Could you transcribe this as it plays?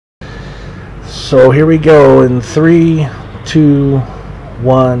So here we go in 3, 2,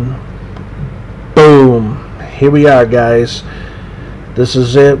 1. Boom. Here we are, guys. This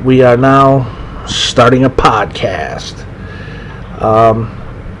is it. We are now starting a podcast.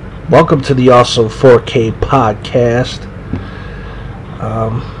 Welcome to the Awesome 4K podcast.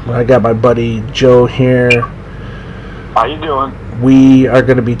 I got my buddy Joe here. How you doing? We are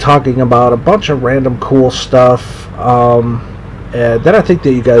going to be talking about a bunch of random cool stuff that I think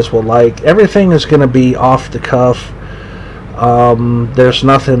that you guys will like. Everything is going to be off the cuff. There's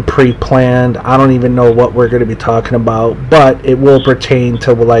nothing pre-planned. I don't even know what we're going to be talking about, but it will pertain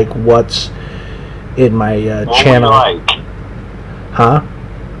to like what's in my channel. What we like. Huh?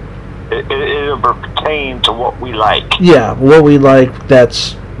 It'll pertain to what we like. Yeah, what we like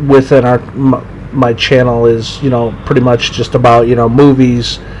that's within my channel is, pretty much just about,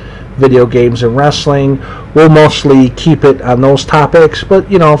 movies, video games, and wrestling. We'll mostly keep it on those topics, but,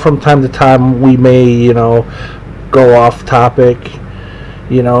 from time to time we may, go off topic,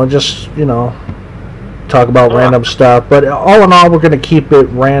 just, talk about random stuff. But all in all, we're going to keep it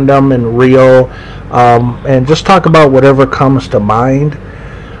random and real, and just talk about whatever comes to mind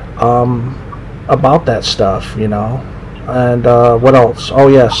about that stuff, And what else? Oh,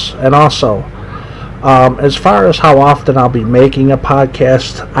 yes. And also, as far as how often I'll be making a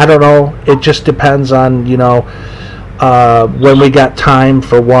podcast, I don't know. It just depends on, when we got time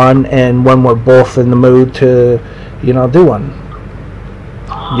for one and when we're both in the mood to, do one.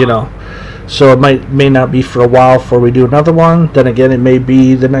 So it may not be for a while before we do another one. Then again, it may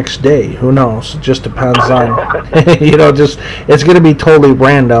be the next day. Who knows? It just depends on, it's going to be totally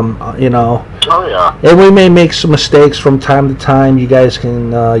random, Oh, yeah. And we may make some mistakes from time to time. You guys can,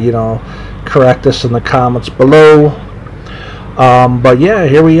 correct us in the comments below. But yeah,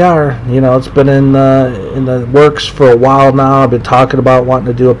 here we are. It's been in the works for a while now. I've been talking about wanting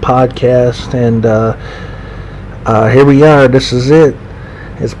to do a podcast, and here we are. This is it.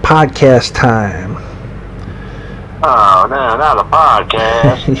 It's podcast time. Oh, no, not a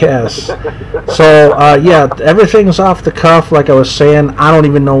podcast. Yes. So, yeah, everything's off the cuff, like I was saying. I don't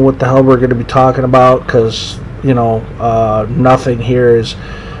even know what the hell we're going to be talking about because, nothing here has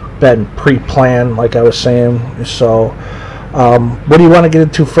been pre-planned, like I was saying. So, what do you want to get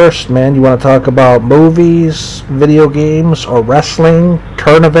into first, man? You want to talk about movies, video games, or wrestling,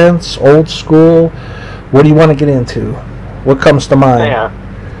 current events, old school? What do you want to get into? What comes to mind? Yeah.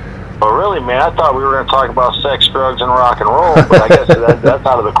 Well, really, man, I thought we were going to talk about sex, drugs, and rock and roll, but I guess that's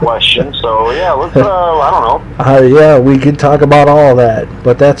out of the question. So, yeah, let's, I don't know. Yeah, we could talk about all that,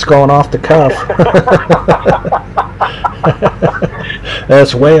 but that's going off the cuff.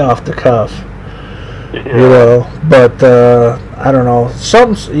 That's way off the cuff. Yeah. But, I don't know.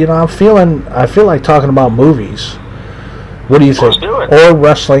 I feel like talking about movies. What do you think? Let's do it. Or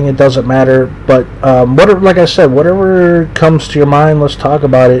wrestling, it doesn't matter. But like I said, whatever comes to your mind, let's talk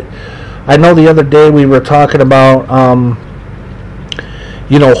about it. I know the other day we were talking about,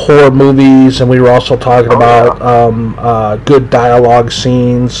 horror movies, and we were also talking about good dialogue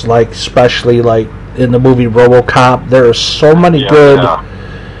scenes, like especially like in the movie RoboCop. There are so many good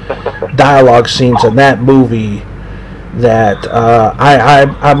dialogue scenes in that movie that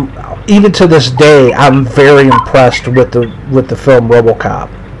I'm even to this day, I'm very impressed with the film RoboCop.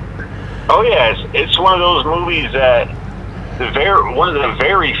 Oh yeah, it's one of those movies that one of the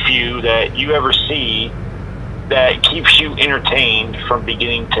very few that you ever see that keeps you entertained from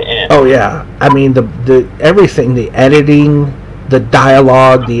beginning to end. Oh yeah, I mean the everything, the editing, the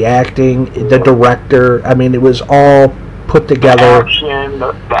dialogue, the acting, the director. I mean, it was all put together.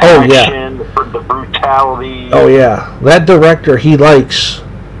 The brutality. Oh yeah, that director, he likes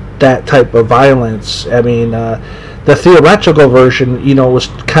that type of violence. I mean, the theatrical version, was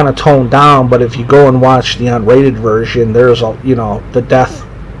kind of toned down, but if you go and watch the unrated version, there's the death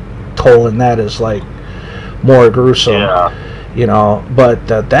toll in that is like more gruesome. Yeah. But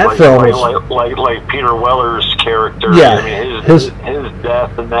that film is like Peter Weller's character. Yeah, I mean, his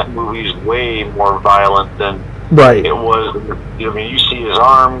death in that movie is way more violent than right. It was. I mean, you see his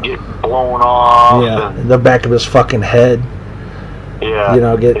arm get blown off. Yeah, the back of his fucking head. Yeah. You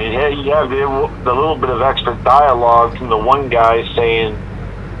have the little bit of extra dialogue from the one guy saying,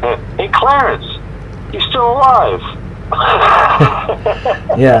 "Hey, Clarence, you still alive?"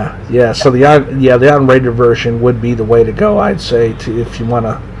 Yeah. So the unrated version would be the way to go, I'd say, if you want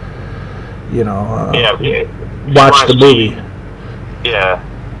to, watch the movie. Yeah.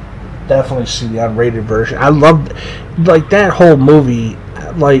 Definitely see the unrated version. I love, like, that whole movie.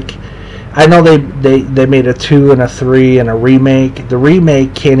 Like, I know they made a 2 and a 3 and a remake. The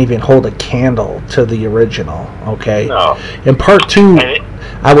remake can't even hold a candle to the original. Okay. No. In part 2,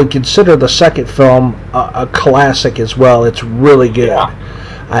 I would consider the second film a classic as well. It's really good.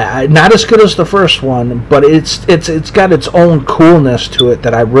 Yeah. Not as good as the first one, but it's got its own coolness to it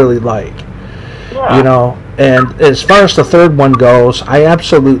that I really like. Yeah. You know, and as far as the third one goes, I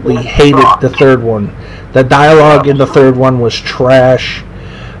absolutely hated the third one. The dialogue in the third one was trash.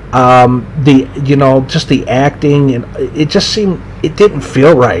 Just the acting, and it just seemed, it didn't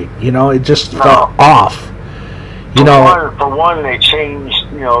feel right. You know, it just felt off. For one, they changed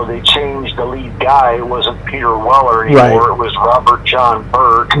the lead guy. It wasn't Peter Weller anymore. Right. It was Robert John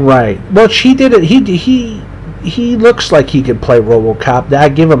Burke. Right. Well, she did it. He looks like he could play RoboCop. I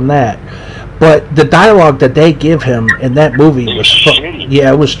give him that. But the dialogue that they give him in that movie was shitty.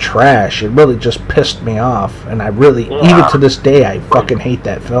 Yeah, it was trash. It really just pissed me off, and I really, even to this day, I fucking hate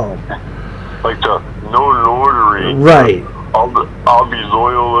that film. Like the no loitering. Right. I'll be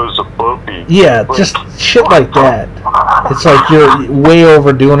loyal as a puppy. Yeah, just shit like that. It's like you're way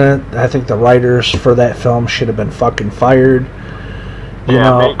overdoing it. I think the writers for that film should have been fucking fired. You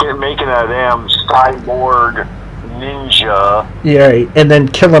know? Making a damn cyborg ninja. Yeah, and then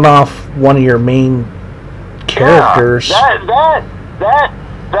killing off one of your main characters. Yeah,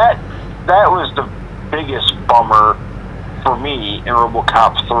 that was the biggest bummer for me in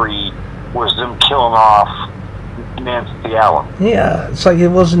RoboCop 3 was them killing off Nancy Allen. Yeah, it's like it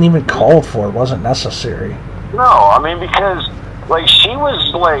wasn't even called for. It wasn't necessary. No, I mean, because like she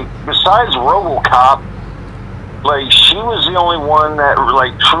was like, besides RoboCop, like she was the only one that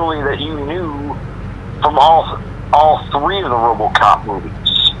like truly that you knew from all three of the RoboCop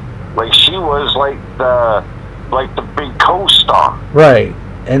movies. Like she was like the big co-star. Right,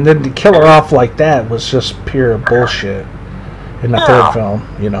 and then to kill her off like that was just pure bullshit. In the third film,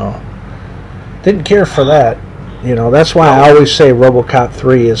 you know, didn't care for that. You know, that's why I always say RoboCop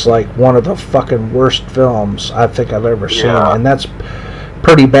 3 is like one of the fucking worst films I think I've ever seen. And that's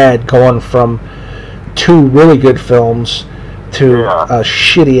pretty bad, going from two really good films to a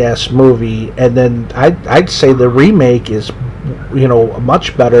shitty-ass movie. And then I'd say the remake is, you know,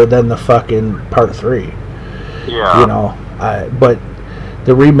 much better than the fucking Part 3. Yeah. You know, but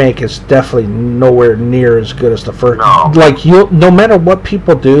the remake is definitely nowhere near as good as the first. No. Like, no matter what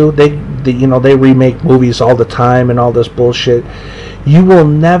people do, they remake movies all the time and all this bullshit. You will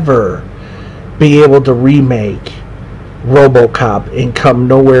never be able to remake RoboCop and come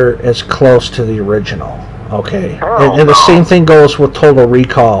nowhere as close to the original. Okay, and the same thing goes with Total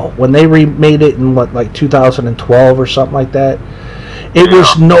Recall. When they remade it in like 2012 or something like that, it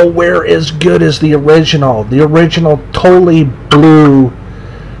was nowhere as good as the original. The original totally blew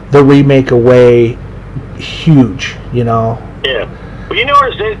the remake away, huge. You know. Yeah. But you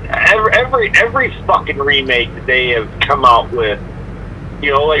notice that every fucking remake that they have come out with,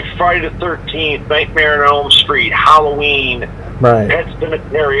 you know, like Friday the 13th, Nightmare on Elm Street, Halloween, right, Pet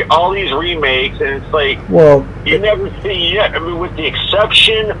Sematary, all these remakes, and it's like, well, you never see, I mean, with the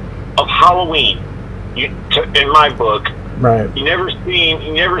exception of Halloween, in my book, right, you never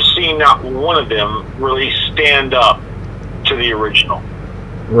seen not one of them really stand up to the original.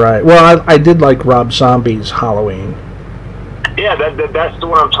 Right. Well, I did like Rob Zombie's Halloween. Yeah, that's the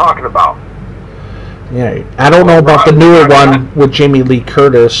one I'm talking about. Yeah, I don't know about the newer one with Jamie Lee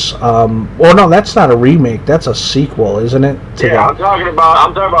Curtis. Well, no, that's not a remake. That's a sequel, isn't it? I'm talking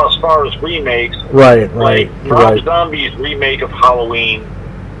about as far as remakes. Right. Like Rob Zombie's remake of Halloween.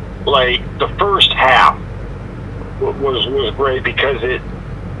 Like the first half was great because it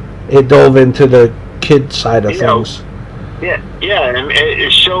dove into the kid side of things. Yeah, and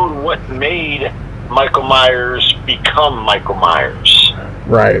it showed what made Michael Myers become Michael Myers.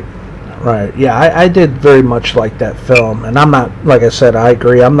 Right. Yeah, I did very much like that film, and I'm not, like I said, I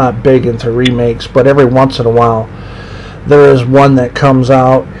agree, I'm not big into remakes, but every once in a while there is one that comes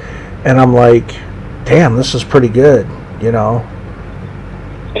out and I'm like, damn, this is pretty good, you know.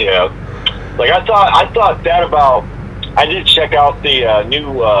 Yeah. Like I thought that about, I did check out the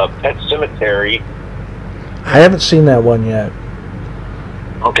new Pet Sematary. I haven't seen that one yet.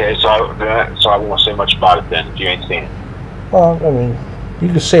 Okay, so I won't say much about it then if you ain't seen it. Well, I mean, you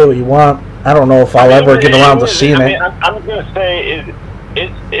can say what you want. I don't know if I'll ever get around to seeing it. I'm gonna say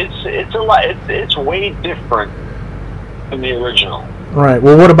it's a lot. It's way different than the original. Right.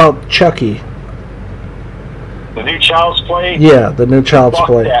 Well, what about Chucky? The new Child's Play. Yeah, the new Child's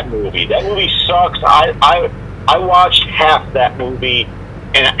Play. That movie sucks. I watched half that movie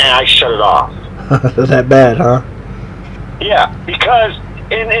and I shut it off. That bad, huh? Yeah, because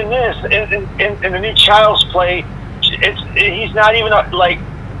in the new Child's Play, he's not even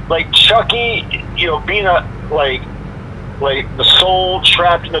like Chucky, you know, being like the soul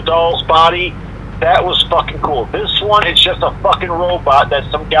trapped in the doll's body. that was fucking cool. This one, it's just a fucking robot that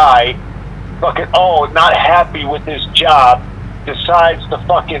some guy fucking, not happy with his job, decides to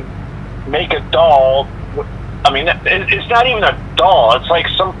fucking make a doll. I mean, it's not even a doll. It's like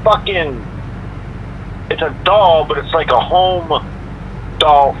some fucking, it's a doll, but it's like a home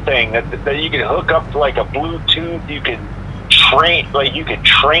doll thing that you can hook up to like a Bluetooth. You can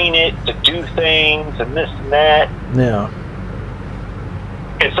train it to do things and this and that. Yeah.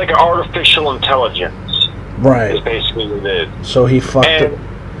 It's like an artificial intelligence. Right. Is basically what it is. So he fucked it.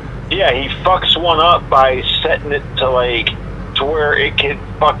 Yeah, he fucks one up by setting it to where it can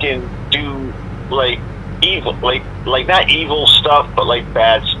fucking do like evil, like not evil stuff, but like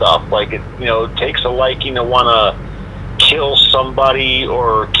bad stuff. Like it, takes a liking to want to kill somebody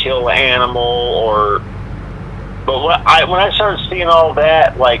or kill an animal or. But when I started seeing all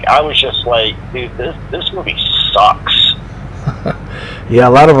that, like I was just like, dude, this movie sucks. Yeah, a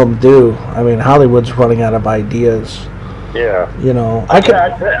lot of them do. I mean, Hollywood's running out of ideas. Yeah. I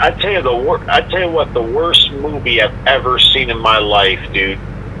tell you what, the worst movie I've ever seen in my life, dude.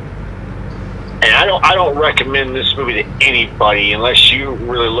 And I don't recommend this movie to anybody unless you're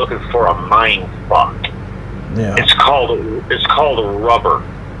really looking for a mind fuck. Yeah. It's called Rubber.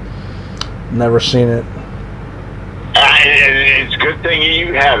 Never seen it. And it's a good thing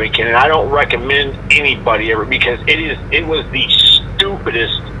you haven't, Ken. And I don't recommend anybody ever because it was the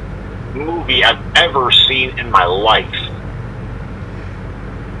stupidest movie I've ever seen in my life.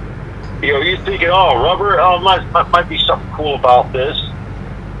 You're thinking, Rubber, might be something cool about this.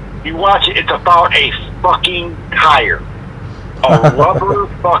 You watch it, it's about a fucking tire. A rubber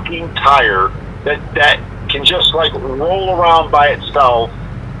fucking tire that can just like roll around by itself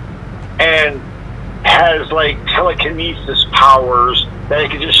and has like telekinesis powers that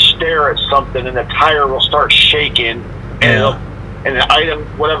it can just stare at something and the tire will start shaking and the item,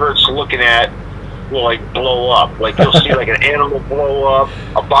 whatever it's looking at, will like blow up. Like you'll see like an animal blow up,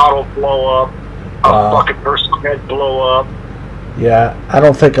 a bottle blow up, a fucking person's head blow up. Yeah, I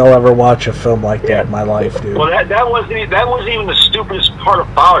don't think I'll ever watch a film like that in my life, dude. Well, that wasn't even the stupidest part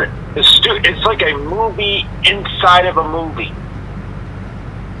about it. It's like a movie inside of a movie.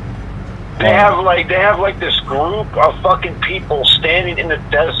 They have like this group of fucking people standing in the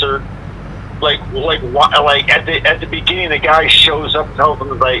desert, like at the beginning, the guy shows up, tells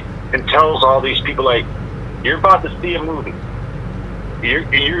tells all these people like, you're about to see a movie. You're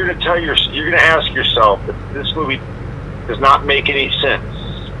gonna ask yourself if this movie does not make any sense.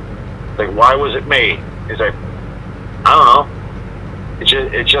 Like, why was it made? He's like, I don't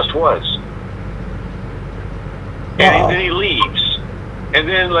know. It just was. And then he leaves. And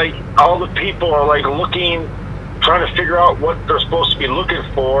then, like, all the people are, like, looking, trying to figure out what they're supposed to be looking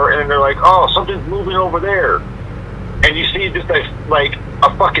for, and they're like, something's moving over there. And you see just, like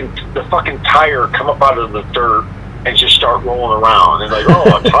the fucking tire come up out of the dirt and just start rolling around. And like,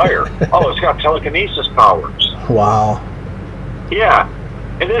 a tire. It's got telekinesis powers. Wow. Yeah.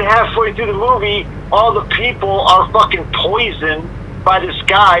 And then halfway through the movie, all the people are fucking poisoned by this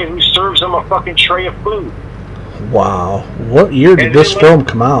guy who serves them a fucking tray of food. Wow. What year did this film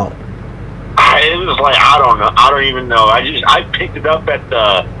come out? It was like, I don't know. I don't even know. I picked it up at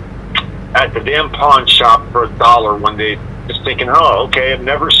the damn pawn shop for $1 one day, just thinking, okay, I've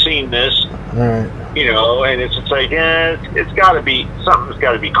never seen this. All right. And it's just like, it's got to be, something's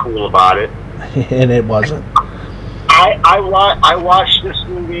got to be cool about it. And it wasn't. I watched this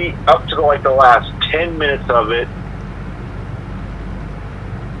movie up to like the last 10 minutes of it,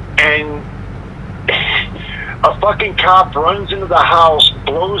 and a fucking cop runs into the house,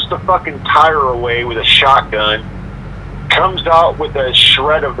 blows the fucking tire away with a shotgun, comes out with a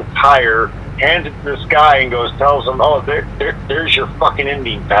shred of the tire, hands it to this guy and tells him, there's your fucking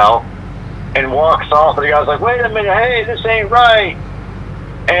ending, pal, and walks off. And the guy's like, wait a minute, hey, this ain't right.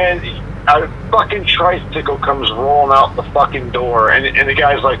 And a fucking tricycle comes rolling out the fucking door, and the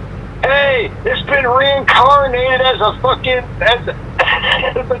guy's like, hey, it's been reincarnated as a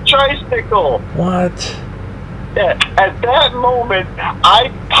tricycle. What? Yeah, at that moment, I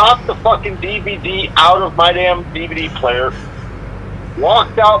popped the fucking DVD out of my damn DVD player,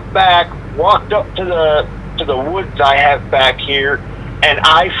 walked out back, walked up to the woods I have back here, and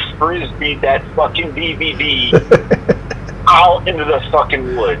I frisbeed that fucking DVD out into the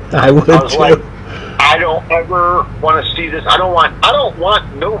fucking woods. I was too. Like, I don't ever want to see this. I don't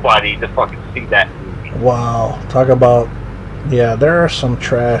want nobody to fucking see that movie. Wow. Talk about, there are some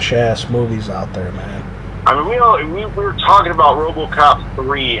trash ass movies out there, man. I mean, we were talking about RoboCop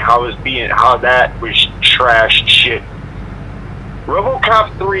 3, how that was trash shit.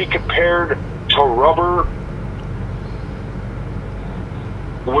 RoboCop 3 compared to Rubber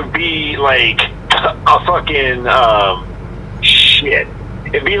would be like a fucking shit.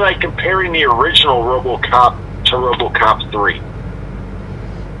 It'd be like comparing the original RoboCop to RoboCop 3.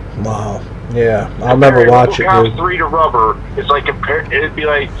 Wow. Yeah, I'll never watch it. RoboCop 3 to Rubber. It's like it'd be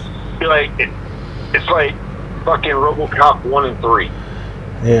like it's like fucking RoboCop 1 and 3.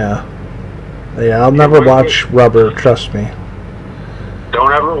 Yeah. Yeah, I'll never watch Rubber. Trust me.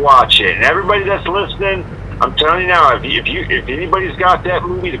 Don't ever watch it. And everybody that's listening, I'm telling you now, if anybody's got that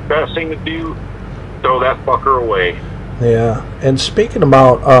movie, the best thing to do, throw that fucker away. Yeah. And speaking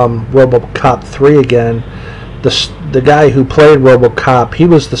about RoboCop 3 again, the guy who played RoboCop, he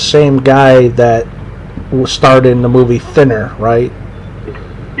was the same guy that starred in the movie Thinner, right?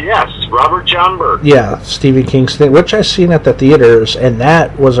 Yes, Robert John Burke. Yeah, Stephen King's Thinner, which I seen at the theaters, and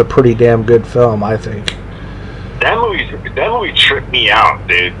that was a pretty damn good film, I think. That movie tripped me out,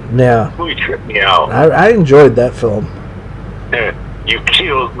 dude. Yeah. That movie tripped me out. I enjoyed that film. You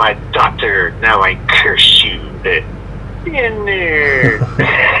killed my daughter, now I curse you. In there.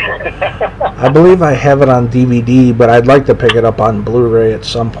 I believe I have it on DVD, but I'd like to pick it up on Blu-ray at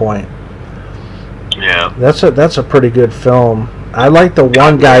some point. Yeah. That's a pretty good film. I like the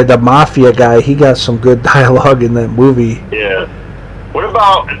one guy, the mafia guy. He got some good dialogue in that movie. Yeah. What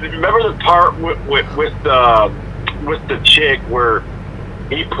about, remember the part with the chick where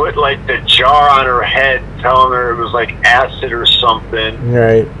he put like the jar on her head, telling her it was like acid or something.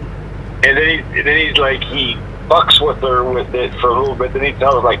 Right. And then he's like, he fucks with her with it for a little bit. Then he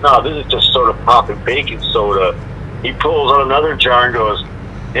tells her like, no, this is just soda pop and baking soda. He pulls out another jar and goes,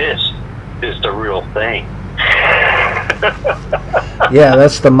 this is the real thing. Yeah,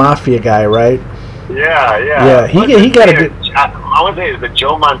 that's the mafia guy, right? Yeah. Yeah, he got a good. I want to say, is it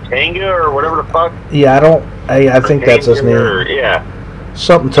Joe Montanga or whatever the fuck? Yeah, I think that's his name. Yeah.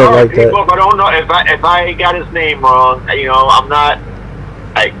 Something to like that. Look, I don't know if I got his name wrong. You know, I'm not.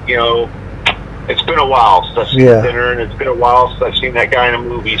 It's been a while since I've seen Thinner, and it's been a while since I've seen that guy in a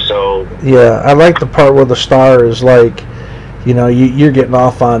movie. So yeah, I like the part where the star is like, you know, you're getting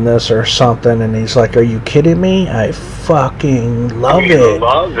off on this or something, and he's like, "Are you kidding me? I fucking love it."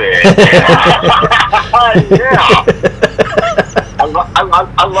 Love it. Yeah. I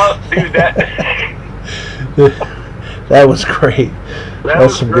love, dude. That was great.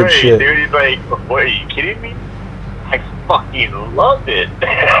 That's some great, good shit, dude. He's like, "What? Are you kidding me? I fucking love it."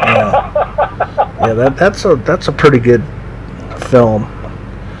 Yeah, that's a pretty good film.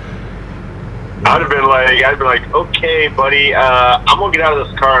 I'd have been like, okay, buddy, I'm gonna get out of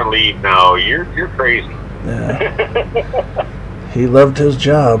this car and leave now. You're crazy. Yeah. He loved his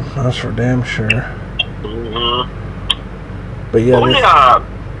job. That's for damn sure. Mm-hmm. But yeah,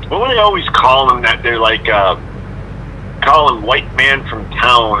 what would they always call him? That they're like, call him white man from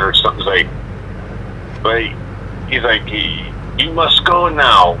town or something like. He's like, you must go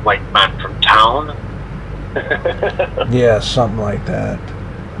now, white man from town. Yeah, something like that.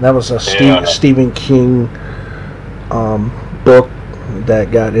 That was a Stephen King book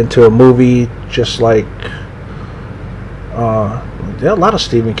that got into a movie, just like a lot of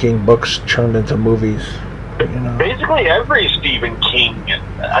Stephen King books turned into movies. You know? Basically, every Stephen King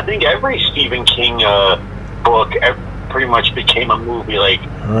book pretty much became a movie. Like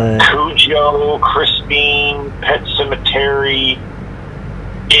Cujo, Christine, Pet Sematary,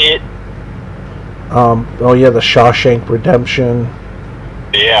 It. The Shawshank Redemption.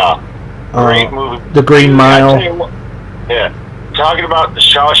 Yeah. Great movie. The Green Mile. Yeah. Talking about the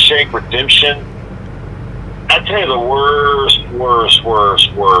Shawshank Redemption, I tell you the worst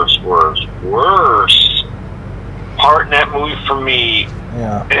part in that movie for me.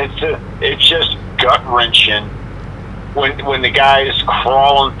 Yeah. It's just gut wrenching when the guy is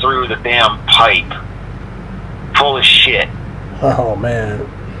crawling through the damn pipe full of shit. Oh man.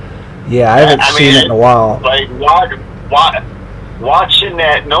 Yeah, I haven't seen it in a while. Like watching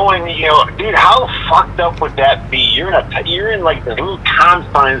that, knowing, you know, dude, how fucked up would that be? You're in like the little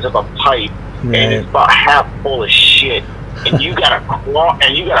confines of a pipe, and it's about half full of shit, and you gotta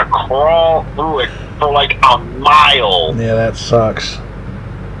crawl through it for like a mile. Yeah, that sucks.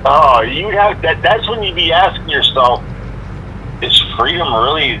 Oh, that's when you'd be asking yourself, is freedom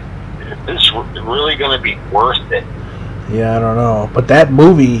really? Is this really gonna be worth it? Yeah, I don't know, but that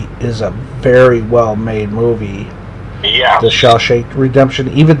movie is a very well made movie. Yeah. The Shawshank Redemption,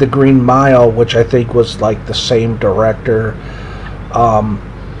 even The Green Mile, which I think was like the same director,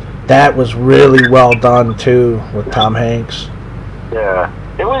 that was really well done too with Tom Hanks. Yeah.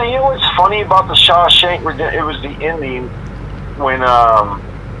 It was. You know what's funny about the Shawshank Redemption? It was the ending when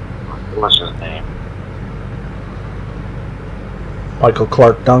what's his name? Michael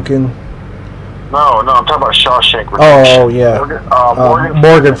Clark Duncan. No, I'm talking about Shawshank Redemption. Oh yeah.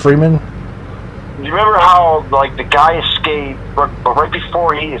 Morgan Freeman. you remember how like the guy escaped, but right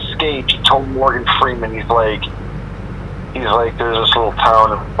before he escaped, he told Morgan Freeman, he's like, there's this little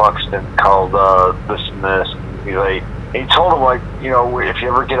town in Buxton called this and this. He told him, like, you know, if you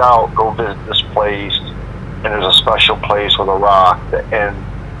ever get out, go visit this place, and there's a special place with a rock, and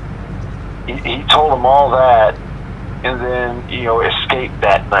he told him all that, and then, you know, escaped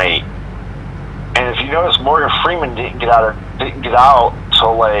that night. And if you notice, Morgan Freeman didn't get out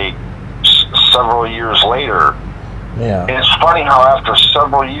till like several years later. Yeah. And it's funny how after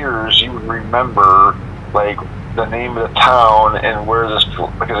several years you would remember like the name of the town and where this,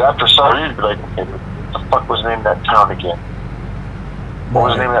 because after several years you'd be like, okay, what the fuck was the name of that town again? What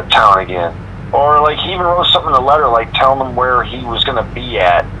was the name of that town again? Or like he even wrote something in the letter like telling him where he was gonna be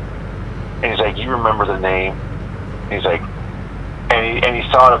at. And he's like, you remember the name? And he's like, and he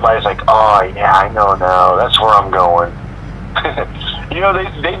thought about it, he's like, oh yeah, I know now, that's where I'm going. You know,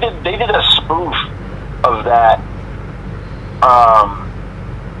 they did a spoof of that.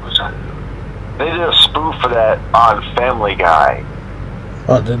 They did a spoof of that on Family Guy.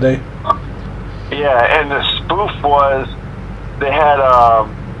 Oh, did they? Yeah, and the spoof was they had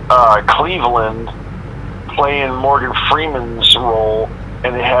Cleveland playing Morgan Freeman's role,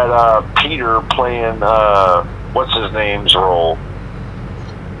 and they had Peter playing what's his name's role.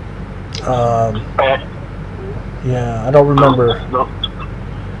 Yeah, I don't remember. I don't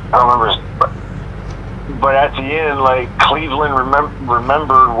remember. But at the end, like, Cleveland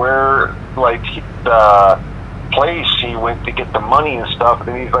remembered where, like, the place he went to get the money and stuff,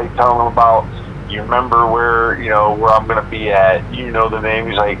 and he's, like, telling him about, you remember where, you know, where I'm going to be at, you know the name.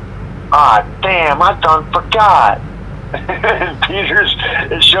 He's like, ah, damn, I done forgot.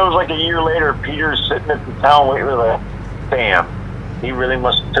 And it shows, like, a year later, Peter's sitting at the town waiting, like, damn, he really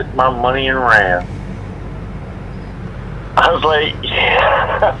must have took my money and ran. I was like,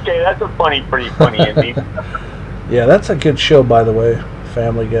 yeah, okay, that's a pretty funny ending. Yeah, that's a good show, by the way,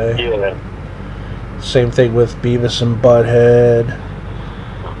 Family Guy. Yeah. Same thing with Beavis and Butthead.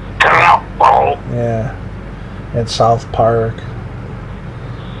 Cut it out, bro. Yeah. And South Park.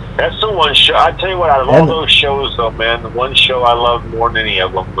 That's the one show, I tell you what, out of all those shows, though, man, the one show I loved more than any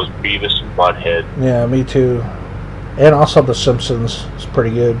of them was Beavis and Butthead. Yeah, me too. And also The Simpsons. It's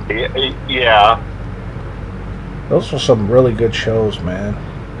pretty good. Yeah. Those were some really good shows, man.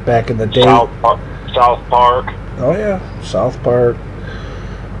 Back in the day. South Park. Oh yeah, South Park.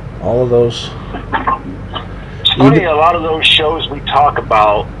 All of those. It's funny, a lot of those shows we talk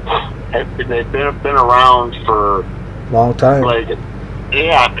about, they've been around for long time. Like,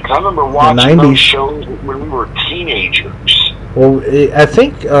 yeah, because I remember watching those shows when we were teenagers. Well, I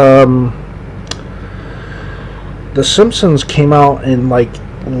think The Simpsons came out in like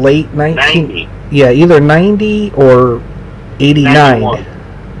late 90. Yeah, either 90 or 89.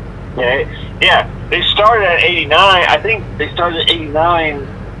 Yeah, they started at 89. I think they started at 89.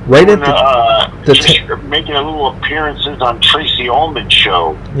 Right when, at the making a little appearances on Tracy Ullman's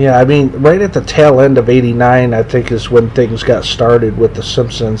show. Yeah, I mean, right at the tail end of 89, I think, is when things got started with The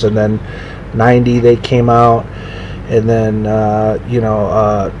Simpsons, and then 90 they came out, and then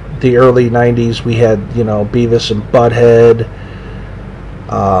the early 90s we had, you know, Beavis and Butthead.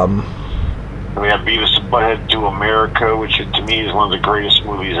 We had Beavis and Butthead Do America, which to me is one of the greatest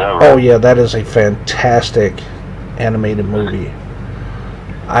movies ever. Oh yeah, that is a fantastic animated movie.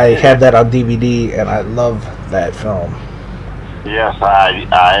 I have that on DVD, and I love that film. Yes, I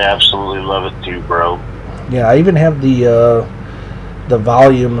absolutely love it too, bro. Yeah, I even have the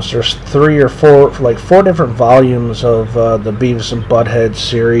volumes. There's 3 or 4, like 4 different volumes of the Beavis and Butthead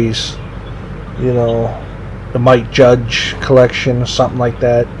series. You know, the Mike Judge collection, something like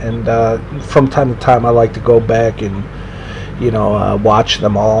that. And from time to time, I like to go back and, you know, watch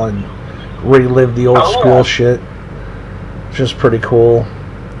them all and relive the old school shit. It's just pretty cool.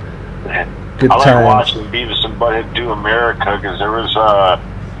 Good times. I like watching Beavis and Butthead Do America because there was that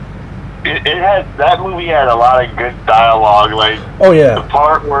movie had a lot of good dialogue. Like, oh yeah, the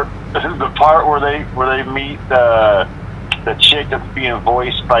part where they meet the chick that's being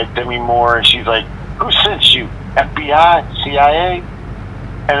voiced by Demi Moore, and she's like, "Who sent you? FBI, CIA?"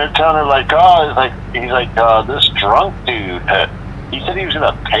 And they're telling her like, "Oh, he's like this drunk dude. He said he was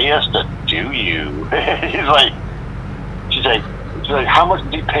gonna pay us to do you." She's like, "How much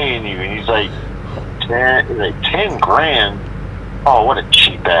is he paying you?" And he's like, 10 grand. Oh, what a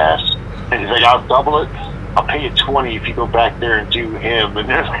cheap ass. And he's like, "I'll double it. I'll pay you 20 if you go back there and do him." And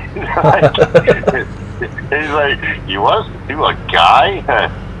they're like, he's like, "You want to do a guy?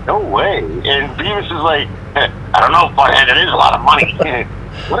 No way." And Beavis is like, "I don't know, Butthead, it is a lot of money.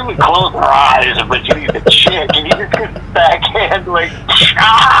 What if we close our eyes and pretend he's a chick and you just get backhand like,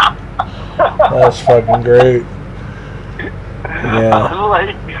 ah!" That's fucking great. Yeah. I was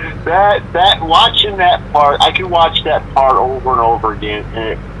like that watching that part, I can watch that part over and over again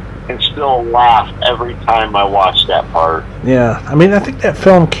and still laugh every time I watch that part. Yeah. I mean, I think that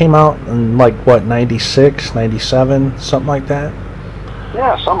film came out in like what, 96, 97, something like that.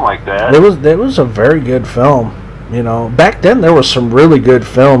 Yeah, something like that. It was a very good film. You know, back then there was some really good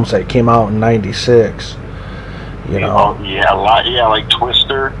films that came out in 96. You know. Yeah, a lot. Yeah, like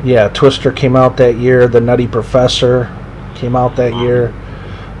Twister. Yeah, Twister came out that year. The Nutty Professor came out that year.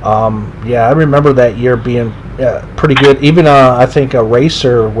 Yeah, I remember that year being pretty good. Even I think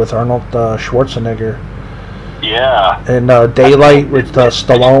Racer with Arnold Schwarzenegger. Yeah. And Daylight with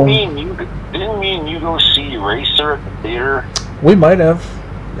Stallone. Didn't me and you go see Racer at the theater? We might have.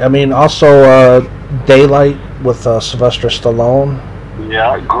 I mean, also Daylight with Sylvester Stallone.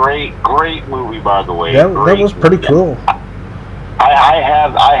 Yeah, great movie, by the way. Yeah, that was pretty cool. I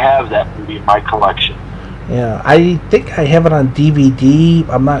have that movie in my collection. Yeah, I think I have it on DVD.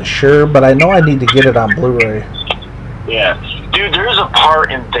 I'm not sure, but I know I need to get it on Blu-ray. Yeah, dude, there's a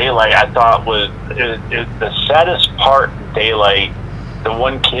part in Daylight I thought was the saddest part in Daylight. The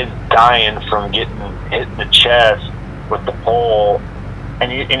one kid dying from getting hit in the chest with the pole,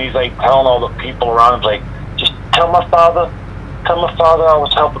 and he's like telling all the people around him, like, just tell my father I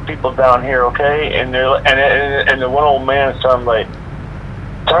was helping people down here, okay? And the one old man is telling him, like,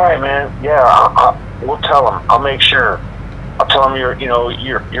 it's all right, man. Yeah, we'll tell him. I'll make sure. I'll tell him you're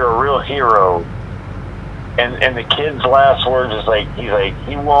a real hero. And the kid's last words is like,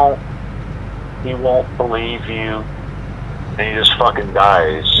 he won't believe you, and he just fucking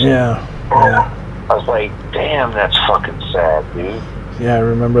dies. Yeah. I was like, damn, that's fucking sad, dude. Yeah, I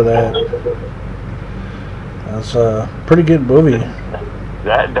remember that. That's a pretty good movie.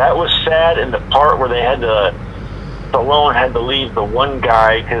 That was sad, and the part where they Stallone had to leave the one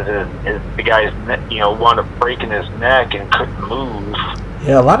guy because the guy's wound up breaking his neck and couldn't move.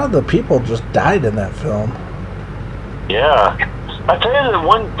 Yeah, a lot of the people just died in that film. Yeah, I tell you, the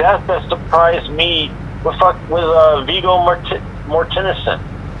one death that surprised me was Viggo Mortensen.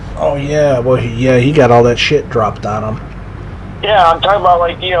 Oh yeah, well he got all that shit dropped on him. Yeah, I'm talking about,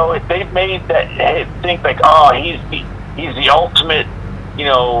 like, they made that think like, oh, he's the ultimate,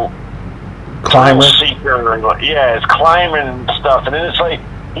 climber. Seeker. Yeah, it's climbing and stuff, and then it's like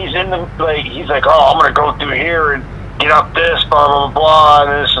he's like, oh, I'm gonna go through here and get up this, blah blah blah,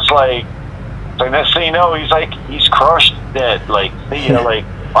 and it's just like next thing you know, he's crushed dead. Like, like,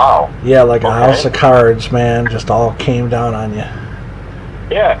 wow. Yeah, like a house of cards, man, just all came down on you.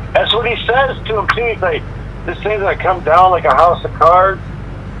 Yeah, that's what he says to him too. He's like, this thing's gonna come down like a house of cards.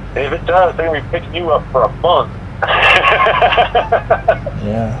 And if it does, they're gonna be picking you up for a month.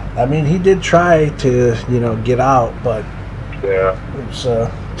 Yeah, I mean, he did try to, get out, but yeah, it was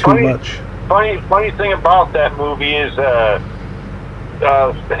too much. Funny thing about that movie is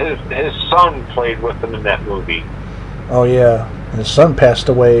his son played with him in that movie. Oh yeah, his son passed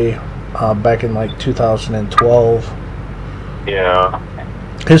away back in like 2012. Yeah.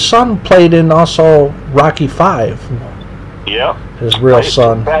 His son played in also Rocky V. Yep. His real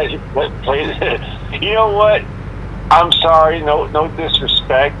son. You know what? I'm sorry, no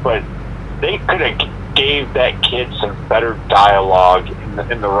disrespect, but they could have gave that kid some better dialogue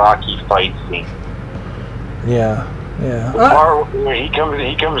in the Rocky fight scene. Yeah. The part where he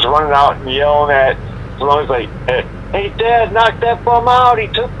comes running out and yelling at Stallone's like, hey Dad, knock that bum out, he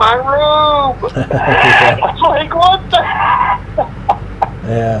took my room. I was like, what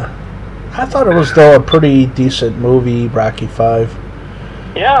the Yeah. I thought it was, though, a pretty decent movie, Rocky V.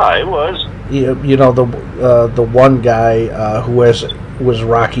 Yeah, it was. The one guy who was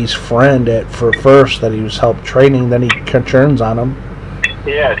Rocky's friend first that he was helped training, then he turns on him.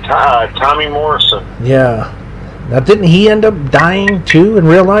 Yeah, Tommy Morrison. Yeah. Now, didn't he end up dying, too, in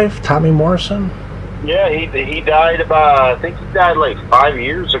real life, Tommy Morrison? Yeah, he died I think he died like 5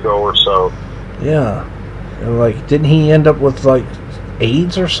 years ago or so. Yeah. And, like, didn't he end up with, like,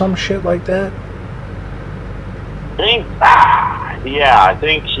 AIDS or some shit like that? I think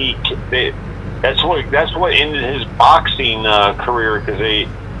that's what ended his boxing career, because they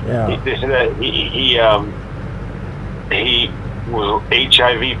said that he was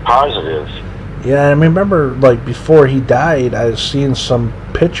HIV positive. Yeah, I remember, like, before he died, I was seeing some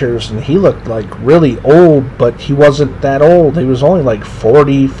pictures, and he looked like really old, but he wasn't that old. He was only like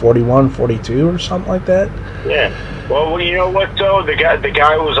 40, 41, 42 or something like that. Yeah. Well, you know what, though? The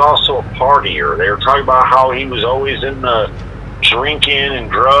guy was also a partier. They were talking about how he was always in the drinking and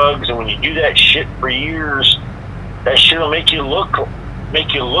drugs, and when you do that shit for years, that shit will make you look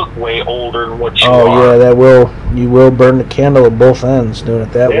way older than what you are. Oh yeah, you will burn the candle at both ends doing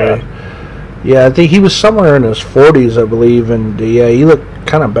it that way. Yeah, I think he was somewhere in his 40s, I believe, and yeah, he looked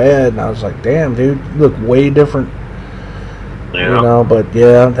kind of bad. And I was like, damn, dude, you look way different. Yeah. You know, but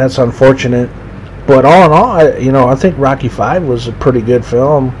yeah, that's unfortunate. But all in all, I think Rocky V was a pretty good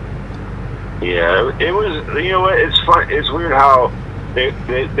film. Yeah, it was. You know what? It's fun. It's weird how they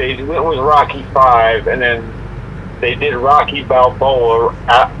went with Rocky V, and then they did Rocky Balboa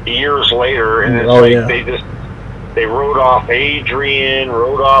years later, and it's they wrote off Adrian,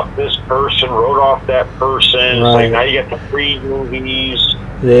 wrote off this person, wrote off that person. Right. Like now you got the Creed movies.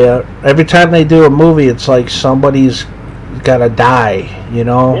 Yeah, every time they do a movie, it's like somebody's gotta die. You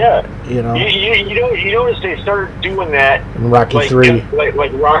know. Yeah. You know. You notice they started doing that in Rocky 3,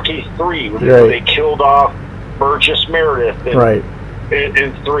 like Rocky 3, where they killed off Burgess Meredith.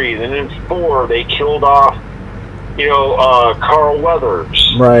 In 3, then in 4 they killed off, Carl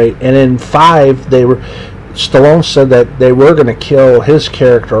Weathers. Right, and in 5 Stallone said that they were going to kill his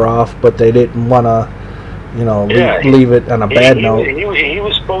character off, but they didn't want to, leave it on a bad note. He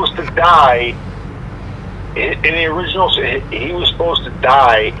was supposed to die. In the original, he was supposed to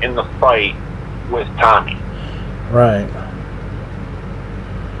die in the fight with Tommy. Right.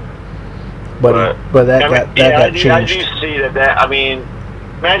 But that got changed. I do see that. I mean,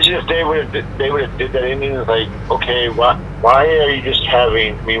 imagine if they would have did that ending. It's like, okay, why are you just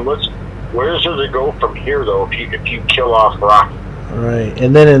having? I mean, where's there to go from here though? If you kill off Rocky. Right,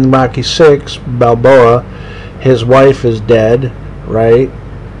 and then in Rocky 6, Balboa, his wife is dead. Right.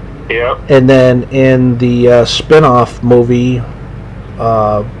 Yep. And then in the spin-off movie,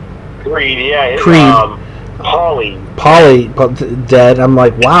 Creed, Paulie dead. I'm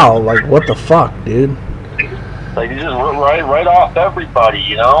like, wow, like what the fuck, dude? Like he just went right off everybody,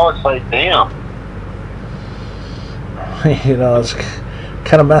 It's like, damn. It's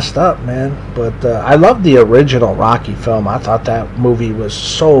kind of messed up, man. But I love the original Rocky film. I thought that movie was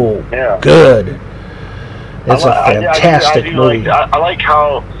so good. It's a fantastic movie. I like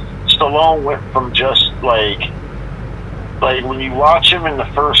how Stallone went from just like when you watch him in the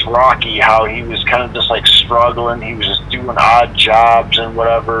first Rocky, how he was kind of just like struggling. He was just doing odd jobs and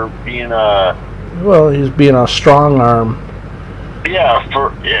whatever, being he's being a strong arm. Yeah,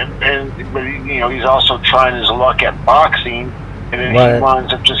 but he's also trying his luck at boxing, and then he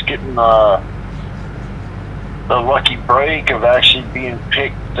winds up just getting the lucky break of actually being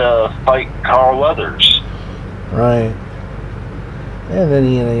picked to fight Carl Weathers. Right. And then,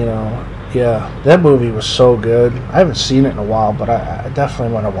 that movie was so good. I haven't seen it in a while, but I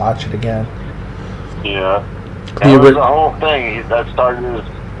definitely want to watch it again. Yeah. That was the whole thing. That started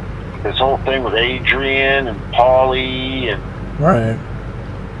this whole thing with Adrian and Paulie and... Right.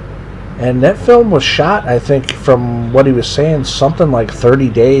 And that film was shot, I think, from what he was saying, something like 30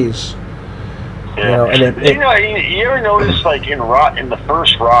 days. Yeah. You ever notice, like, in the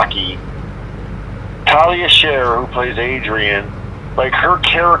first Rocky, Talia Shire, who plays Adrian, like her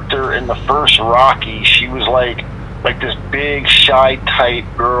character in the first Rocky, she was like this big shy type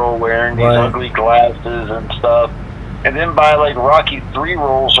girl wearing these ugly glasses and stuff, and then by like Rocky 3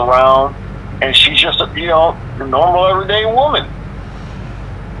 rolls around and she's just a normal everyday woman.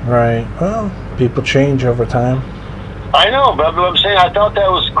 Right. Well, people change over time. I know, but I'm saying I thought that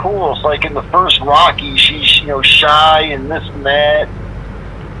was cool. It's like in the first Rocky, she's shy and this and that,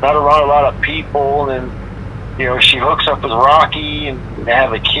 not around a lot of people, and she hooks up with Rocky, and they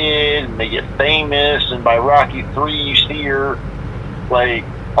have a kid, and they get famous, and by Rocky 3, you see her, like,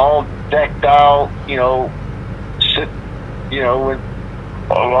 all decked out,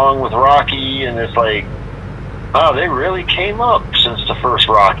 along with Rocky, and it's like, wow, they really came up since the first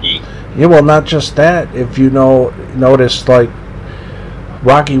Rocky. Yeah, well, not just that. If you notice, like,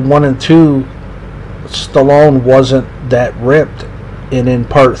 Rocky 1 and 2, Stallone wasn't that ripped, and in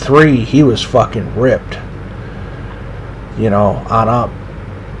part 3, he was fucking ripped. On up.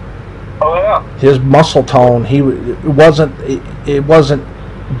 Oh yeah. His muscle tone, it wasn't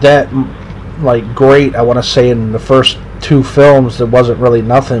that like great. I want to say in the first 2 films, there wasn't really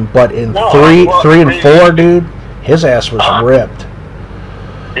nothing. But in 3 and 4, dude, his ass was ripped.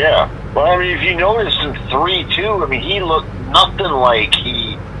 Yeah. Well, I mean, if you notice in 3 too, I mean, he looked nothing like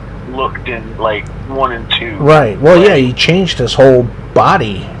he looked in like 1 and 2. Right. Well, yeah, he changed his whole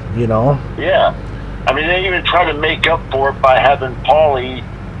body. Yeah. I mean, they even try to make up for it by having Paulie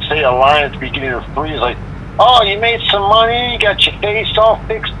say a line at the beginning of 3. He's like, "Oh, you made some money. You got your face all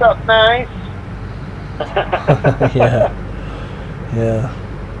fixed up nice." Yeah.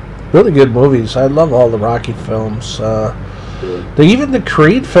 Really good movies. I love all the Rocky films. Even the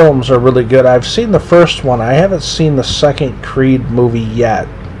Creed films are really good. I've seen the first one. I haven't seen the second Creed movie yet,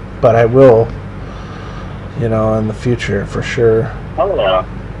 but I will. In the future for sure. Oh yeah.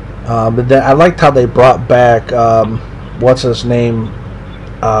 But I liked how they brought back what's his name,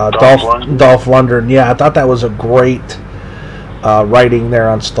 Dolph Lundgren. Yeah, I thought that was a great writing there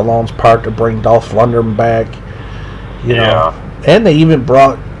on Stallone's part to bring Dolph Lundgren back. You know, and they even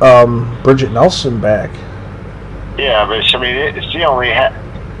brought Bridget Nelson back. Yeah, but I mean, she only had.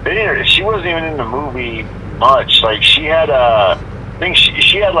 She wasn't even in the movie much. Like she had I think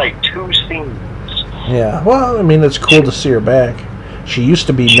she had like 2 scenes. Yeah, well, I mean, it's cool to see her back. She used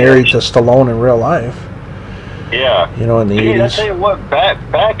to be married to Stallone in real life. Yeah. You know, in the 80s. I tell you what,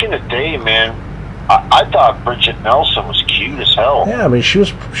 back in the day, man, I thought Bridget Nelson was cute as hell. Yeah, I mean, she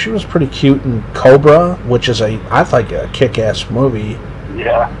was pretty cute in Cobra, which is I think a kick-ass movie.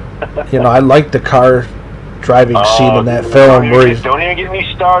 Yeah. You know, I like the car driving scene in that film don't even get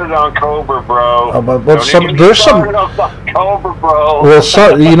me started on Cobra, bro. There's some Cobra, bro.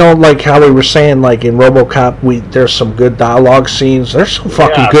 Well, you know, like how we were saying, like in RoboCop, there's some good dialogue scenes. There's some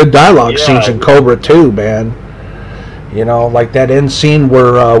fucking good dialogue scenes in Cobra too, man. You know, like that end scene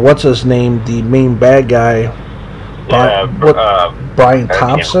where what's his name, the main bad guy, Brian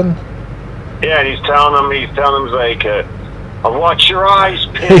Thompson. Yeah, and he's telling him like, I want your eyes,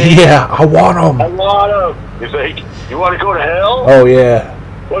 pig. Yeah, I want them. I want them. He's like, you want to go to hell? Oh, yeah.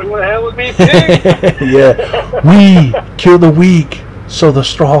 Want to go to hell with me, pig? Yeah. We kill the weak so the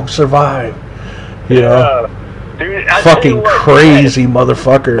strong survive. You know? Dude, fucking crazy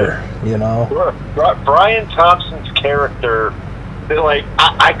motherfucker, you know? Brian Thompson's character, like,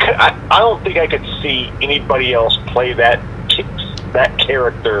 I don't think I could see anybody else play that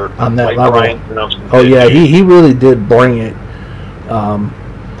character on that like level. Brian Thompson. Oh, yeah, he really did bring it.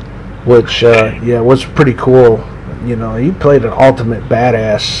 Which was pretty cool. You know, he played an ultimate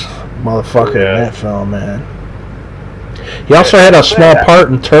badass motherfucker in that film, man. He also had a small part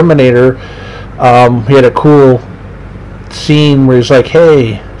in Terminator. He had a cool scene where he's like,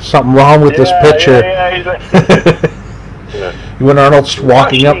 "Hey, something wrong with this picture." He's like, When Arnold's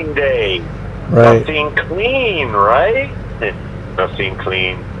walking up, right? Nothing clean, right? Nothing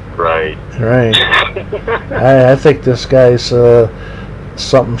clean, right? Right. I think this guy's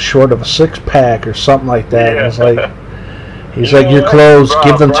something short of a 6-pack or something like that. Yeah. It's like he's like, your clothes,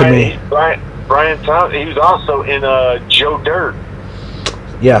 give them to me. Brian Thompson. He was also in Joe Dirt.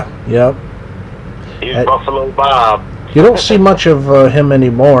 Yeah. Yep. He was Buffalo Bob. You don't see much of him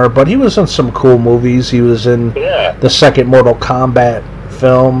anymore, but he was in some cool movies. He was in the second Mortal Kombat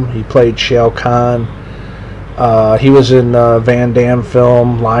film. He played Shao Kahn. He was in Van Damme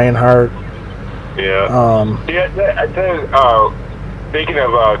film, Lionheart. Yeah. I tell you, speaking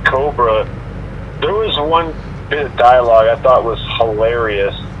of Cobra, there was one bit of dialogue I thought was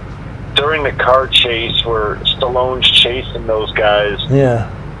hilarious during the car chase where Stallone's chasing those guys. Yeah.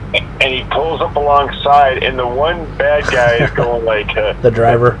 And he pulls up alongside, and the one bad guy is going like... the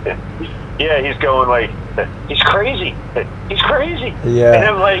driver? Yeah, he's going like, he's crazy. He's crazy. Yeah. And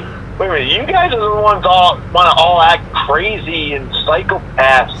I'm like, wait a minute, you guys are the ones want to all act crazy and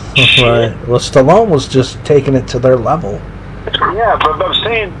psychopaths. Right. Well, Stallone was just taking it to their level. Yeah, but I'm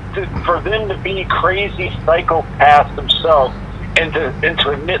saying for them to be crazy psychopaths themselves and to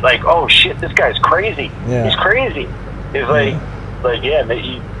admit like, oh shit, this guy's crazy. Yeah. He's crazy. It's like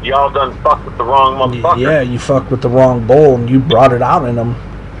y'all done fucked with the wrong motherfucker. Yeah, you fucked with the wrong bull and you brought it out in him.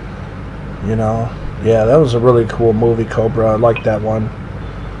 You know? Yeah, that was a really cool movie, Cobra. I like that one.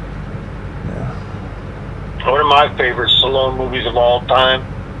 Yeah. One of my favorite Stallone movies of all time.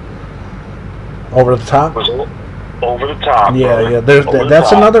 Over the Top? Was Over the Top. Yeah, yeah.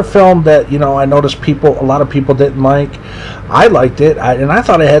 That's another film that, you know, I noticed a lot of people didn't like. I liked it, and I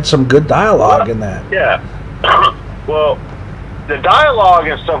thought it had some good dialogue in that. Yeah. Well, the dialogue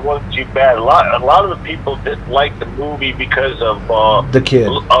and stuff wasn't too bad. A lot of the people didn't like the movie because of the kid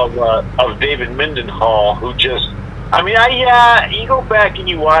of David Mendenhall, who just, I mean, you go back and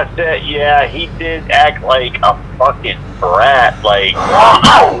you watch that. Yeah, he did act like a fucking brat. Like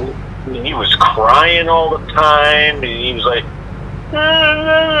he was crying all the time, and he was like.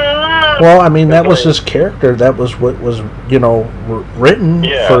 Well, I mean, that was his character. That was what was, you know, written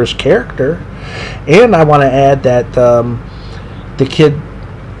for his character. And I want to add that the kid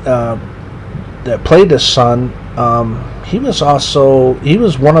that played his son, he was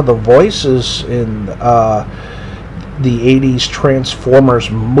one of the voices in the 80s Transformers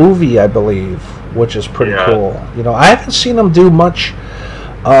movie, I believe, which is pretty cool. You know, I haven't seen him do much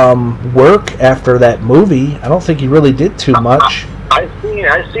work after that movie. I don't think he really did too much. I've seen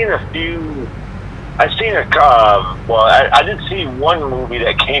a few. I've seen I did see one movie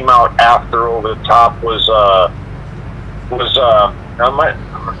that came out after Over the Top it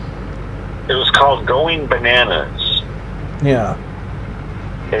was called Going Bananas. Yeah.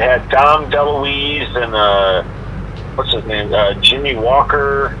 It had Dom DeLuise and what's his name? Jimmy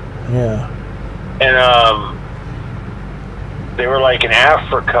Walker. Yeah. And they were like in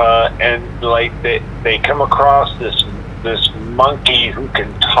Africa, and like they come across this monkey who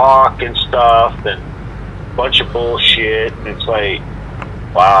can talk and stuff, and a bunch of bullshit. And it's like,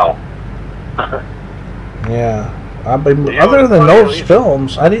 wow. Yeah. Other than those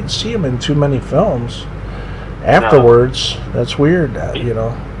films, I didn't see him in too many films afterwards. No. That's weird, you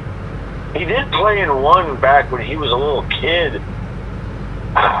know. He did play in one back when he was a little kid.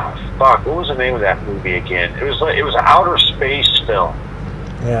 Fuck, what was the name of that movie again? It was an outer space film.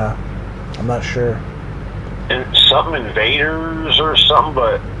 Yeah, I'm not sure. And something Invaders or something,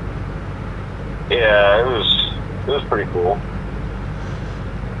 but yeah, it was pretty cool.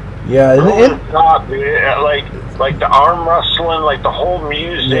 Yeah, like the arm wrestling, like the whole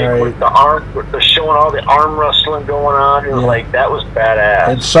music, yeah, right. with the showing all the arm wrestling going on. It was like, that was badass.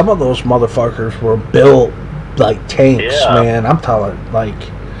 And some of those motherfuckers were built like tanks, man. I'm telling, like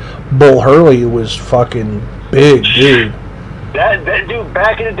Bull Hurley was fucking big, dude. That dude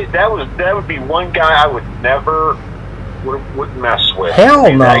back in the day, that would be one guy I would never would mess with.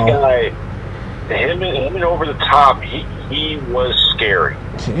 Hell no. That guy, him and Over the Top, he was scary.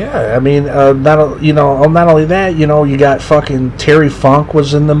 Yeah, I mean, not only that, you know, you got fucking Terry Funk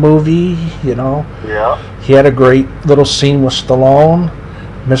was in the movie, you know. Yeah. He had a great little scene with Stallone.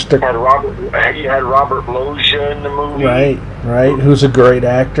 You had Robert Loggia in the movie. Right. Who's a great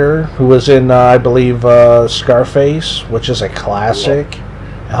actor. Who was in, I believe, Scarface, which is a classic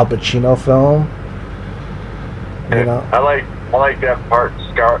Al Pacino film. You know. I like that part,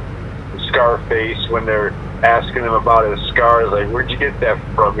 Scarface, when they're asking him about his scars. Like, where'd you get that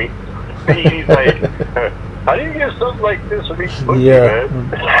from? He's like, how do you get something like this when he's pussy, man?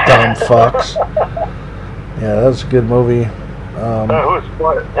 Dumb fucks. Yeah, that was a good movie. That was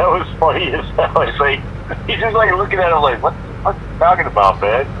funny as hell. He's like, he's just like looking at him like, what are you talking about,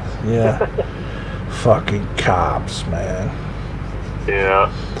 man? Yeah. Fucking cops, man. Yeah.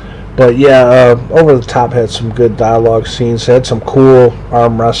 But yeah, Over the Top had some good dialogue scenes. Had some cool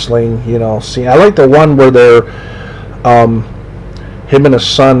arm wrestling, you know. I like the one where they're, him and his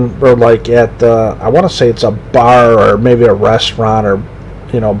son were like at, I want to say it's a bar or maybe a restaurant or,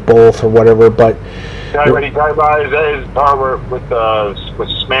 you know, both or whatever. But what he talking about is his bar with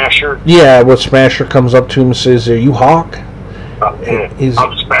Smasher. Yeah, when Smasher comes up to him and says, "Are you Hawk?"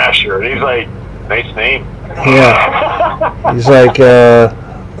 I'm Smasher. And he's like, nice name. Yeah. He's like,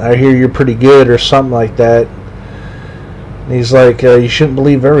 I hear you're pretty good or something like that. And he's like, you shouldn't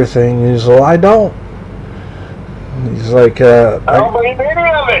believe everything. And he's like, well, I don't. And he's like, I don't believe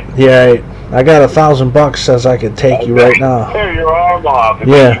any of it. Yeah, I got $1,000 says I could take you right now. Tear your arm off.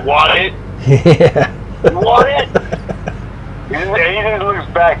 Yeah. You want it? Yeah. You want it? He just looks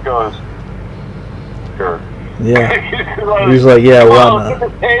back and goes, sure. Yeah. He's like, yeah, well, get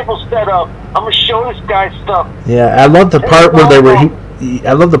the table set up. I'm gonna show this guy stuff. Yeah, I love the part where they were.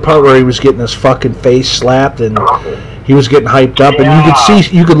 I love the part where he was getting his fucking face slapped and he was getting hyped up, and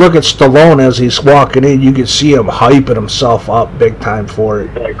you could look at Stallone as he's walking in. You could see him hyping himself up big time for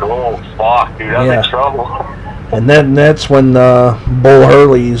it. Like, oh fuck, dude, I'm in trouble. And then that's when Bull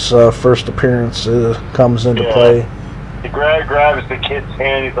Hurley's first appearance comes into play. He grabs the kid's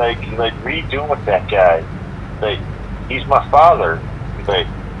hand. He's like, what are you doing with that guy? He's like, he's my father. He's like,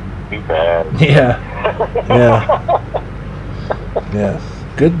 too bad. Yeah.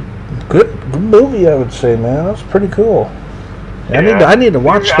 Good movie, I would say, man. That was pretty cool. I need to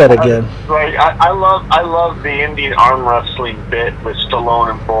watch that again. Right, I love the Indian arm wrestling bit with Stallone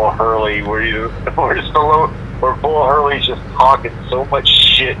and Bull Hurley, where Bull Hurley's just talking so much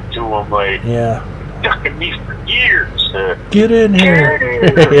shit to him, like, ducking me for years. Get in here.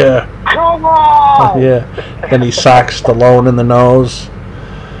 Yeah. Come on. Yeah. Then he socks Stallone in the nose.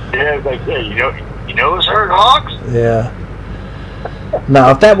 Yeah, it's like, hey, you know who's hurt, Hawks? Yeah.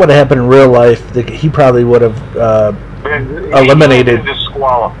 Now, if that would have happened in real life, he probably would have eliminated.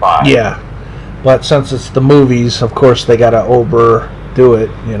 Disqualified. Yeah. But since it's the movies, of course, they got to overdo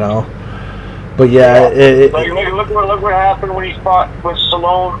it, you know. But yeah, look what happened when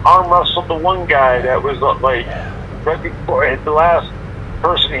Stallone arm wrestled the one guy that was like right before the last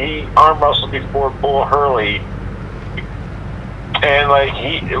person he arm wrestled before Bull Hurley, and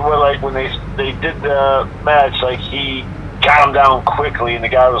when they did the match, like he got him down quickly, and the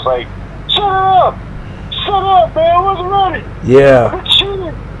guy was like, shut up, man, I wasn't ready.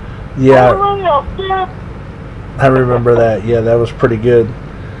 I remember that. Yeah, that was pretty good.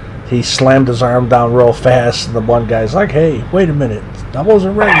 He slammed his arm down real fast, and the one guy's like, hey, wait a minute, I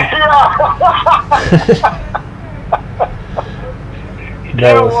wasn't ready.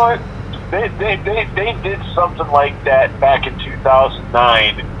 know what? They did something like that back in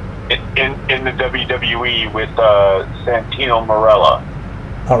 2009 in the WWE with Santino Marella.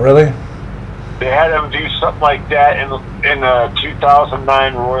 Oh, really? They had him do something like that in a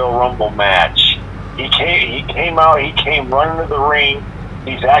 2009 Royal Rumble match. He came out. He came running to the ring.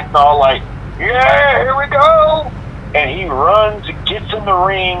 He's acting all like, "Yeah, here we go," and he runs, gets in the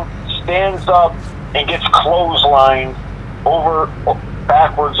ring, stands up, and gets clotheslined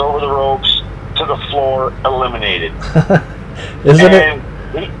backwards over the ropes to the floor, eliminated. Isn't and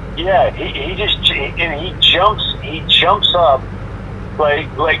it? He jumps up like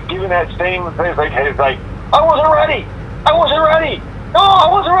giving that same face like I wasn't ready. No, I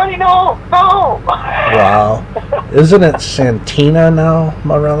wasn't ready. No. Wow. Isn't it Santina now,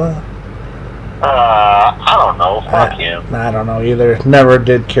 Marella? I don't know. Fuck him. I don't know either. Never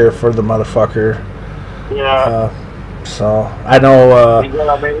did care for the motherfucker. Yeah. So I know. You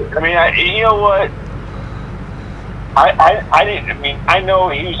know what? I didn't. I mean, I know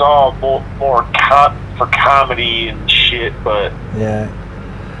he's all more for comedy and shit, but yeah,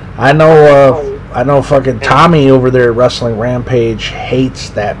 I know fucking Tommy over there at Wrestling Rampage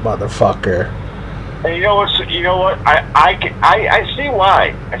hates that motherfucker. And you know what? I see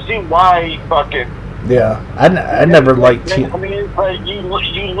why. I see why he fucking. Yeah, I never liked. I mean, it's like you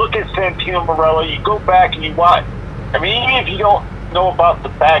look at Santino Marella, you go back and you watch. I mean, even if you don't know about the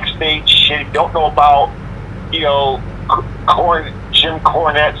backstage shit, you don't know about, Jim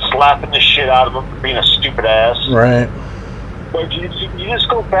Cornette slapping the shit out of him for being a stupid ass. Right. But you just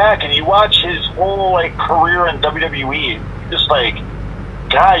go back and you watch his whole career in WWE, and just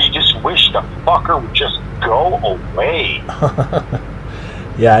God, you just wish the fucker would just go away.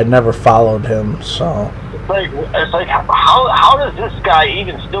 Yeah, I never followed him, so. It's like how does this guy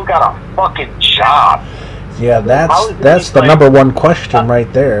even still got a fucking job? Yeah, that's the number one question right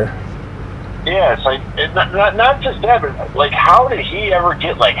there. Yeah, it's like not just that, but how did he ever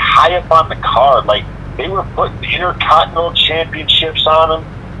get high up on the card? They were putting the Intercontinental Championships on him,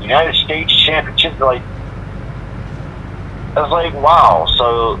 United States Championships. I was like, wow.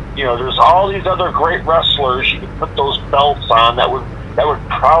 So there's all these other great wrestlers you can put those belts on that would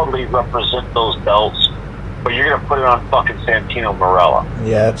proudly represent those belts, but you're gonna put it on fucking Santino Marella.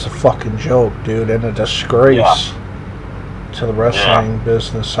 Yeah, it's a fucking joke, dude, and a disgrace to the wrestling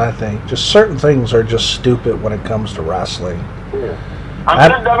business. I think just certain things are just stupid when it comes to wrestling. Yeah. I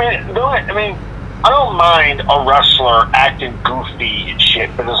mean, I don't mind a wrestler acting goofy and shit,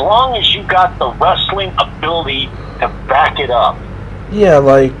 but as long as you got the wrestling ability to back it up. Yeah,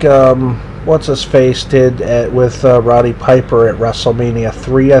 what's his face did with Roddy Piper at WrestleMania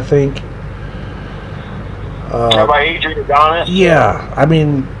 3, I think. By Adrian Adonis? Yeah, I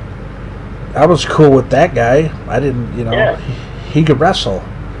mean, I was cool with that guy. I didn't, he could wrestle.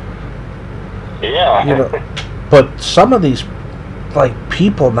 Yeah. But some of these,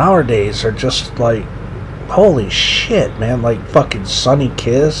 people nowadays are just holy shit, man. Fucking Sonny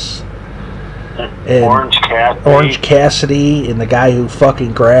Kiss. And Orange Cassidy and the guy who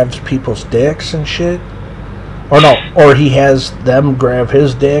fucking grabs people's dicks and shit. Or he has them grab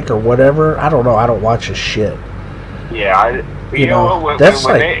his dick or whatever. I don't know. I don't watch his shit. Yeah, you know what?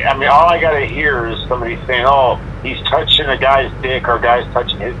 All I gotta hear is somebody saying, "Oh, he's touching a guy's dick," or a guy's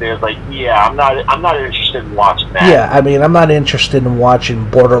touching his dick. It's I'm not interested in watching that. Yeah, I mean, I'm not interested in watching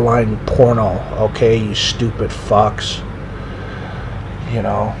borderline porno. Okay, you stupid fucks.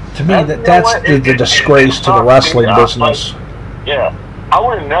 To me, that's the disgrace to the wrestling business. I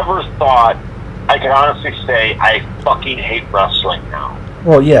would have never thought. I can honestly say I fucking hate wrestling now.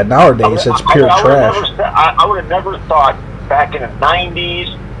 Well, yeah, nowadays it's pure trash. I would have never thought back in the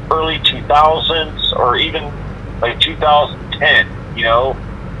 90s, early 2000s, or even 2010,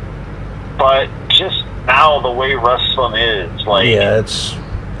 But just now, the way wrestling is, yeah, it's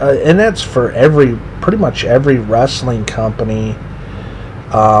and that's for pretty much every wrestling company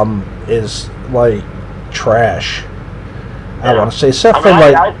is trash. I want to say, except for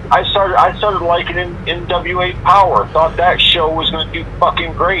I started liking NWA Power. Thought that show was going to do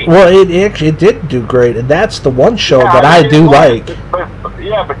fucking great. Well, it did do great, and that's the one show that I do like.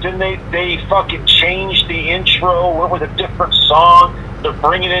 But then they fucking changed the intro. Went with a different song. They're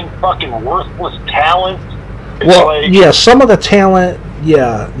bringing in fucking worthless talent. Yeah, some of the talent,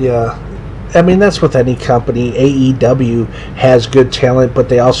 yeah. I mean, that's with any company. AEW has good talent, but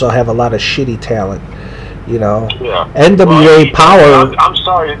they also have a lot of shitty talent. NWA Power. I'm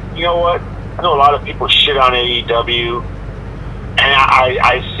sorry. You know what? I know a lot of people shit on AEW, and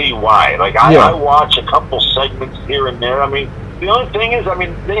I see why. I watch a couple segments here and there. I mean, the only thing is,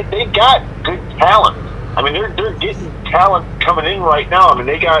 they got good talent. I mean, they're getting talent coming in right now. I mean,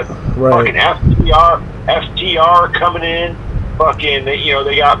 they got Right. fucking FTR coming in. Fucking,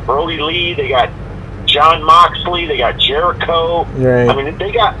 they got Brody Lee, they got John Moxley, they got Jericho. Right. I mean,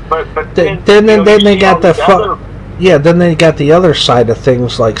 they got, but Then they got the yeah. Then they got the other side of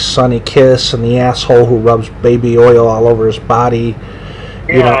things like Sonny Kiss and the asshole who rubs baby oil all over his body.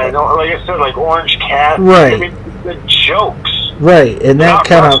 Yeah, like I said, like Orange Cat. Right. I mean, the jokes. Right, and that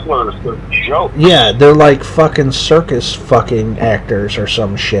kind of jokes. Yeah, they're like fucking circus fucking actors or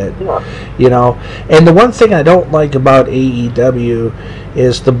some shit. Yeah. And the one thing I don't like about AEW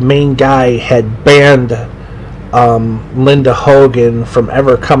is the main guy had banned Linda Hogan from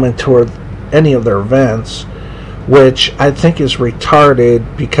ever coming to any of their events, which I think is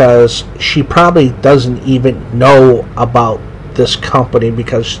retarded because she probably doesn't even know about this company,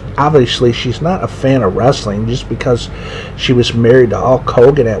 because obviously she's not a fan of wrestling just because she was married to Hulk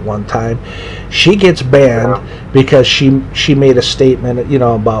Hogan at one time. She gets banned because she made a statement,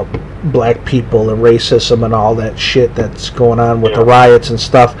 about black people and racism and all that shit that's going on with the riots and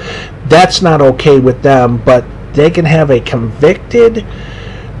stuff. That's not okay with them, but they can have a convicted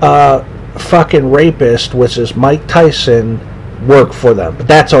fucking rapist, which is Mike Tyson, work for them. But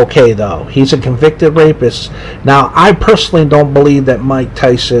that's okay, though. He's a convicted rapist. Now, I personally don't believe that Mike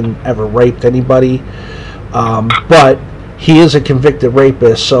Tyson ever raped anybody, but he is a convicted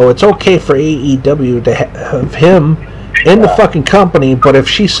rapist, so it's okay for AEW to have him in the fucking company, but if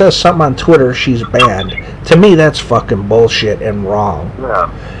she says something on Twitter, she's banned. To me, that's fucking bullshit and wrong.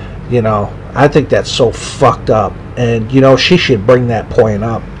 Yeah. I think that's so fucked up, and, she should bring that point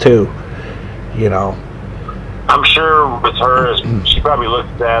up, too, I'm sure with her, she probably looked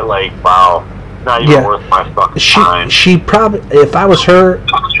at that like, wow, not even worth my fucking time. She probably, if I was her,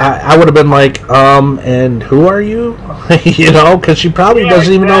 I would have been like, and who are you? Because she probably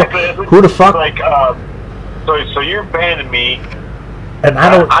doesn't even know who the fuck. Like, so you're banning me, and I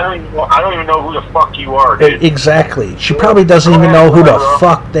don't even know who the fuck you are, dude. Exactly. She probably doesn't even know who the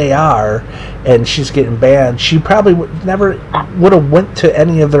fuck they are, and she's getting banned. She probably never would have went to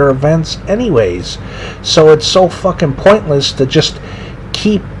any of their events anyways. So it's so fucking pointless to just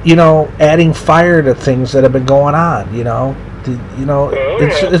keep, adding fire to things that have been going on.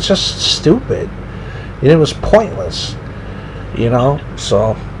 It's just stupid. It was pointless.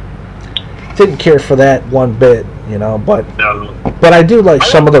 So didn't care for that one bit. But I do like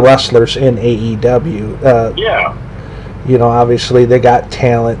some of the wrestlers in AEW. Obviously they got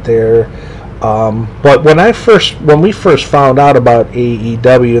talent there. But when we first found out about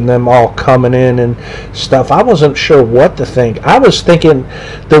AEW and them all coming in and stuff, I wasn't sure what to think. I was thinking,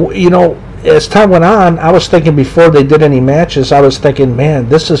 as time went on, I was thinking before they did any matches, I was thinking, man,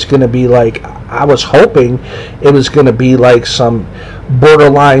 this is going to be like, I was hoping it was going to be like some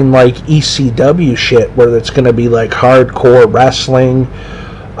borderline like ECW shit, where it's going to be like hardcore wrestling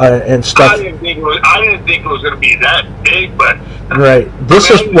and stuff. I didn't think it was going to be that big, but right. This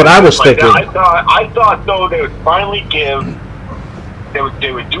is what I was thinking. I thought though they would finally they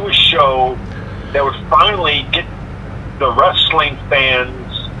would do a show that would finally get the wrestling fans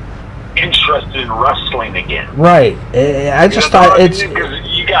interested in wrestling again. Right. I just thought it's because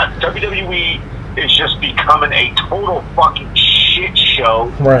you got WWE is just becoming a total fucking shit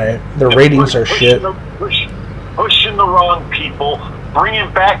show. Right. The ratings are shit. Pushing the wrong people, bringing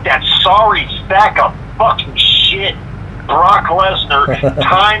back that sorry stack of fucking shit. Brock Lesnar,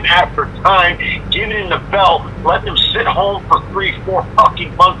 time after time, giving him the belt, letting him sit home for 3-4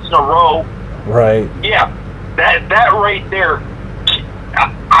 fucking months in a row. Right. Yeah, that right there.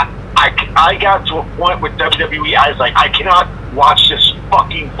 I got to a point with WWE. I was like, I cannot watch this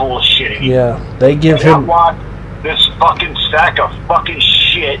fucking bullshit anymore. Yeah, they give I cannot him watch this fucking sack of fucking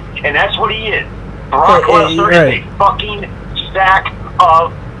shit, and that's what he is. Brock Lesnar is a fucking sack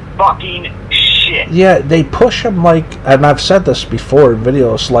of fucking shit. Yeah, they push him like, and I've said this before in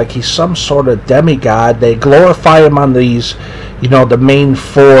videos, like he's some sort of demigod. They glorify him on these, the main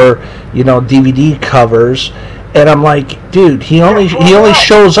 4, DVD covers, and I'm like, dude, he only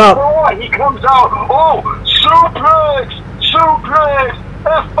shows up. He comes out, suplex,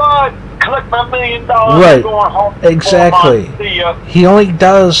 F5, collect my $1 million. Right, going home. exactly. He only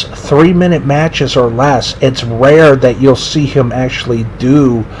does 3-minute matches or less. It's rare that you'll see him actually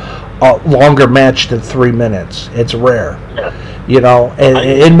do a longer match than 3 minutes. It's rare.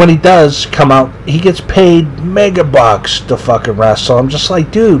 And when he does come out, he gets paid mega bucks to fucking wrestle. I'm just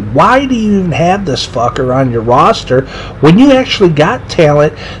like, dude, why do you even have this fucker on your roster when you actually got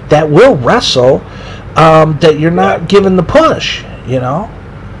talent that will wrestle, that you're not giving the push,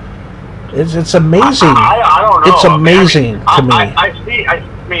 It's amazing. I don't know. It's amazing to me. I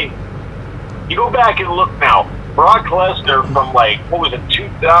mean, You go back and look now. Brock Lesnar from like, what was it,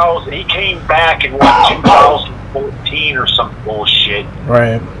 2000? He came back in what, 2014 or some bullshit.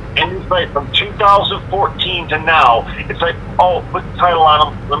 Right. And it's like from 2014 to now, it's like, oh, put the title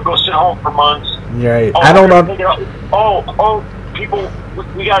on him. Let him go sit home for months. Right. Oh, I don't know. Oh, people,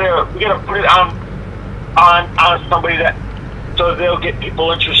 we gotta put it on somebody that, so they'll get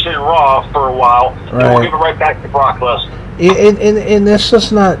people interested in Raw for a while. Right. And we'll give it right back to Brock Lesnar. And this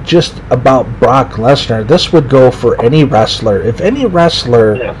is not just about Brock Lesnar. This would go for any wrestler. If any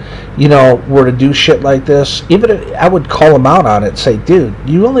wrestler, you know, were to do shit like this, even if, I would call him out on it. Say, dude,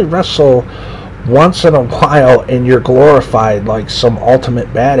 you only wrestle once in a while, and you're glorified like some ultimate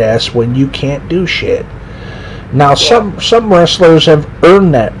badass when you can't do shit. Now, some wrestlers have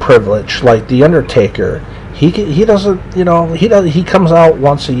earned that privilege, like The Undertaker. He doesn't, you know, he comes out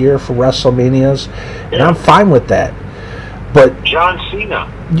once a year for WrestleManias, and I'm fine with that. But John Cena,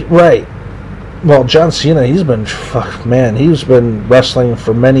 right? Well, John Cena, he's been wrestling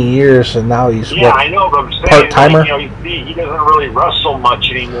for many years, and now he's I know, but I'm saying part-timer. Like, you know, he doesn't really wrestle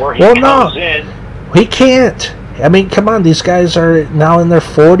much anymore. He comes in. He can't. I mean, come on, these guys are now in their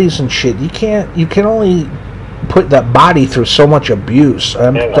 40s and shit. You can only put that body through so much abuse.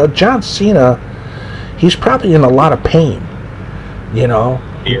 John Cena, he's probably in a lot of pain. You know.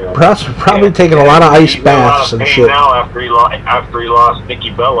 Yeah. Probably taking a lot of ice baths and shit. Now after he lost Nikki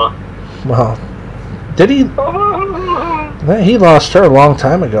Bella. Well, did he? He lost her a long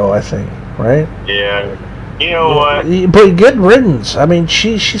time ago, I think. Right? Yeah. You know what? But good riddance. I mean,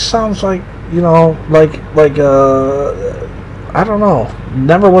 she sounds like, you know, like I don't know.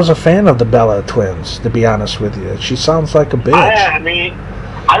 Never was a fan of the Bella twins, to be honest with you. She sounds like a bitch. I mean,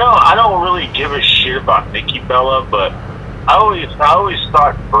 I don't really give a shit about Nikki Bella, but I always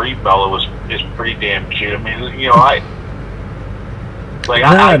thought Brie Bella is pretty damn cute. I mean, you know, I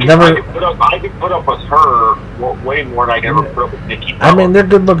could put up with her way more than I could ever put up with Nikki Bella. I mean, they're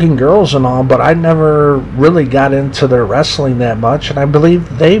good-looking girls and all, but I never really got into their wrestling that much, and I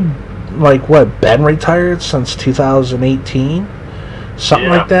believe they, like, been retired since 2018, something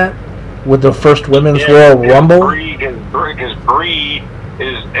like that, with the first Women's Royal Rumble. Because Brie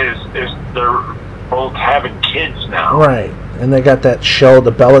is they're both having kids now. Right, and they got that show,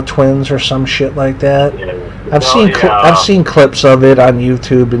 the Bella Twins or some shit like that. Yeah. I've seen clips of it on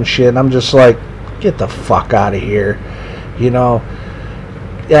YouTube and shit, and I'm just like, get the fuck out of here. You know?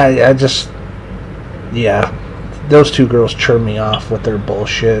 Yeah, those two girls churn me off with their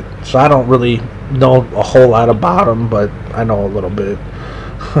bullshit. So I don't really know a whole lot about them, but I know a little bit.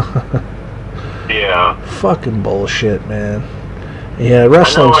 Yeah. Fucking bullshit, man. Yeah,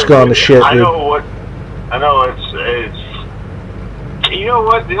 wrestling's gone to shit, dude. I know it's. You know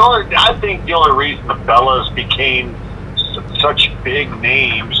what? I think the only reason the Bellas became such big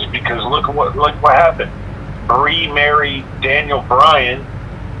names is because look what happened. Brie married Daniel Bryan,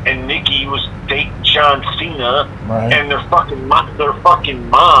 and Nikki was dating John Cena, right. And their fucking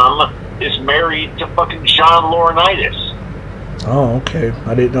mom is married to fucking John Laurinaitis. Oh, okay.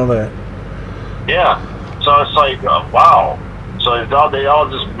 I didn't know that. Yeah. So it's like, wow. So they all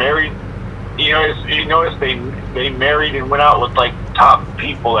just married. You notice they married and went out with like top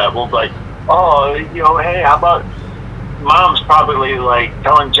people that will like, oh, you know, hey, how about mom's probably like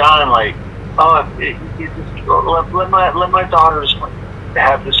telling John like, oh, let my daughters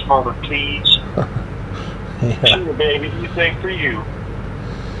have this moment, please. Yeah. Sure, baby, anything for you.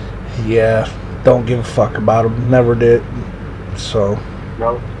 Yeah, don't give a fuck about them. Never did. So,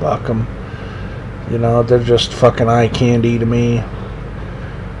 no. Fuck them. You know, they're just fucking eye candy to me.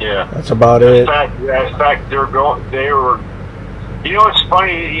 Yeah, that's about it. In fact, they were. You know, it's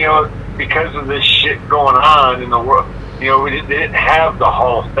funny. You know, because of this shit going on in the world. You know, they didn't have the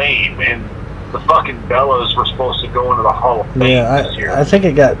Hall of Fame, and the fucking Bellas were supposed to go into the Hall of Fame this year. I think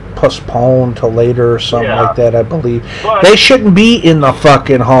it got postponed till later or something like that. I believe but they shouldn't be in the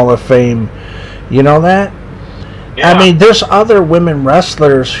fucking Hall of Fame. You know that? Yeah. I mean, there's other women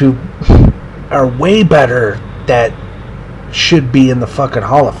wrestlers who are way better that should be in the fucking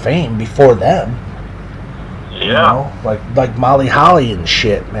Hall of Fame before them. Yeah. You know, like Molly Holly and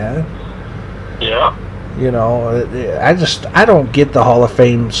shit, man. Yeah. You know, I don't get the Hall of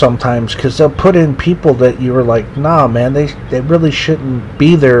Fame sometimes because they'll put in people that you were like, nah, man, they really shouldn't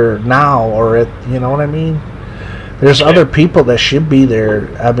be there now, or you know what I mean? There's other people that should be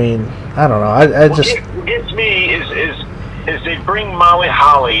there. I mean, I don't know. What gets me is they bring Molly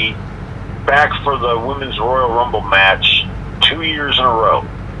Holly back for the Women's Royal Rumble match 2 years in a row,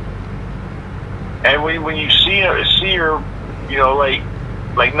 and when you see her, you know, like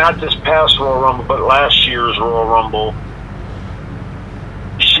not this past Royal Rumble, but last year's Royal Rumble,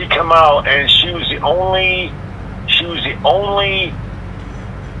 she come out, and she was the only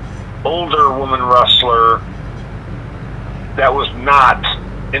older woman wrestler that was not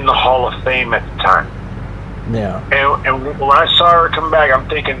in the Hall of Fame at the time. Yeah. And when I saw her come back, I'm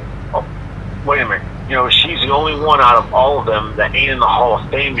thinking, oh, wait a minute. You know, she's the only one out of all of them that ain't in the Hall of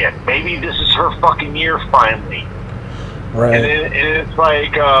Fame yet. Maybe this is her fucking year finally. Right. And it's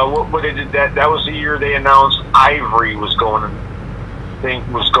like, what they did, that was the year they announced Ivory was going into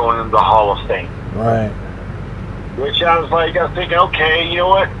the Hall of Fame. Right. Which I was thinking, okay, you know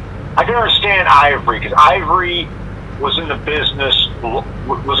what? I can understand Ivory, because Ivory was in the business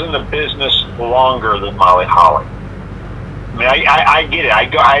longer than Molly Holly. I mean, I get it.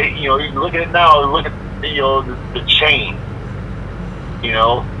 You look at it now. Look at the chain. You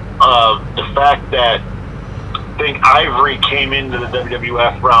know, the fact that I think Ivory came into the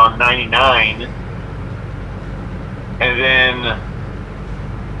WWF around '99, and then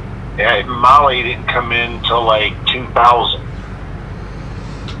Molly didn't come in till like 2000.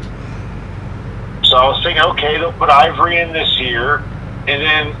 So I was thinking, okay, they'll put Ivory in this year, and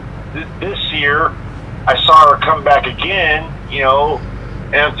then this year I saw her come back again, you know,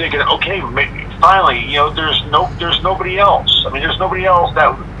 and I'm thinking, okay, finally, you know, there's nobody else. I mean, there's nobody else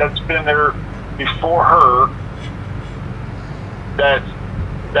that's been there before her that's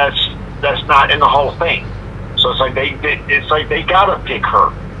not in the Hall of Fame. So it's like they gotta pick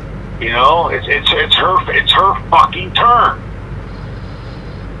her, you know. It's her fucking turn.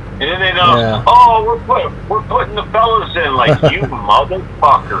 And then they know, yeah. Oh, we're putting the fellas in, like, you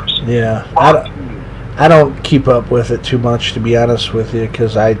motherfuckers. Yeah, I don't keep up with it too much, to be honest with you,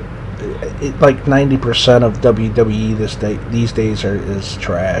 because like 90% of WWE these days is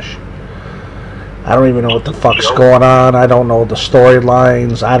trash. I don't even know what the fuck's going on. I don't know the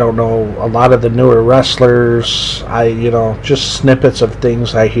storylines. I don't know a lot of the newer wrestlers. Just snippets of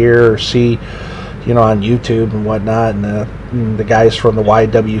things I hear or see, you know, on YouTube and whatnot, and the guys from the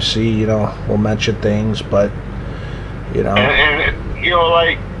YWC, you know, will mention things, but, you know. And you know,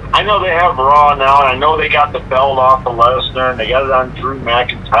 like, I know they have Raw now, and I know they got the belt off of Lesnar, and they got it on Drew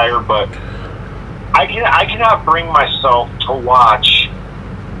McIntyre, but I cannot bring myself to watch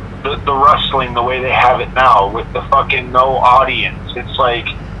the wrestling the way they have it now, with the fucking no audience. It's like,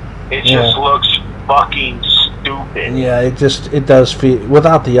 it just looks fucking stupid. Yeah, it does feel,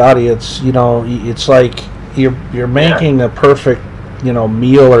 without the audience, you know, it's like you're making a perfect, you know,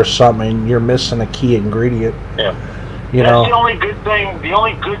 meal or something. You're missing a key ingredient. Yeah. You That's know, the only good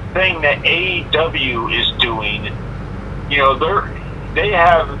thing that AEW is doing. You know, they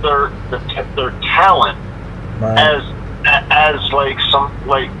have their talent as like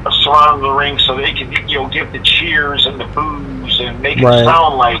surround the ring, so they can, you know, give the cheers and the boos and make it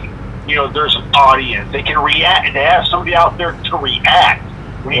sound like, you know, there's an audience. They can react. They have somebody out there to react.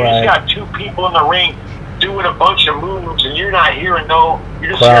 When you just got two people in the ring doing a bunch of moves, and you're not hearing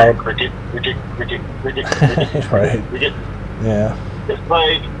you're just hearing cricket, right? Cricket. Yeah. It's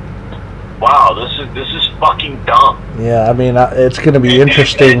like, wow, this is fucking dumb. Yeah, I mean, it's going to be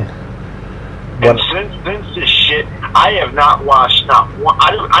interesting. And since this shit, I have not watched I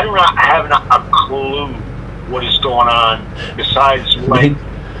do not have a clue what is going on besides like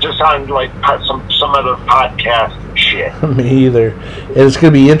just on like some other podcast and shit. Me either. It's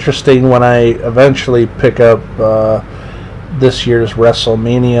going to be interesting when I eventually pick up this year's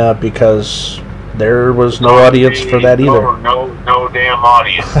WrestleMania, because there was no audience for that either. No damn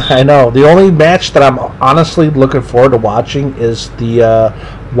audience. I know. The only match that I'm honestly looking forward to watching is the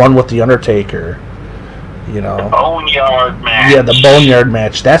one with the Undertaker. You know, the Boneyard match. Yeah, the Boneyard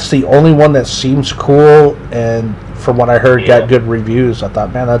match. That's the only one that seems cool, and from what I heard, got good reviews. I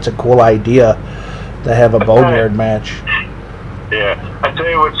thought, man, that's a cool idea to have a Boneyard match. Yeah, I tell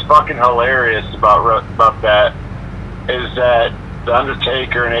you what's fucking hilarious about that is that the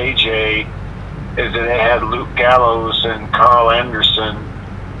Undertaker and AJ is that they had Luke Gallows and Carl Anderson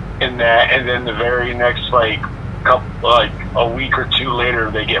in that, and then the very next a week or two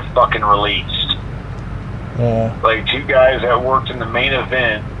later, they get fucking released. Yeah. Like, two guys that worked in the main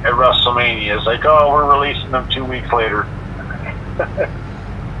event at WrestleMania. It's like, oh, we're releasing them 2 weeks later.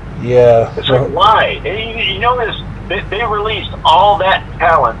 Yeah. It's like, why? You notice they released all that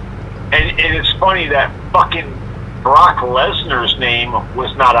talent, and it's funny that fucking Brock Lesnar's name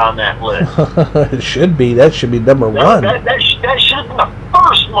was not on that list. It should be. That should be number one. That should have been the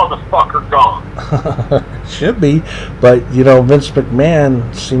first motherfucker gone. Should be. But, you know, Vince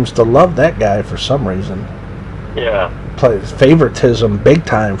McMahon seems to love that guy for some reason. Yeah. Favoritism big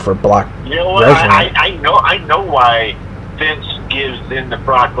time for Brock Lesnar. You know what? I know why Vince gives in to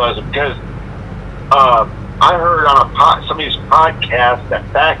Brock Lesnar, because I heard on somebody's podcast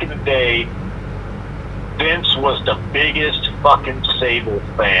that back in the day, Vince was the biggest fucking Sable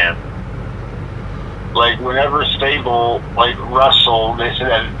fan. Like, whenever Sable, like, wrestled, they said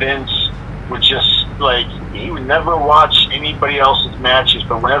that Vince would just, like, he would never watch anybody else's matches,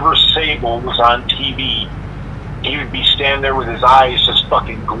 but whenever Sable was on TV, he would be standing there with his eyes just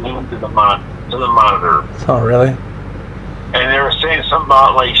fucking glued to the monitor. Oh, really? And they were saying something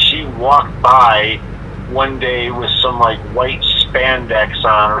about, like, she walked by one day with some, like, white spandex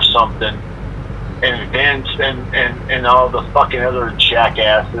on or something, and Vince and all the fucking other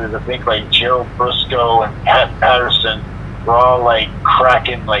jackasses, I think, like, Gerald Briscoe and Pat Patterson, were all, like,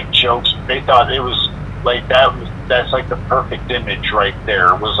 cracking, like, jokes. They thought it was, like, that's, like, the perfect image right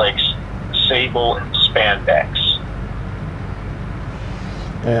there, was, like, Sable and spandex.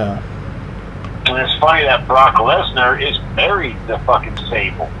 Yeah. And it's funny that Brock Lesnar is married to fucking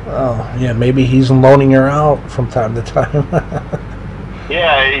Sable. Oh, yeah, maybe he's loaning her out from time to time.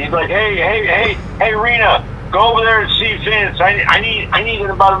 Yeah, he's like, hey, Rena, go over there and see Vince. I need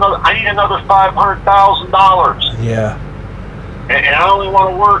another $500,000. Yeah. And I only want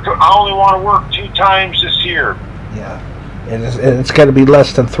to work 2 times this year. Yeah. And it's got to be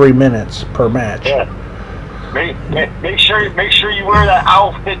less than 3 minutes per match. Yeah. Make sure you wear that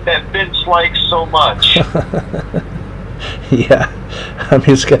outfit that Vince likes so much. Yeah, I mean,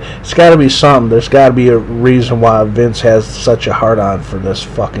 it's got to be something. There's got to be a reason why Vince has such a hard-on for this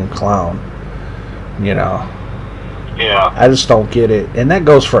fucking clown. You know. Yeah. I just don't get it, and that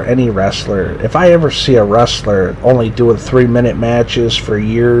goes for any wrestler. If I ever see a wrestler only doing 3-minute matches for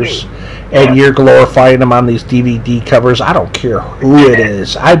years, and you're glorifying them on these DVD covers, I don't care who it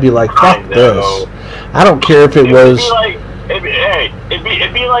is. I'd be like, fuck this. I don't care if it was. It'd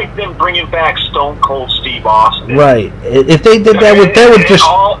be like them bringing back Stone Cold Steve Austin. Right. If they did that, would just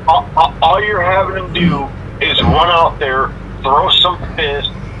all you're having them do is run out there, throw some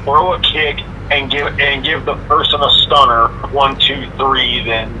fist, throw a kick, and give the person a stunner, 1, 2, 3,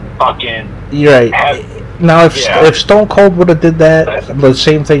 then fucking. You're right. Now, if Stone Cold would have did that, the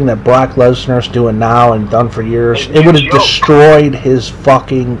same thing that Brock Lesnar's doing now and done for years, it would have destroyed his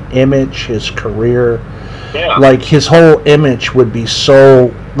fucking image, his career. Yeah. Like, his whole image would be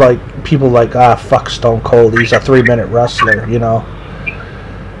so, like, people like, fuck Stone Cold, he's a 3-minute wrestler, you know.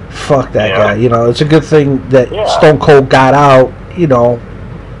 Fuck that guy, you know. It's a good thing that Stone Cold got out, you know,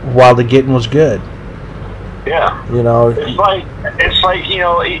 while the getting was good. Yeah. You know. It's like, you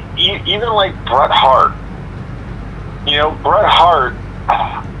know, even like Bret Hart. You know, Bret Hart,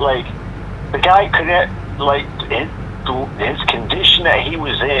 like, the guy couldn't, like, his condition that he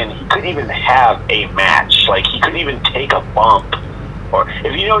was in, he couldn't even have a match. Like, he couldn't even take a bump. Or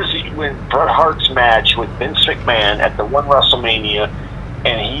if you notice, when Bret Hart's match with Vince McMahon at the one WrestleMania,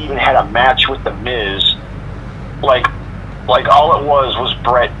 and he even had a match with The Miz, like all it was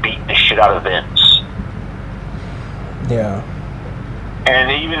Bret beating the shit out of Vince. Yeah.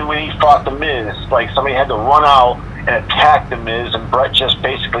 And even when he fought The Miz, like, somebody had to run out and attack The Miz, and Bret just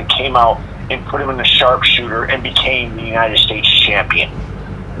basically came out and put him in the sharpshooter and became the United States champion.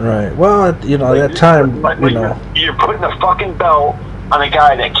 Right. Well, you know, at that time, you know, you're putting a fucking belt on a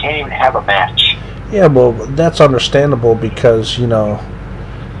guy that can't even have a match. Yeah, well, that's understandable because, you know,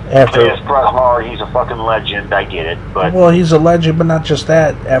 after. Yes, Bret Hart, he's a fucking legend. I get it, but well, he's a legend, but not just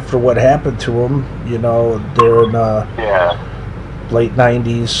that. After what happened to him, you know, during late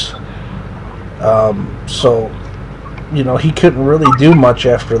 '90s, so you know, he couldn't really do much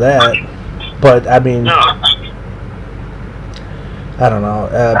after that. But I mean, I don't know.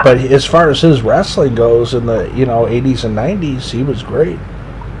 But as far as his wrestling goes in the, you know, 80s and 90s, he was great.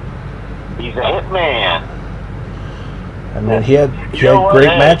 He's a hitman. I mean, he had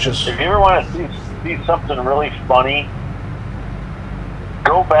great matches. If you ever want to see something really funny,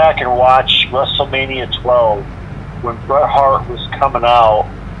 go back and watch WrestleMania 12 when Bret Hart was coming out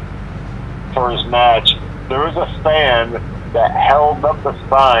for his match. There was a fan that held up the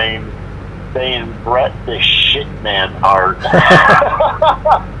sign saying Bret the Shitman Hart.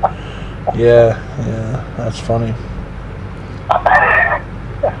 Yeah, that's funny.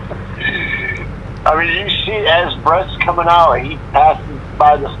 I mean, you see, as Bret's coming out, he passes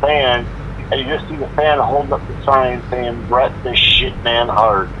by the fan, and you just see the fan holding up the sign saying Bret the Shitman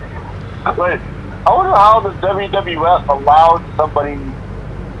Hart. But I wonder how the WWF allowed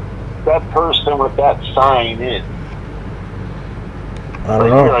that person with that sign in. I don't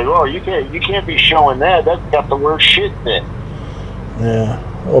know. You're like, oh, you can't be showing that. That's got the word shit in it. Yeah.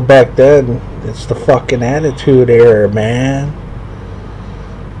 Well, back then, it's the fucking Attitude Era, man.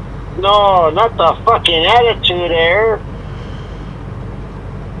 No, not the fucking Attitude Era.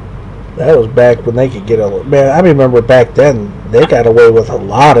 That was back when they could get a man. I remember back then they got away with a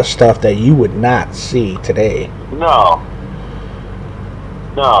lot of stuff that you would not see today. No,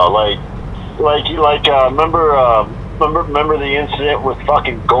 remember the incident with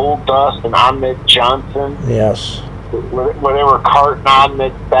fucking Gold Dust and Ahmed Johnson? Yes. Where they were carting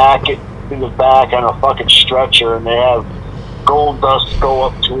Ahmed back in the back on a fucking stretcher, and they have Gold Dust go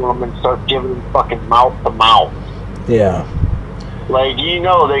up to him and start giving him fucking mouth to mouth. Yeah. Like,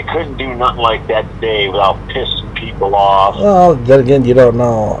 they couldn't do nothing like that today without pissing people off. Well, then again, you don't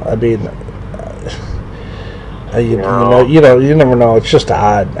know. I mean, you never know. It's just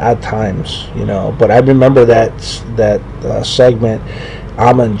odd times, But I remember that segment.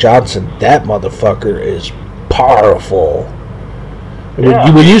 Ahmed Johnson, that motherfucker is powerful.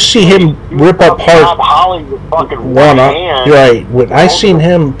 Yeah. When you see him rip up Holly with fucking one hand, right? When I seen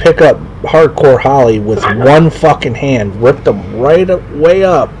him pick up Hardcore Holly with one fucking hand, ripped him way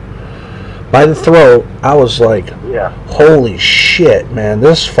up by the throat, I was like, holy shit, man,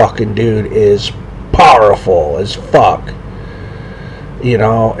 this fucking dude is powerful as fuck.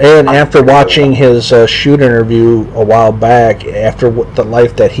 And after watching his shoot interview a while back, after the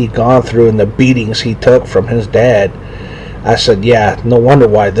life that he'd gone through and the beatings he took from his dad, I said, yeah, no wonder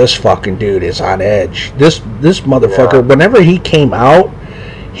why this fucking dude is on edge. This motherfucker, whenever he came out,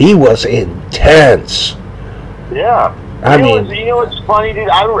 he was intense. Yeah. I mean, what's funny, dude?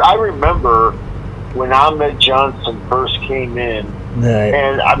 I remember when Ahmed Johnson first came in, right.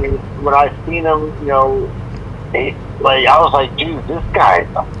 And I mean, when I seen him, I was like, dude, this guy's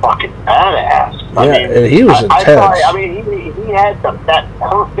a fucking badass. I mean, he was intense. He had that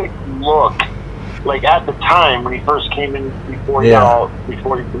perfect look. Like at the time when he first came in, before he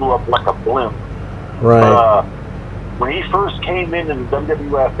blew up like a blimp. Right. When he first came in the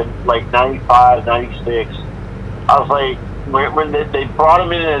WWF in like 95, 96, I was like, when they brought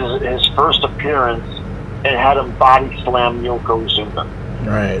him in as his first appearance and had him body slam Yokozuna.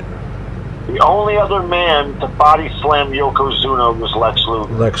 Right. The only other man to body slam Yokozuna was Lex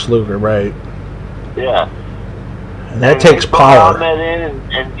Luger. Lex Luger, right. Yeah. And that takes power. That in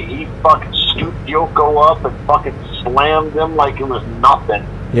and he fucking scooped Yoko up and fucking slammed him like it was nothing.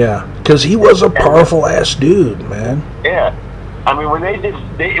 Yeah, because he was a powerful ass dude, man. Yeah, I mean when they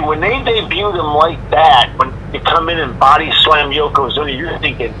debuted him like that, when you come in and body slam Yokozuna, you're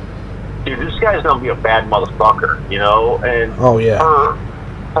thinking, dude, this guy's gonna be a bad motherfucker, And oh yeah,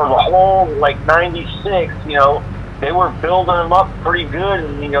 for the whole like '96, they were building him up pretty good,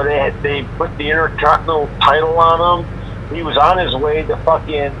 and they put the Intercontinental title on him. He was on his way to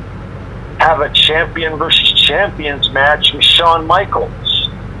fucking have a champion versus champions match with Shawn Michaels.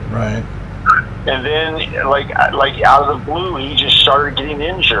 Right. And then, like out of the blue, he just started getting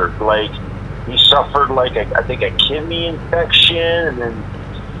injured. Like he suffered I think a kidney infection, and then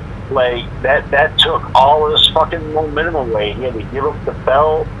like that took all his fucking momentum away. He had to give up the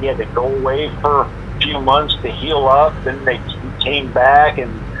belt. He had to go away for few months to heal up. Then he came back,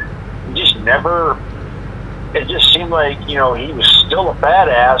 and he just never. It just seemed like he was still a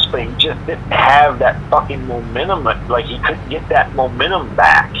badass, but he just didn't have that fucking momentum. Like he couldn't get that momentum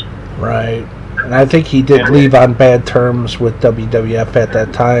back. Right, and I think he did leave on bad terms with WWF at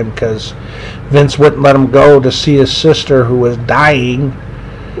that time because Vince wouldn't let him go to see his sister who was dying.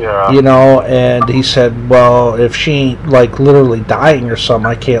 Yeah. And he said, well, if she ain't like literally dying or something,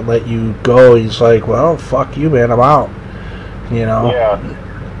 I can't let you go. He's like, well, fuck you, man, I'm out. Yeah.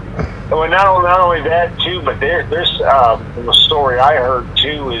 Well, not only that too, but there's the story I heard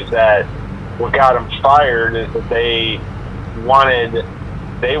too is that what got him fired is that they wanted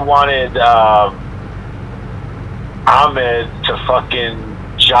Ahmed to fucking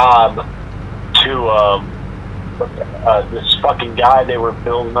job to this fucking guy they were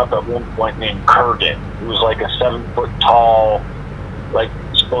building up at one point named Kurgan, who was like a 7 foot tall, like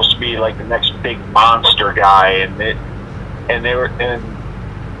supposed to be like the next big monster guy, and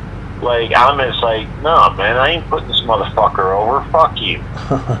like Ahmed's like, no man, I ain't putting this motherfucker over. Fuck you.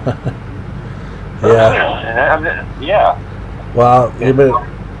 Yeah. Yeah. Well,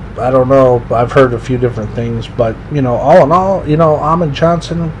 I don't know. I've heard a few different things, but all in all, Ahmed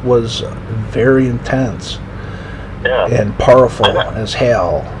Johnson was very intense. Yeah. And powerful as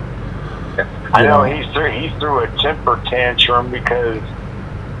hell. I know he threw a temper tantrum because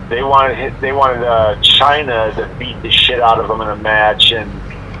they wanted China to beat the shit out of him in a match, and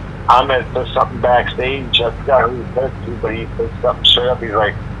Ahmed said something backstage. I forgot who he said to, but he said something straight up. He's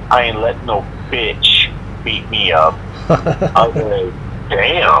like, I ain't letting no bitch beat me up. I was like,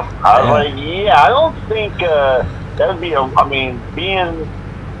 damn. I was like, yeah, I don't think that would be being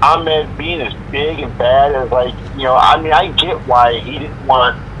Ahmed being as big and bad as I get why he didn't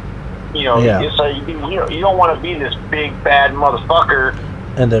want You know, Yeah. it's like you don't want to be this big bad motherfucker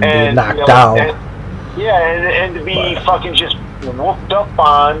And then be knocked you know, down. And to be fucking just whooped up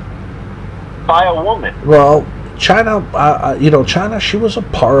on by a woman. Well, China, China, she was a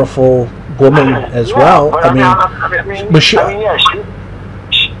powerful woman as well. But she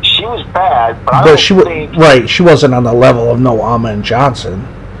was bad, but I don't think... Right, she wasn't on the level of no Ahmed Johnson.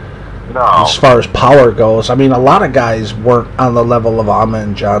 No. As far as power goes, I mean, a lot of guys weren't on the level of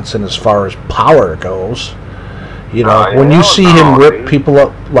Ahmed Johnson as far as power goes. You know, when you see him rip people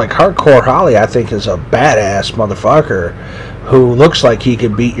up, like Hardcore Holly, I think is a badass motherfucker who looks like he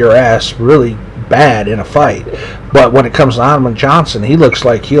could beat your ass really bad in a fight. But when it comes to Ahmed Johnson, he looks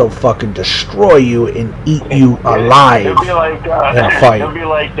like he'll fucking destroy you and eat you alive in a fight. It'll be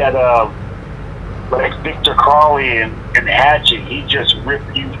like that, like Victor Crawley and Hatchet. He just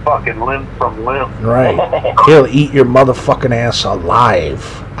ripped you fucking limb from limb. Right. He'll eat your motherfucking ass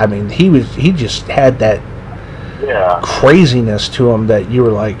alive. I mean, he just had that craziness to him that you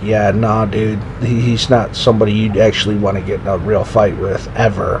were like, yeah, nah, dude, he's not somebody you'd actually want to get in a real fight with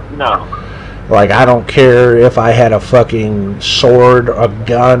ever. No. Like, I don't care if I had a fucking sword, a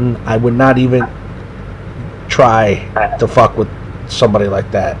gun, I would not even try to fuck with somebody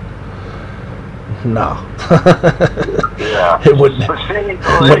like that. No. Yeah. It wouldn't. But see,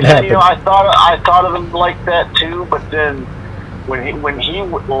 wouldn't happen. you know, I thought of him like that too. But then when he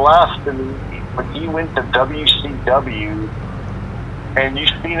left and when he went to WCW, and you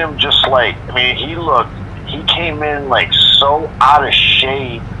seen him just like, I mean, he came in like so out of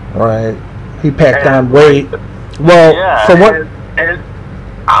shape. Right. He packed on weight. Well,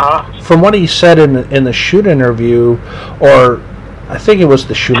 from what he said in the shoot interview, or I think it was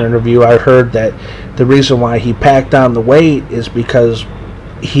the shoot interview, I heard that the reason why he packed on the weight is because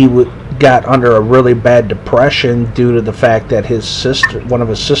he got under a really bad depression due to the fact that one of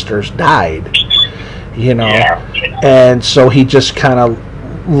his sisters died. You know, and so he just kind of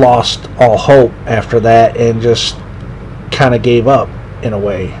lost all hope after that and just kind of gave up in a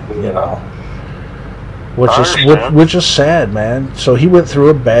way. You know. Which is sad, man. So he went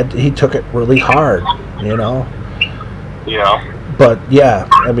through he took it really hard, you know. Yeah. But yeah,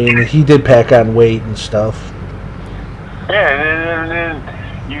 I mean, he did pack on weight and stuff. Yeah, and then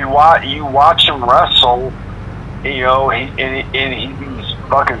you watch him wrestle, you know, and he's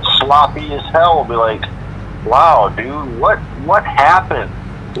fucking sloppy as hell. Be like, wow, dude, what happened?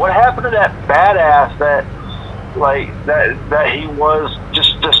 What happened to that badass that he was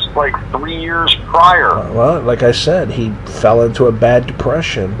just like 3 years prior? Well, like I said, he fell into a bad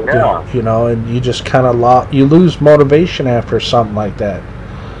depression. Yeah. You know, and you just kind of you lose motivation after something like that.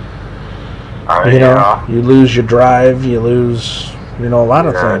 You know, you lose your drive, you lose, you know, a lot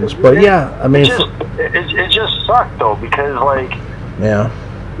of things. But yeah, I mean, it just sucked though, because like,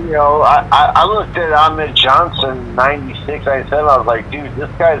 you know, I looked at Ahmed Johnson 96, 97. I was like, dude, this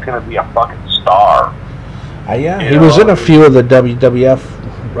guy's gonna be a fucking star. He was in a few of the WWF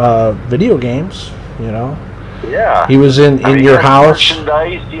video games, you know. Yeah. He was in Your House.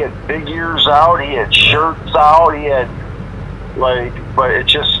 Merchandise. He had figures out. He had shirts out. He had but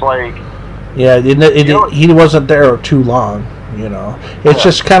it's just like. Yeah, he wasn't there too long, you know. It's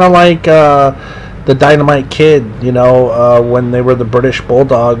just kind of like the Dynamite Kid, you know, when they were the British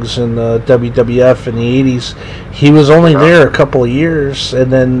Bulldogs in the WWF in the 80s. He was only there a couple of years, and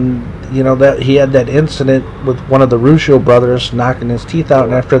then, you know, that he had that incident with one of the Russo brothers knocking his teeth out,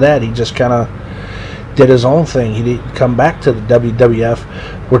 and after that he just kind of did his own thing. He didn't come back to the WWF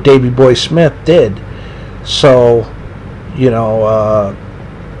where Davey Boy Smith did. So, you know,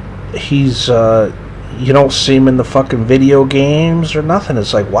 he's you don't see him in the fucking video games or nothing.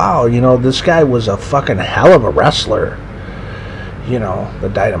 It's like, wow, you know, this guy was a fucking hell of a wrestler. You know, the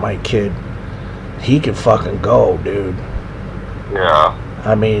Dynamite Kid. He could fucking go, dude. Yeah.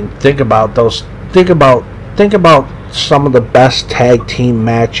 I mean, think about some of the best tag team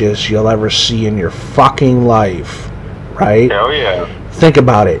matches you'll ever see in your fucking life, right? Hell yeah. Think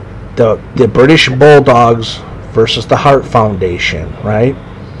about it. The British Bulldogs versus the Hart Foundation, right?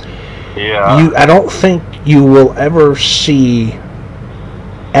 Yeah. I don't think you will ever see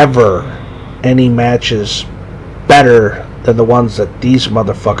any matches better than the ones that these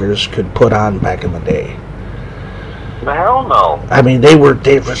motherfuckers could put on back in the day. The hell no. I mean, they were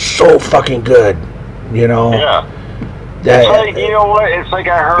so fucking good, you know. Yeah. It's like, you know what? It's like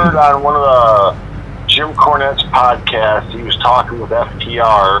I heard on one of the Jim Cornette's podcasts. He was talking with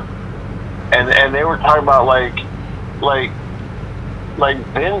FTR, and they were talking about like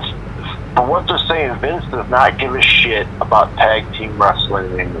Vince. For what they're saying, Vince does not give a shit about tag team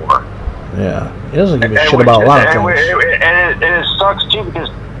wrestling anymore. Yeah, he doesn't give a shit about a lot of things. And it sucks too, because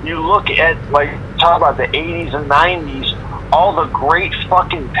you look at, like, talk about the 80s and 90s, all the great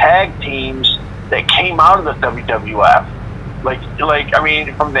fucking tag teams that came out of the WWF. Like, I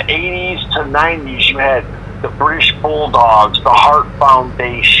mean, from the 80s to 90s, you had the British Bulldogs, the Hart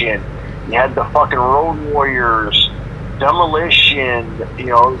Foundation, you had the fucking Road Warriors, Demolition, you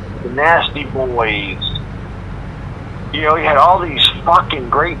know, the Nasty Boys. You know, you had all these fucking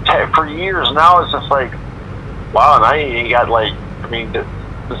great for years. Now it's just like, wow, now you got, like, I mean,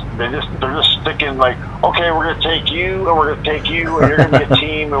 they're just sticking, like, okay, we're gonna take you and we're gonna take you and you're gonna be a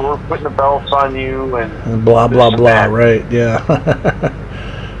team and we're putting the belts on you and blah blah blah. Right? Yeah.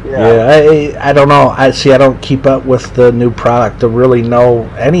 Yeah. Yeah. I don't know. I don't keep up with the new product to really know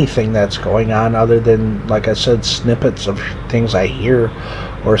anything that's going on other than, like I said, snippets of things I hear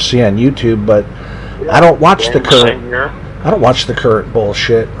or see on YouTube. But I don't watch the current. I don't watch the current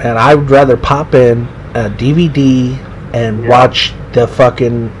bullshit, man. I would rather pop in a DVD and watch the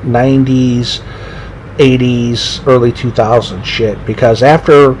fucking 90s, 80s, early 2000s shit. Because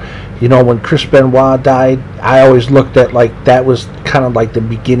after, you know, when Chris Benoit died, I always looked at, like, that was kind of like the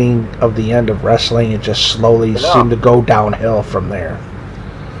beginning of the end of wrestling. It just slowly seemed to go downhill from there.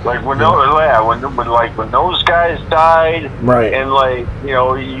 Like when when those guys died, right? And, like, you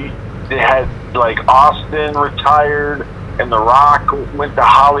know, they had, like, Austin retired and The Rock went to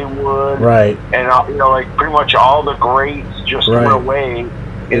Hollywood, right? And you know, like, pretty much all the greats just went away, and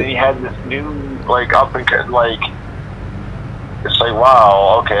then you had this new, like, up and, like, it's like,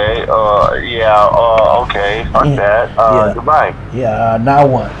 wow, okay, okay, fuck that, goodbye. Yeah, now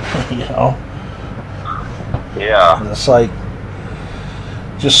what? You know? Yeah. And it's like,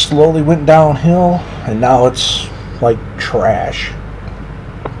 just slowly went downhill, and now it's like trash.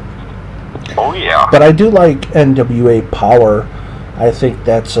 Oh yeah. But I do like NWA Power. I think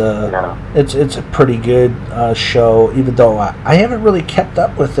that's it's a pretty good show, even though I haven't really kept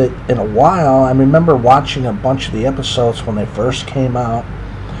up with it in a while. I remember watching a bunch of the episodes when they first came out.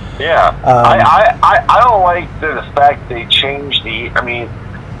 Yeah. I don't like the fact they changed I mean,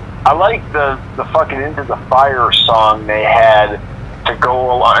 I like the fucking Into the Fire song they had to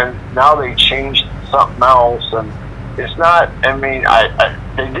go along, and now they changed something else, and it's not, I mean,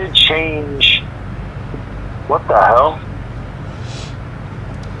 they did change, what the hell?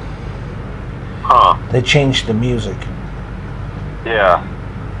 Huh. They changed the music. Yeah.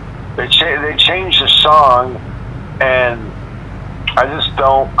 They changed the song, and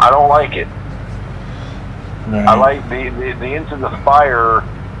I don't like it. Right. I like the Into the Fire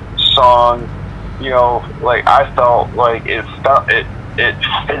song, you know, like, I felt like it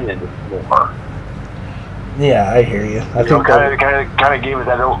fitted more. Yeah, I hear you. I think kind of gave it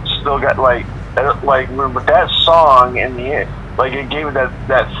that, still got, like with that song in the end, like, it gave it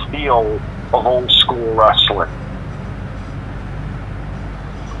that feel of old school wrestling.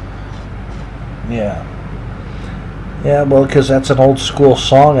 Yeah. Yeah, well, because that's an old school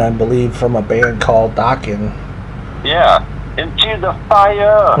song, I believe, from a band called Dokken. Yeah, Into the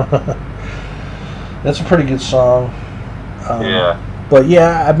Fire. That's a pretty good song. Yeah. But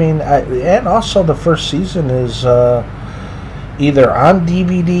yeah, I mean, and also the first season is either on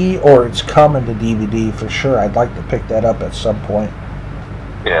DVD or it's coming to DVD for sure. I'd like to pick that up at some point.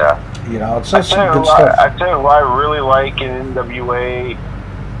 Yeah. You know, it's some good stuff. I tell you what I really like in NWA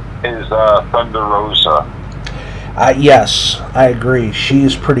is Thunder Rosa. Yes, I agree.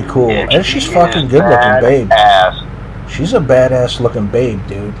 She's pretty cool. Yeah, and she's fucking good looking, babe. She's a badass looking babe,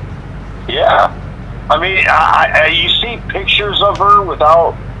 dude. Yeah. I mean, you see pictures of her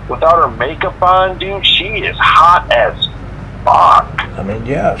without her makeup on, dude. She is hot as fuck. I mean,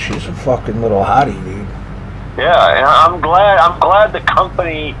 yeah, she's a fucking little hottie, dude. Yeah, and I'm glad the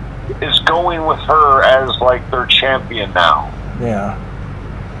company is going with her as, like, their champion now. Yeah.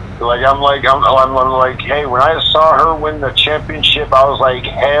 Like, I'm like, hey, when I saw her win the championship, I was like,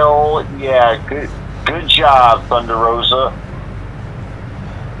 hell yeah, good job, Thunder Rosa.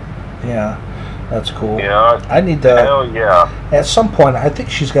 Yeah. That's cool. Yeah. I need to. Hell yeah. At some point, I think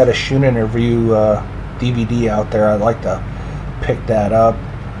she's got a Shoot Interview DVD out there. I'd like to pick that up.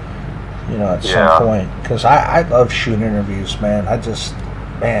 You know, at some point, because I love Shoot Interviews, man.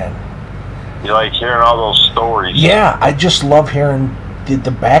 Man. You like hearing all those stories? Yeah, I just love hearing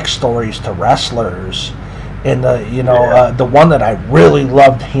the backstories to wrestlers, and the one that I really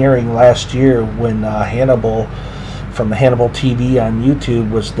loved hearing last year when Hannibal. From the Hannibal TV on YouTube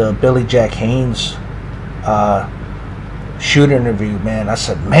was the Billy Jack Haynes Shoot Interview, man. I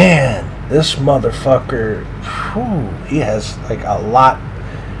said, man, this motherfucker, he has, like, a lot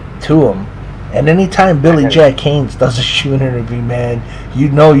to him. And anytime Billy Jack Haynes does a Shoot Interview, man, you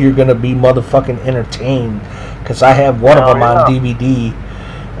know you're going to be motherfucking entertained. Because I have one of them on DVD.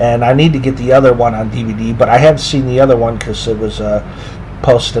 and I need to get the other one on DVD, but I haven't seen the other one because it was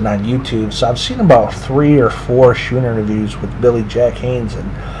posted on YouTube. So I've seen about 3 or 4 shooting interviews with Billy Jack Haynes, and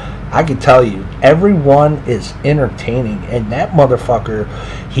I can tell you, everyone is entertaining. And that motherfucker,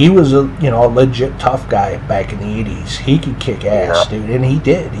 he was a legit tough guy back in the 80s. He could kick ass, dude, and he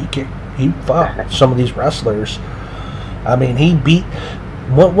did. He fought some of these wrestlers. I mean, he beat.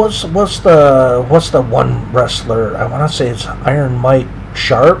 What's the one wrestler? I want to say it's Iron Mike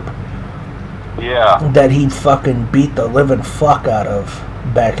Sharp. Yeah. That he fucking beat the living fuck out of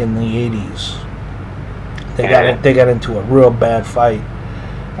back in the 80s. They got into a real bad fight.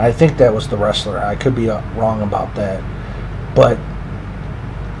 I think that was the wrestler. I could be wrong about that, but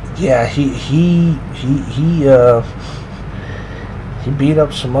yeah, he beat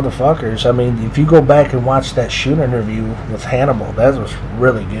up some motherfuckers. I mean, if you go back and watch that shoot interview with Hannibal, that was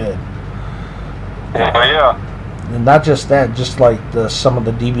really good. Yeah. And not just that, just like some of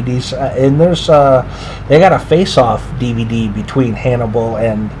the DVDs. And there's they got a face-off DVD between Hannibal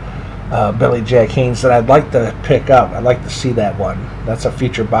and Billy Jack Haynes that I'd like to pick up. I'd like to see that one. That's a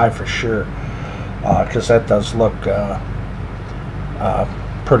future buy for sure, because that does look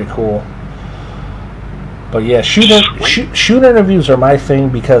pretty cool. But yeah, shoot interviews are my thing,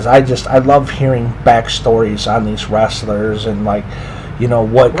 because I love hearing backstories on these wrestlers, and like,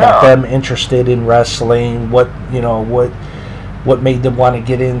 what got them interested in wrestling, what made them want to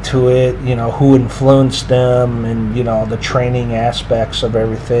get into it, who influenced them, and the training aspects of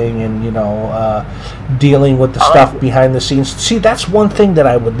everything, and dealing with the stuff behind the scenes. See, that's one thing that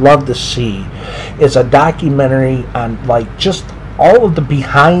I would love to see, is a documentary on like just all of the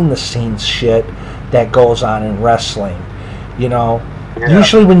behind the scenes shit that goes on in wrestling.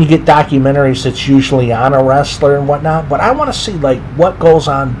 Usually when you get documentaries, it's usually on a wrestler and whatnot, but I want to see like what goes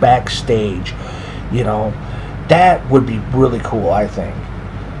on backstage. That would be really cool, I think.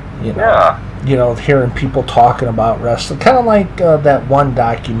 Hearing people talking about wrestling, kind of like that one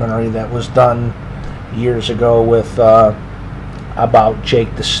documentary that was done years ago with about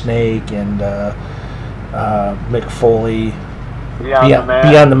Jake the Snake and Mick Foley.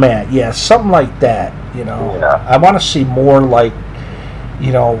 Beyond the Mat. Yeah, something like that. I want to see more like,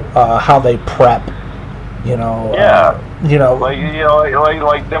 how they prep. Like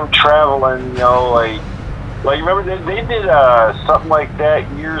them traveling. Like remember they did something like that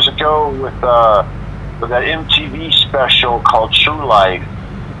years ago with that MTV special called True Life.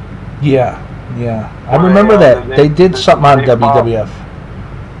 Yeah. I remember that they did something on WWF.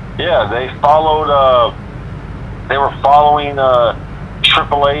 They followed. They were following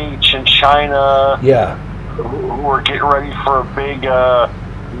Triple H in China. Yeah. Who were getting ready for a big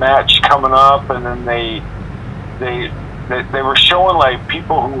match coming up, and then they were showing like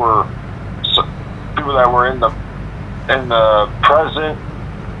people that were in the present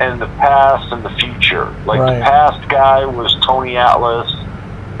and the past and the future. Like the past guy was Tony Atlas,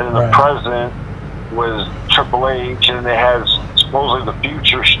 and the present was Triple H, and they had supposedly the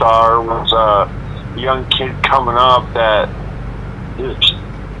future star was a young kid coming up that just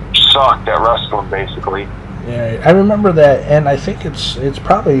sucked at wrestling, basically. Yeah, I remember that, and I think it's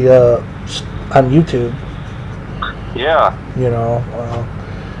probably on YouTube. Yeah.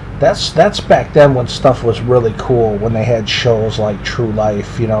 That's back then when stuff was really cool, when they had shows like True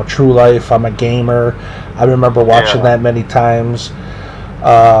Life. True Life, I'm a Gamer. I remember watching that many times.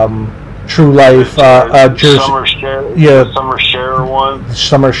 True Life, Jersey. Summer Share one.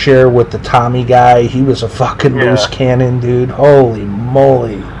 Summer Share with the Tommy guy. He was a fucking loose cannon, dude. Holy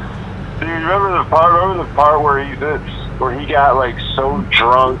moly. Dude, remember the part where he got like so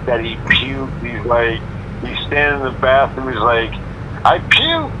drunk that he puked? He's standing in the bathroom. He's like, I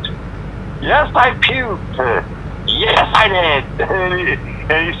puked. Yes, I puked. Yes, I did.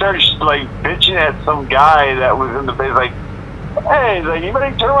 And he started like bitching at some guy that was in the base, like, hey, he's like, you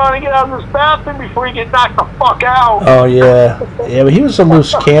better turn around and get out of this bathroom before you get knocked the fuck out. Oh yeah, but he was a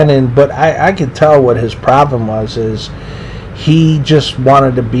loose cannon. But I could tell what his problem was. Is he just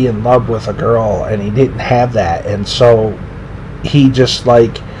wanted to be in love with a girl, and he didn't have that, and so he just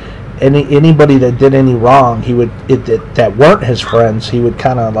like anybody that did any wrong, he would that weren't his friends, he would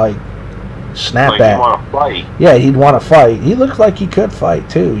kind of like snap at. He'd want to fight. Yeah, he'd want to fight. He looked like he could fight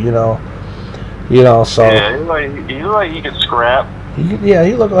too, So yeah, he looked like he could scrap. He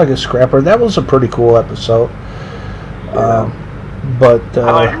looked like a scrapper. That was a pretty cool episode. But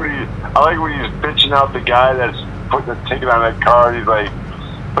I like when he's bitching out the guy that's putting the ticket on that car. He's like,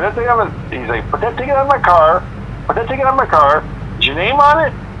 put that ticket on my car. Put that ticket on my car. Is your name on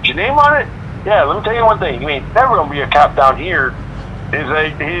it? Is your name on it? Yeah. Let me tell you one thing. You ain't never gonna be a cop down here. He's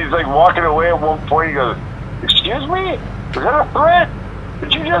like walking away at one point. He goes, "Excuse me? Was that a threat?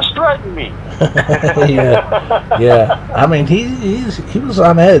 Did you just threaten me. yeah. I mean, he was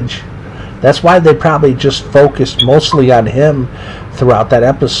on edge. That's why they probably just focused mostly on him throughout that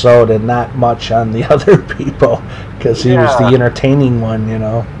episode and not much on the other people, because he was the entertaining one, you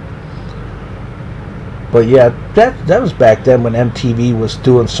know. But yeah, that was back then when MTV was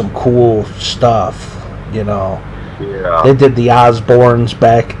doing some cool stuff, you know. Yeah. They did the Osbournes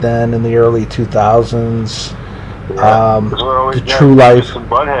back then in the early 2000s. The True Life. Beavis and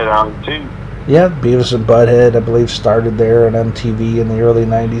Butthead on too. Yeah, Beavis and Butthead, I believe, started there on MTV in the early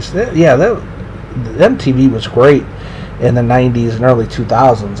 90s. MTV was great in the 90s and early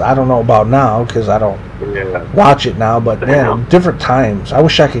 2000s. I don't know about now because I don't watch it now, but man, different times. I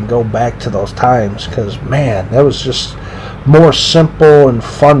wish I could go back to those times because, man, that was just more simple and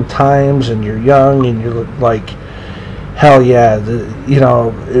fun times, and you're young and you're like, hell yeah, you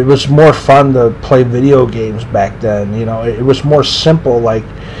know, it was more fun to play video games back then. You know, it was more simple. Like,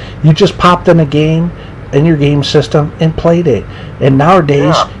 you just popped in a game in your game system and played it. And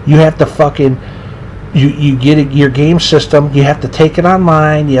nowadays, you have to fucking, you get it, your game system, you have to take it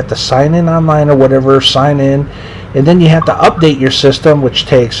online, you have to sign in online or whatever, sign in, and then you have to update your system, which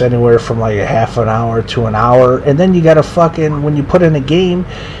takes anywhere from like a half an hour to an hour, and then you gotta fucking, when you put in a game,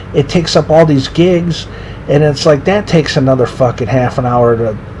 it takes up all these gigs, and it's like, that takes another fucking half an hour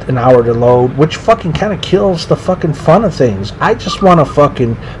to load, which fucking kind of kills the fucking fun of things. I just want to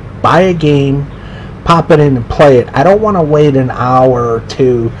fucking buy a game, pop it in and play it. I don't want to wait an hour or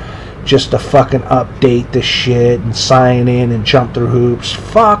two just to fucking update the shit and sign in and jump through hoops.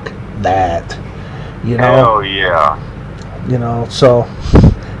 Fuck that. You know? Hell yeah. You know, so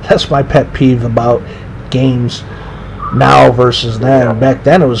that's my pet peeve about games now versus then. Yeah. Back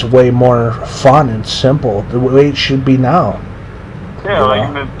then it was way more fun and simple, the way it should be now. Yeah, like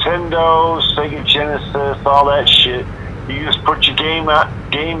Nintendo, Sega Genesis, all that shit. You just put your game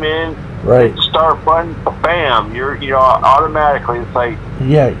in, right? Start button, bam! You're automatically. It's like,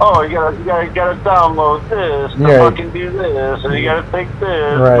 oh, you gotta download this to fucking do this, and you gotta take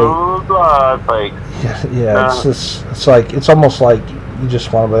this, right? Blah blah blah. It's like, it's like, it's almost like you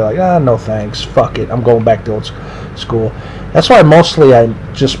just want to be like, no thanks, fuck it, I'm going back to old school. That's why mostly I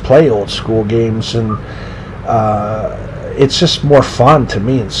just play old school games, and it's just more fun to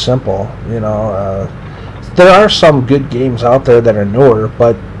me and simple, you know. There are some good games out there that are newer,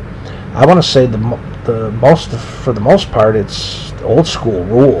 but I want to say for the most part, it's old school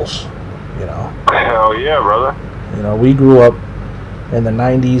rules, you know. Hell yeah, brother. You know, we grew up in the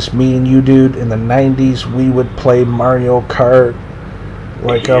 90s, me and you, dude. In the 90s, we would play Mario Kart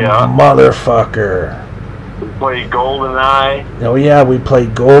like a motherfucker. We played GoldenEye. Oh yeah, we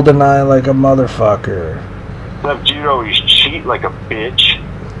played GoldenEye like a motherfucker. Except you'd always cheat like a bitch.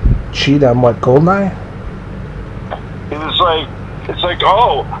 Cheat on what, GoldenEye? It's like,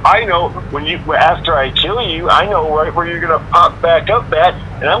 oh, I know after I kill you, I know right where you're gonna pop back up at,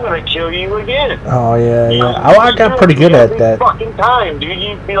 and I'm gonna kill you again. Oh yeah. I got pretty good at that. Fucking time, dude.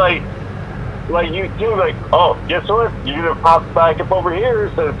 You'd be like oh, guess what? You're gonna pop back up over here.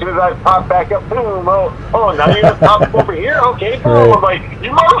 So as soon as I pop back up, boom. Oh, now you're gonna pop up over here. Okay, boom. Right. I'm like,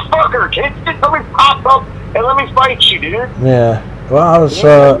 you motherfucker! Can't you just let me pop up and let me fight you, dude? Yeah. Well, I was. Wait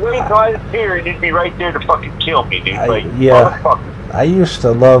till I was here, and you'd be right there to fucking kill me, dude. I used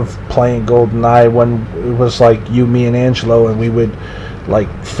to love playing GoldenEye when it was like you, me, and Angelo, and we would like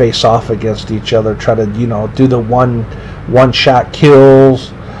face off against each other, try to do the one shot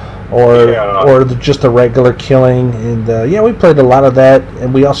kills, or just the regular killing, and we played a lot of that,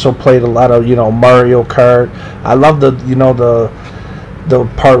 and we also played a lot of Mario Kart. I love the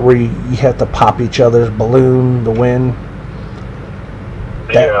part where you have to pop each other's balloon to win.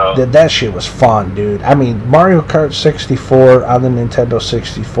 That shit was fun, dude. I mean, Mario Kart 64 on the Nintendo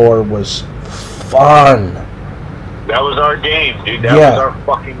 64 was fun. That was our game, dude. That was our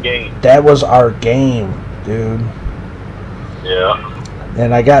fucking game. That was our game, dude. Yeah.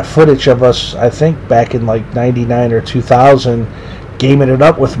 And I got footage of us, I think, back in like 99 or 2000, gaming it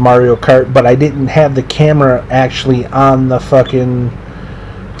up with Mario Kart, but I didn't have the camera actually on the fucking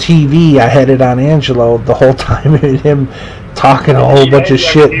TV. I had it on Angelo the whole time, and him talking a whole bunch of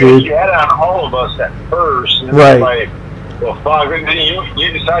shit, dude. You had it on all of us at first. And right. Like, well, fuck. And then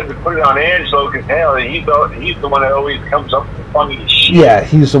you decided to put it on Angelo because, hell, he's the one that always comes up with the funniest shit. Yeah,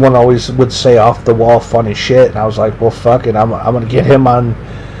 he's the one that always would say off-the-wall funny shit. And I was like, well, fuck it. I'm going to get him on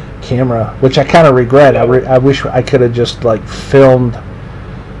camera, which I kind of regret. I wish I could have just, like, filmed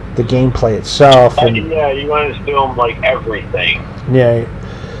the gameplay itself. And, you wanted to film, like, everything. Yeah.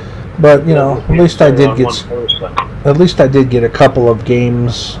 But at least I did get a couple of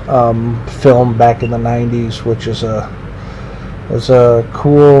games filmed back in the 90s, which is a It's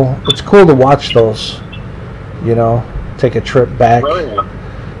cool. It's cool to watch those. You know, take a trip back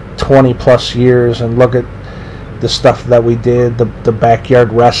 20 plus years and look at the stuff that we did, the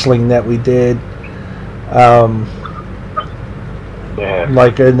backyard wrestling that we did.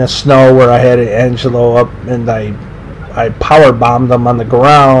 Like in the snow where I had Angelo up and I power bombed him on the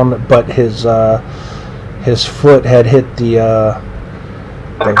ground, but his foot had hit the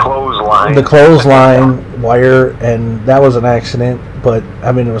clothesline wire, and that was an accident. But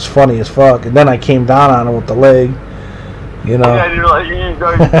I mean, it was funny as fuck. And then I came down on him with the leg. You know. Yeah, you're like, you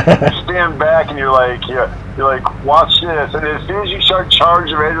stand back and you're like, watch this. And as soon as you start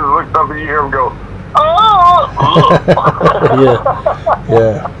charging, I just look up and you hear him go, oh!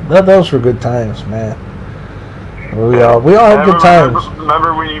 yeah. Those were good times, man. We all had good times.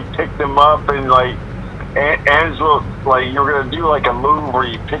 Remember when you picked them up and like Angelo, like you were gonna do like a move where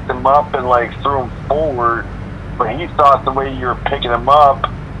you picked them up and like threw them forward, but he thought the way you were picking them up,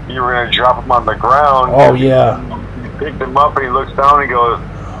 you were gonna drop them on the ground. Oh yeah. You picked them up and he looks down and goes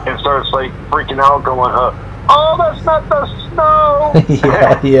and starts like freaking out, going, "Oh, that's not the snow."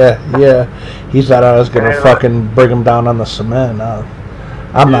 yeah. He thought I was gonna fucking bring him down on the cement.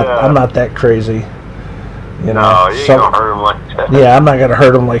 I'm not that crazy. You know, no, you ain't gonna hurt him like that. Yeah, I'm not gonna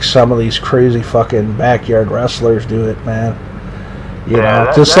hurt him like some of these crazy fucking backyard wrestlers do it, man. You know,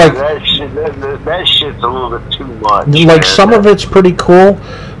 that shit's a little bit too much. Like man. Some of it's pretty cool,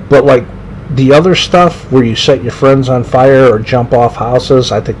 but like the other stuff where you set your friends on fire or jump off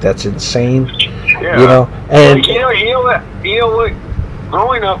houses, I think that's insane. Yeah. You know, and like, you know what?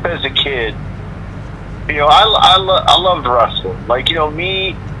 Growing up as a kid, you know, I loved wrestling. Like, you know,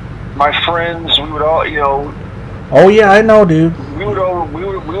 me. My friends, we would all, you know. Oh yeah, I know, dude. We would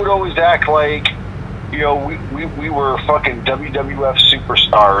always act like, you know, we were fucking WWF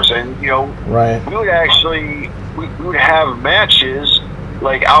superstars, and you know, right. We would actually we would have matches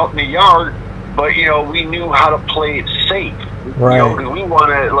like out in the yard, but you know, we knew how to play it safe. Right. You know, because we want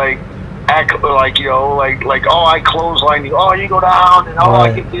to like act like, you know, like oh, I clothesline you, oh, you go down, and oh,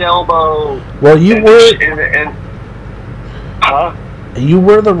 right. I get the elbow. Well, you were. Huh? You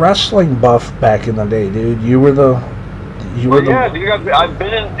were the wrestling buff back in the day, dude. You were the. Yeah, dude. I've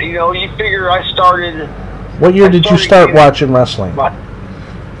been in. You know, you figure I started. What year did you start watching wrestling?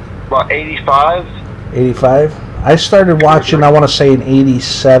 About 85. 85. I started watching. I want to say in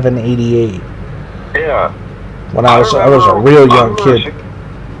 87, 88. Yeah. When I was a real young kid.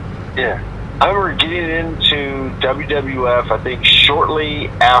 Yeah, I remember getting into WWF. I think shortly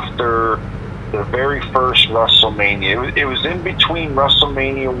after the very first WrestleMania. It was in between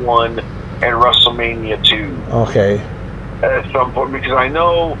WrestleMania 1 and WrestleMania 2. Okay. At some point, because I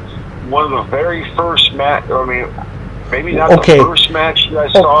know one of the very first maybe not the first match that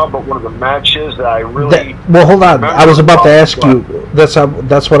I saw, but one of the matches that I really... well, hold on. I was about to ask you. That's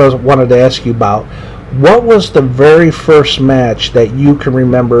what I wanted to ask you about. What was the very first match that you can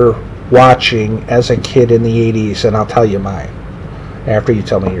remember watching as a kid in the 80s? And I'll tell you mine after you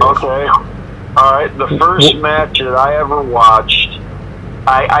tell me yours. Okay. All right, the first match that I ever watched,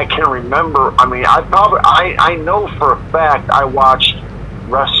 I can remember. I mean, I know for a fact I watched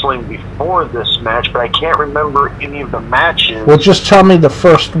wrestling before this match, but I can't remember any of the matches. Well, just tell me the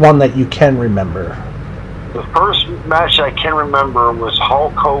first one that you can remember. The first match I can remember was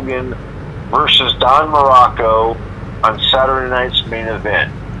Hulk Hogan versus Don Morocco on Saturday night's Main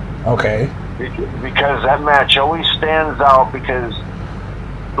Event. Okay. Because that match always stands out because,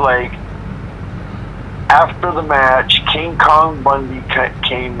 like, after the match, King Kong Bundy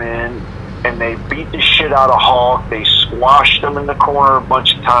came in and they beat the shit out of Hulk. They squashed him in the corner a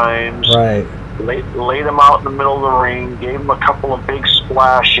bunch of times. Right. Laid him out in the middle of the ring, gave him a couple of big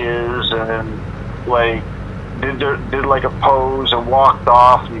splashes, and then like did like a pose and walked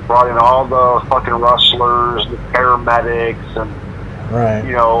off. And he brought in all the fucking wrestlers, the paramedics, and right.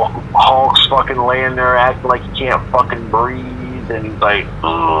 You know, Hulk's fucking laying there acting like he can't fucking breathe, and he's like,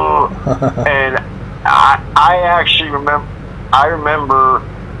 ugh. And I actually remember. I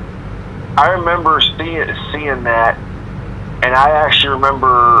remember seeing that, and I actually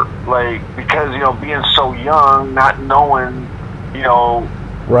remember, like, because, you know, being so young, not knowing, you know,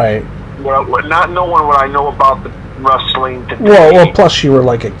 right, not knowing what I know about the wrestling today. Well, plus you were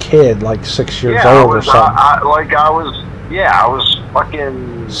like a kid, like 6 years old or something. I was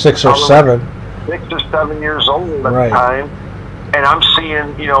fucking 6 or 7. 6 or 7 years old at right. the time, and I'm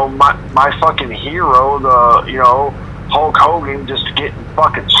seeing, you know, my fucking hero, the, you know, Hulk Hogan, just getting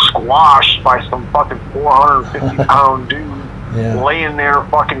fucking squashed by some fucking 450-pound dude, yeah. laying there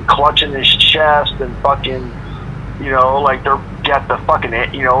fucking clutching his chest and fucking, you know, like they're got the fucking,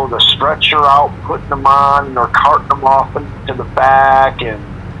 you know, the stretcher out, putting them on, and they're carting them off into the back, and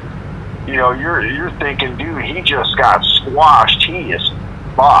you know, you're thinking, dude, he just got squashed. He is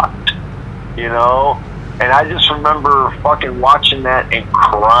fucked, you know. And I just remember fucking watching that and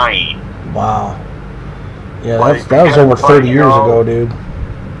crying. Wow. Yeah, Like, that was over 30 you years know, ago, dude.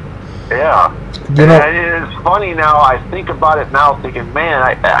 Yeah. You know, And it's funny now. I think about it now, thinking, man,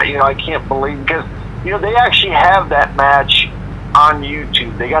 I can't believe, because you know they actually have that match on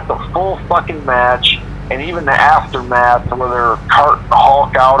YouTube. They got the full fucking match, and even the aftermath where they're carting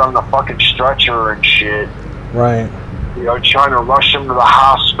Hulk out on the fucking stretcher and shit. right. You know, trying to rush him to the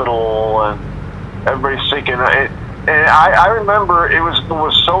hospital, and everybody's thinking. And I remember it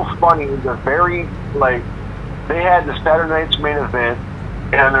was so funny. The very, like, they had the Saturday Night's Main Event,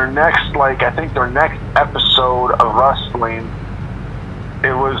 and their next, like, I think their next episode of wrestling,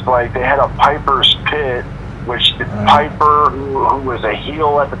 it was like they had a Piper's Pit, which Piper, who was a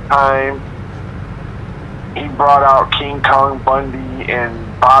heel at the time, he brought out King Kong Bundy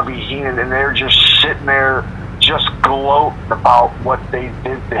and Bobby Heenan, and they're just sitting there, just gloating about what they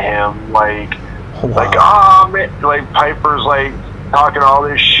did to him, like, like, oh man, like Piper's like talking all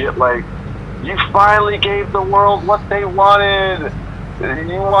this shit, like, you finally gave the world what they wanted.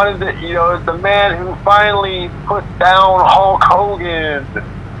 You wanted the, you know, the man who finally put down Hulk Hogan.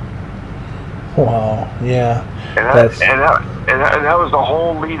 Wow, yeah. And that was the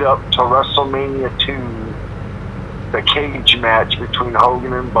whole lead up to WrestleMania 2, the cage match between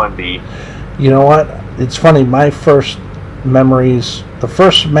Hogan and Bundy. You know what? It's funny, my first memories, the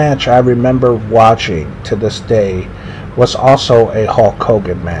first match I remember watching to this day was also a Hulk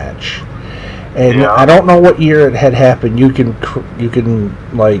Hogan match. And yeah. I don't know what year it had happened. You can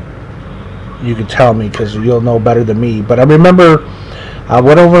tell me, because you'll know better than me. But I remember I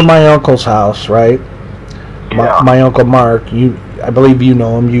went over to my uncle's house, right? Yeah. My uncle Mark. I believe you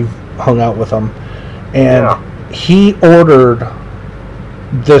know him. You've hung out with him, and he ordered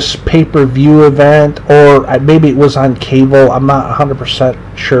this pay-per-view event, or maybe it was on cable. I'm not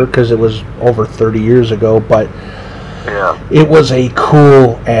 100% sure because it was over 30 years ago, but. Yeah. It was a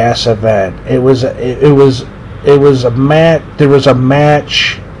cool ass event. It was a match. There was a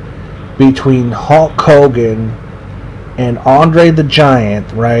match between Hulk Hogan and Andre the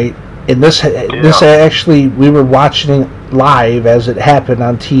Giant, right? And this actually, we were watching it live as it happened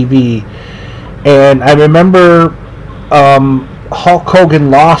on TV. And I remember Hulk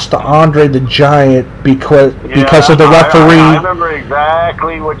Hogan lost to Andre the Giant because of the referee. I remember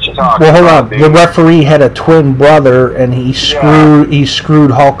exactly what you're talking about. Well, hold on. Dude. The referee had a twin brother, and he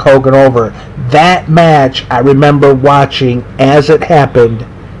screwed Hulk Hogan over. That match I remember watching as it happened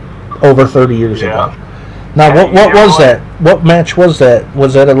over 30 years ago. Now, what was that? What match was that?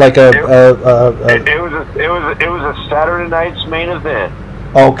 Was that like a? It was a Saturday Night's Main Event.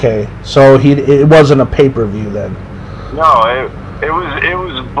 Okay, so it wasn't a pay-per-view then. No, it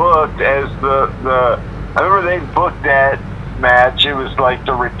was booked as the. I remember they booked that match. It was like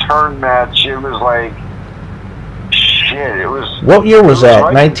the return match. It was like shit. It was. What year was that?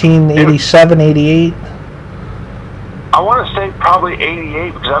 Right, 1987, 88? I want to say probably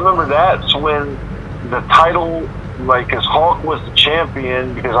 88, because I remember that's when the title, like, as Hulk was the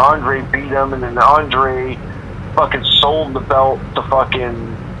champion, because Andre beat him, and then Andre fucking sold the belt to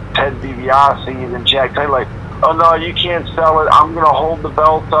fucking Ted DiBiase, and then Jack Taylor, like, oh no, you can't sell it. I'm gonna hold the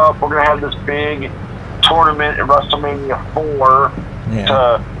belt up. We're gonna have this big tournament at WrestleMania 4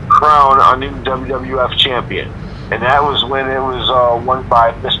 to crown a new WWF champion. And that was when it was won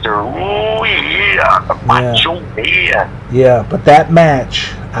by Mr. Macho Man. Yeah, but that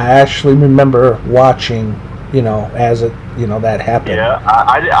match, I actually remember watching, as it, that happened. Yeah,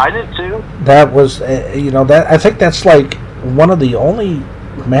 I did too. That was, that I think that's like one of the only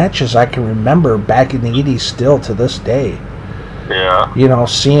matches I can remember back in the 80s still to this day. Yeah.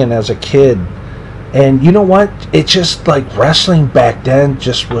 Seeing as a kid. And you know what? It's just like wrestling back then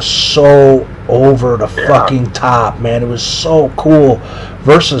just was so over the fucking top, man. It was so cool.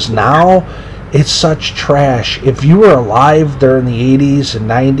 Versus now, it's such trash. If you were alive during the 80s and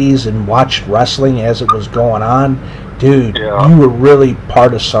 90s and watched wrestling as it was going on, dude, you were really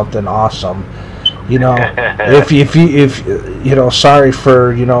part of something awesome. If sorry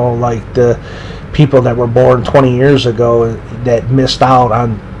for, like the people that were born 20 years ago that missed out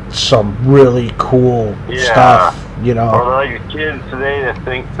on some really cool stuff, Or like the kids today that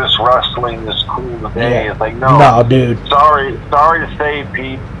think this wrestling is cool today. It's like, no, dude. Sorry to say,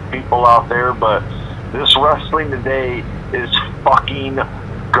 people out there, but this wrestling today is fucking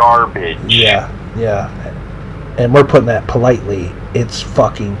garbage. Yeah. And we're putting that politely. It's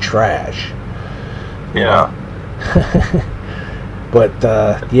fucking trash. Yeah. But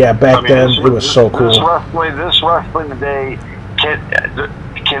yeah, back then it was so cool. This wrestling today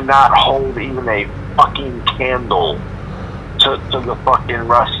cannot hold even a fucking candle to the fucking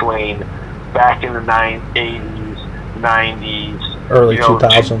wrestling back in the 80s, 90s, early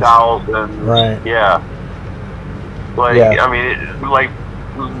 2000s. 2000s. Right. Yeah. Like, yeah. I mean,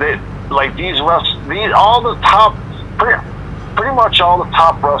 these all the top, pretty much all the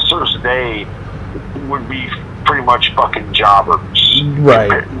top wrestlers today would be pretty much fucking jobbers.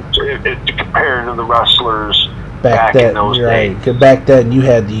 Right. Compared to the wrestlers back in those days. Right. Back then you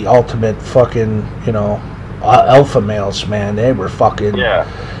had the ultimate fucking, you know, alpha males, man. They were fucking,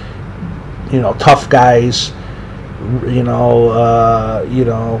 you know, tough guys, you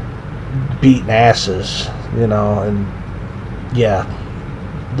know, beating asses, you know, and yeah,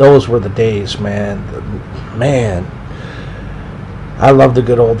 those were the days, man. Man, I love the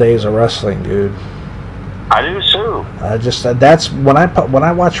good old days of wrestling, dude. I do too. That's when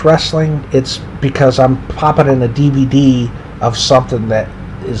I watch wrestling, it's because I'm popping in a DVD of something that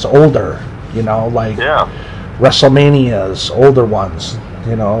is older, you know, like WrestleManias, older ones,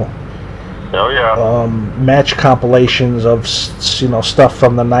 you know. Oh yeah. Match compilations of, you know, stuff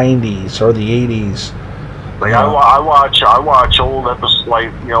from the 90s or the 80s. Like I watch old episodes,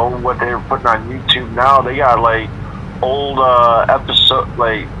 like, you know, what they're putting on YouTube now. They got like old episodes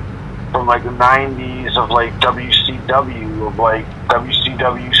like from like the 90s of like WCW, of like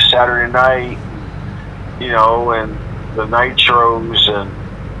WCW Saturday Night, you know, and the Nitros and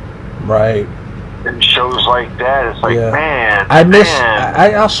and shows like that. It's like, man,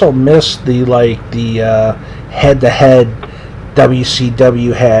 I also miss the head-to-head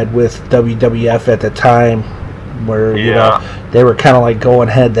WCW had with WWF at the time, where you know they were kind of like going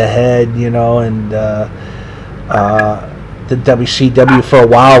head-to-head, you know, and the WCW for a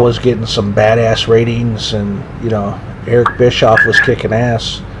while was getting some badass ratings, and you know Eric Bischoff was kicking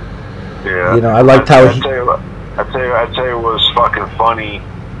ass. Yeah, you know, I liked how he. I tell you, it was fucking funny.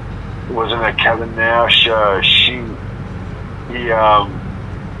 It was in a Kevin Nash shoot. He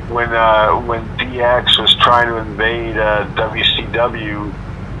when DX was trying to invade WCW,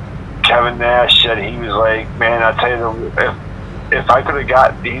 Kevin Nash said he was like, man, I tell you, if I could have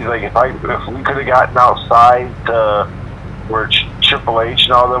got, he's like, if we could have gotten outside to where Triple H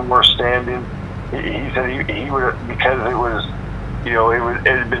and all them were standing, he said he would, because it was, you know, it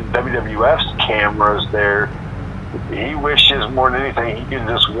had been WWF's cameras there. He wishes more than anything he could have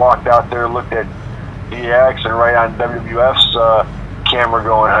just walked out there, looked at DX, and right on WWF's camera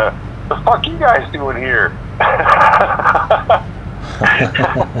going, the fuck you guys doing here?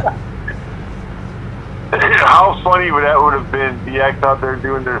 How funny would have been, DX out there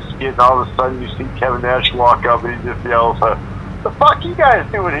doing their skit, and all of a sudden you see Kevin Nash walk up and he just yells, the fuck you guys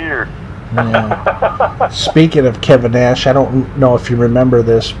doing here? Yeah. Speaking of Kevin Nash, I don't know if you remember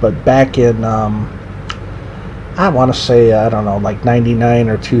this, but back in I want to say, I don't know, like 99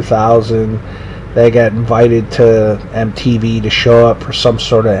 or 2000, they got invited to MTV to show up for some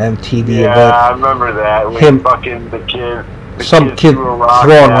sort of MTV event. Yeah, I remember that. Fucking the kid throwing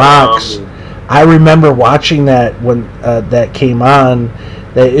rocks. I remember watching that when that came on.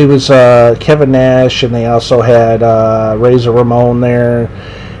 It was Kevin Nash, and they also had Razor Ramon there,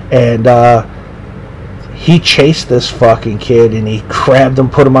 and he chased this fucking kid, and he grabbed him,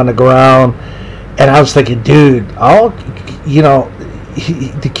 put him on the ground. And I was thinking, dude, you know,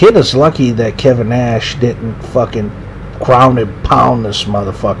 the kid is lucky that Kevin Nash didn't fucking ground and pound this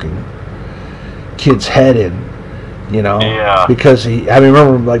motherfucking kid's head in, you know? Yeah. Because I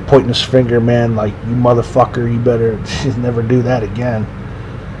remember him, like, pointing his finger, man, like, you motherfucker, you better never do that again,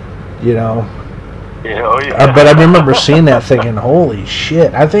 you know? Yeah. But I remember seeing that thinking, holy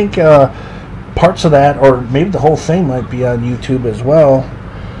shit. I think parts of that, or maybe the whole thing, might be on YouTube as well.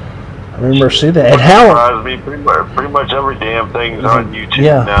 I remember seeing that. And how pretty much every damn thing's on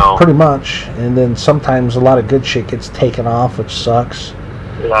YouTube now. Pretty much. And then sometimes a lot of good shit gets taken off, which sucks.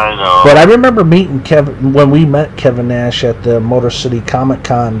 Yeah, I know. But I remember meeting Kevin when we met Kevin Nash at the Motor City Comic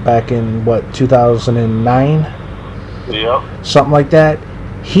Con back in 2009. Yep. Something like that.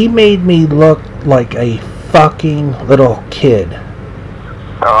 He made me look like a fucking little kid.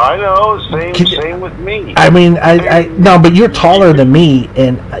 Oh, I know. Same with me. I mean, I no, but you're taller than me,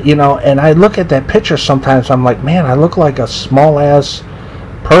 and you know, and I look at that picture sometimes. I'm like, man, I look like a small ass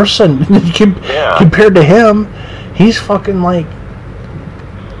person compared to him. He's fucking like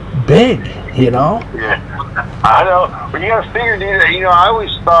big, you know. Yeah, I know. But you gotta figure, dude. You know, I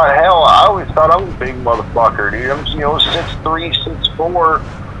always thought I'm a big motherfucker, dude. I'm 6'3", 6'4".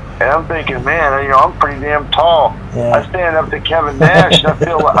 And I'm thinking, man, you know, I'm pretty damn tall. Yeah. I stand up to Kevin Nash, and I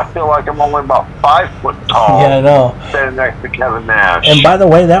feel like I'm only about 5 foot tall. Yeah, I know. Standing next to Kevin Nash. And by the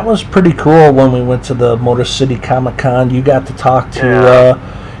way, that was pretty cool when we went to the Motor City Comic Con. You got to talk to the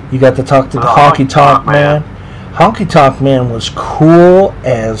Honky Tonk Man. Honky Tonk Man was cool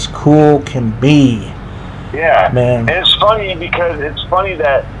as cool can be. Yeah, man. And it's funny because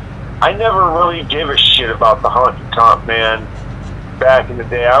that I never really gave a shit about the Honky Tonk Man back in the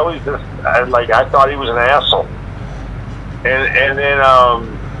day. I thought he was an asshole. And then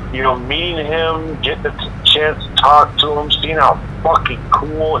you know, meeting him, getting the chance to talk to him, seeing how fucking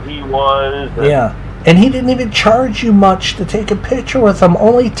cool he was. Yeah. And he didn't even charge you much to take a picture with him.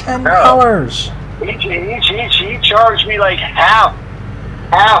 Only $10. No. He charged me like half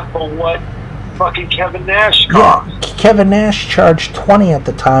of what fucking Kevin Nash cost. Yeah, Kevin Nash charged $20 at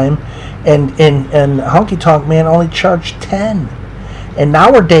the time, and Honky Tonk Man only charged $10. And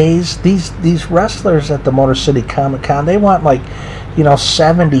nowadays, these wrestlers at the Motor City Comic Con, they want like, you know,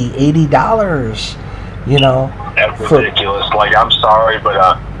 $70, $80. You know, that's ridiculous. Like, I'm sorry,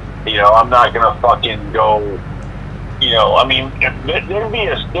 but you know, I'm not gonna fucking go. You know, I mean, there'd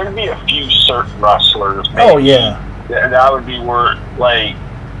be a few certain wrestlers. Maybe, oh yeah, that would be worth like.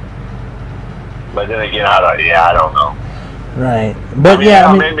 But then again, I don't know. Right, but maybe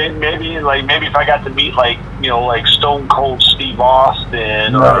if I got to meet like, you know, like Stone Cold Steve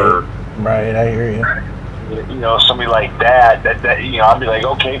Austin or right, I hear you. You know, somebody like that you know, I'd be like,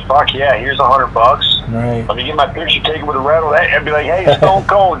 okay, fuck yeah, here's $100. Right. Let me get my picture taken with a rattle. I'd be like, hey, Stone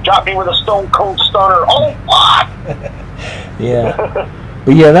Cold, drop me with a Stone Cold Stunner. Oh, what? Yeah.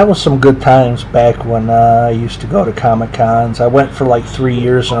 But yeah, that was some good times back when I used to go to Comic Cons. I went for like 3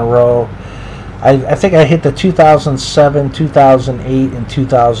 years in a row. I think I hit the 2007, 2008, and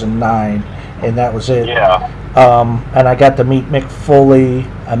 2009, and that was it. Yeah. And I got to meet Mick Foley.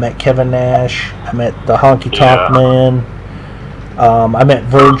 I met Kevin Nash. I met the Honky Tonk Man. I met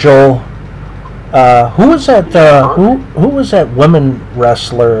Virgil. Who was that? Who was that women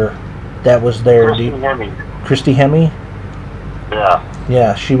wrestler that was there? Christy Hemme. Yeah.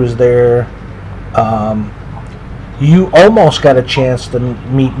 Yeah, she was there. You almost got a chance to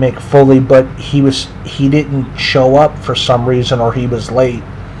meet Mick Foley, but he didn't show up for some reason, or he was late.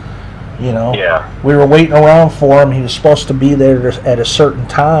 You know, yeah. We were waiting around for him. He was supposed to be there at a certain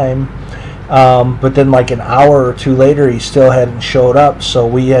time, but then like an hour or two later, he still hadn't showed up. So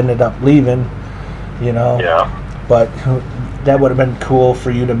we ended up leaving. You know. Yeah. But that would have been cool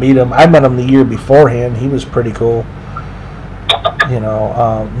for you to meet him. I met him the year beforehand. He was pretty cool. You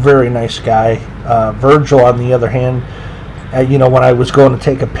know, very nice guy. Virgil, on the other hand, you know, when I was going to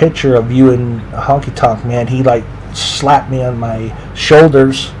take a picture of you and Honky Tonk Man, he like slapped me on my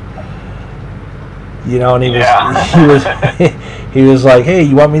shoulders. You know, and he was like, "Hey,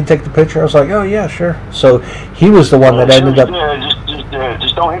 you want me to take the picture?" I was like, "Oh yeah, sure." So he was the one that ended up.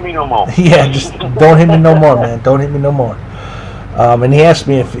 Just don't hit me no more. Yeah, just don't hit me no more, man. Don't hit me no more. And he asked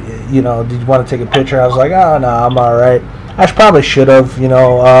me if, you know, did you want to take a picture? I was like, "Oh no, I'm all right." I probably should have, you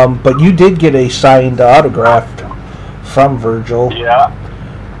know, but you did get a signed autograph from Virgil. Yeah.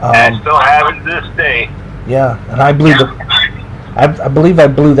 I still have it to this day. Yeah, and I believe I believe I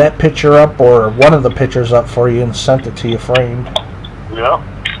blew that picture up, or one of the pictures up for you, and sent it to you framed. Yeah.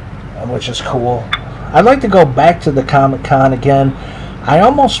 Which is cool. I'd like to go back to the Comic Con again. I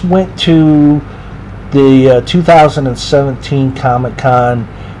almost went to the 2017 Comic Con,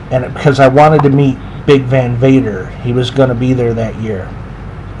 and because I wanted to meet Big Van Vader. He was going to be there that year.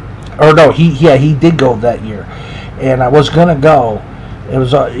 Or no, he did go that year. And I was going to go. It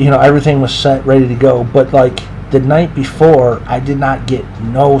was, you know, everything was set, ready to go. But like the night before, I did not get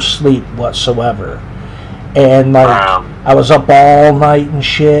no sleep whatsoever. And like I was up all night and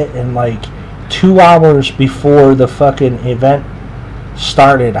shit. And like 2 hours before the fucking event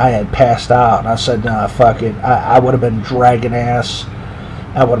started, I had passed out. And I said, nah, fuck it. I would have been dragging ass.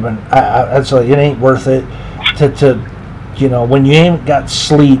 I would have been. I'd say it ain't worth it to, you know, when you ain't got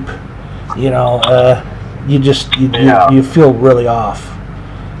sleep, you know, you feel really off,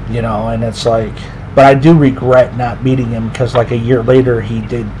 you know, and it's like. But I do regret not meeting him because like a year later he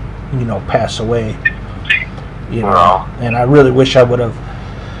did, you know, pass away, you know, and I really wish I would have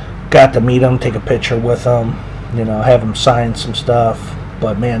got to meet him, take a picture with him, you know, have him sign some stuff.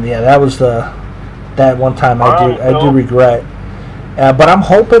 But man, yeah, that was that one time I do regret. But I'm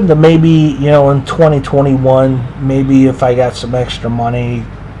hoping to maybe, you know, in 2021, maybe if I got some extra money,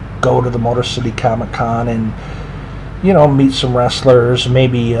 go to the Motor City Comic Con and, you know, meet some wrestlers,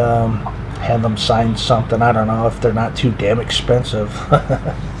 maybe have them sign something. I don't know if they're not too damn expensive.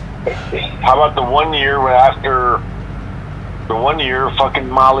 How about the one year after the one year, fucking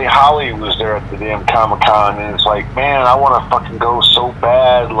Molly Holly was there at the damn Comic-Con, and it's like, man, I want to fucking go so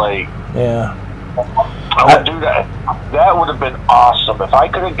bad, like, yeah. I would do that. That would have been awesome. If I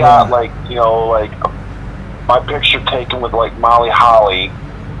could have got, like, you know, like, my picture taken with, like, Molly Holly,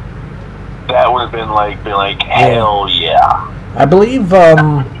 that would have been like, hell yeah. I believe, I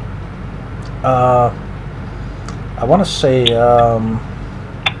want to say,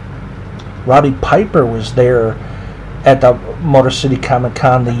 Roddy Piper was there at the Motor City Comic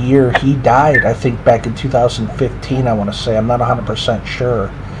Con the year he died, I think back in 2015, I want to say. I'm not 100%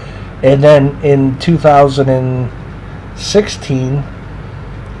 sure. And then in 2016,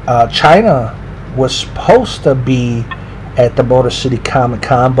 China was supposed to be at the Motor City Comic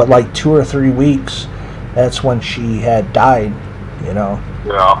Con, but like 2 or 3 weeks, that's when she had died, you know.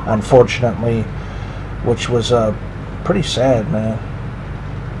 Yeah. Unfortunately, which was pretty sad, man.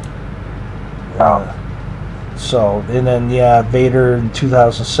 So, and then, yeah, Vader in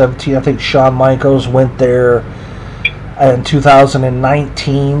 2017. I think Shawn Michaels went there in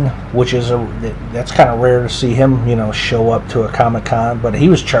 2019, which is that's kind of rare to see him, you know, show up to a Comic-Con. But he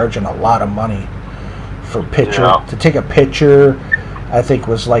was charging a lot of money for picture. Yeah. To take a picture, I think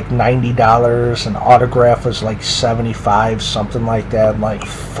was like $90. An autograph was like $75, something like that. I'm like,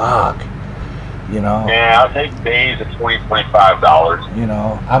 fuck. You know? Yeah, I'll take days at $25. You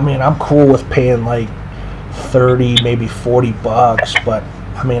know, I mean, I'm cool with paying like 30, maybe $40, but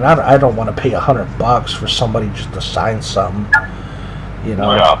I mean, I don't want to pay $100 for somebody just to sign something, you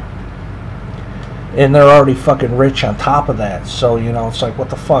know. Yeah. And they're already fucking rich on top of that, so you know, it's like, what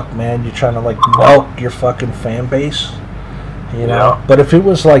the fuck, man? You're trying to like milk your fucking fan base, you know. Yeah. But if it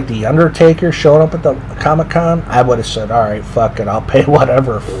was like the Undertaker showing up at the Comic-Con, I would have said, all right, fuck it, I'll pay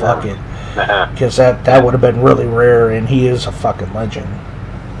whatever, fuck it. Because that would have been really rare, and he is a fucking legend.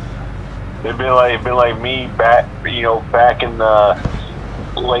 It'd be like me back in the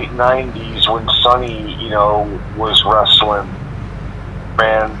late '90s when Sunny, you know, was wrestling.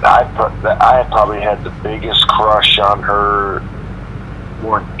 Man, I probably had the biggest crush on her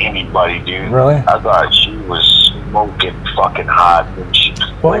more than anybody, dude. Really? I thought she was smoking fucking hot when she.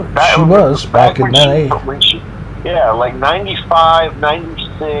 Well, like, she was back in that age. Yeah, like 95,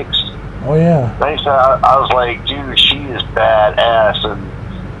 96. Oh yeah. I was like, dude, she is badass, and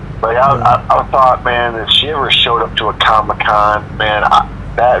like I thought, man, if she ever showed up to a Comic-Con, man,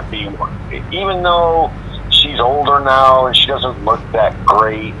 that'd be. Even though she's older now and she doesn't look that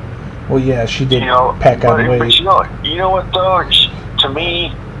great. Well, yeah, she did, you know, pack on weight. But you know what though? To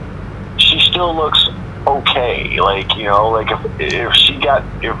me, she still looks okay. Like, you know, like if she came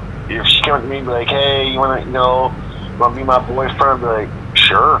to me and be like, hey, you want to be my boyfriend? I'd be like,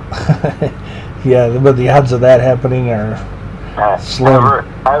 sure. Yeah, but the odds of that happening are slim.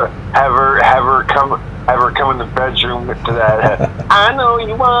 Have her come in the bedroom to that. I know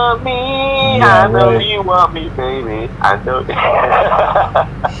you want me. Yeah, I know right. you want me, baby. I know.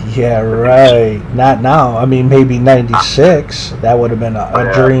 Yeah, right. Not now. I mean, maybe 96. That would have been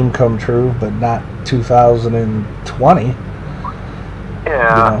a dream come true, but not 2020. Yeah. You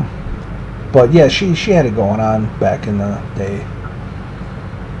know? But yeah, she had it going on back in the day.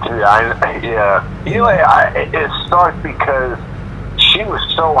 Yeah. You know, it sucked because she was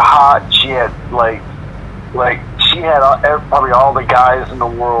so hot. She had like she had probably all the guys in the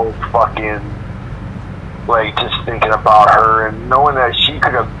world fucking like just thinking about her, and knowing that she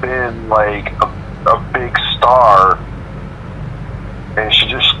could have been like a big star, and she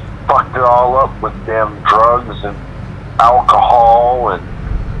just fucked it all up with damn drugs and alcohol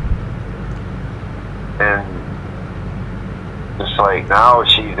and it's like now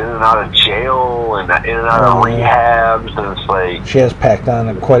she's in and out of jail and in and out of rehabs, and it's like she has packed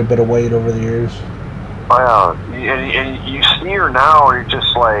on quite a bit of weight over the years. Wow, and you see her now, and you're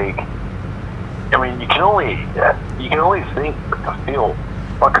just like, I mean, you can only think to feel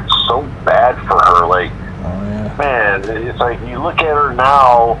fucking so bad for her. Like, man, it's like you look at her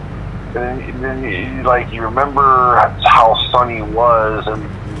now, and then you remember how Sunny was in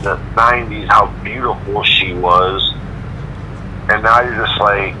the '90s, how beautiful she was. And now you're just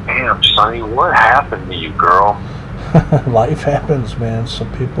like, damn, Sunny, what happened to you, girl? Life happens, man.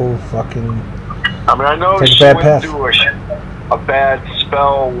 Some people fucking. I mean, I know she went through a bad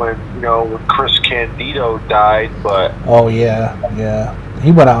spell when Chris Candido died, but. Oh yeah.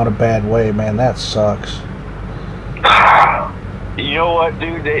 He went out a bad way, man. That sucks. You know what,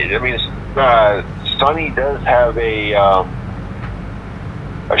 dude? Sunny does have a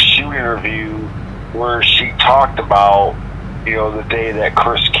shoot interview where she talked about. The day that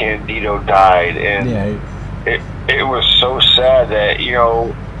Chris Candido died, and it was so sad that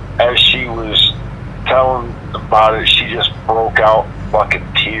as she was telling about it, she just broke out fucking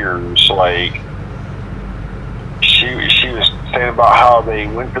tears. Like, she was saying about how they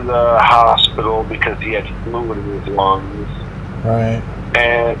went to the hospital because he had fluid in his lungs. Right.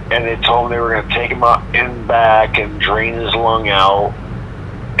 And they told him they were going to take him out in back and drain his lung out.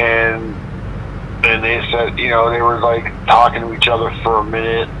 And they said, you know, they were like talking to each other for a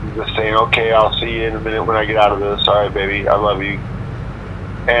minute, and just saying, okay, I'll see you in a minute when I get out of this. All right, baby, I love you.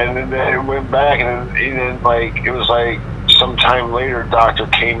 And then they went back, and then like, it was like sometime later, doctor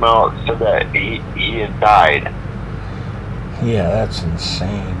came out and said that he had died. Yeah, that's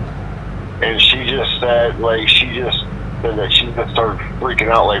insane. And she just said, like, she just said that she just started freaking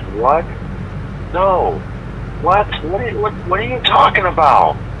out, like, what? No. What are you talking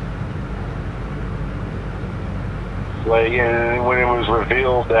about? Like, and when it was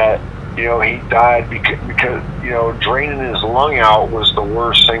revealed that, you know, he died because, you know, draining his lung out was the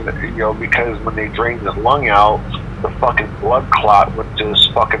worst thing that, you know, because when they drained his lung out, the fucking blood clot went to his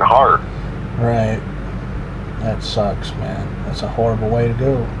fucking heart. Right. That sucks, man. That's a horrible way to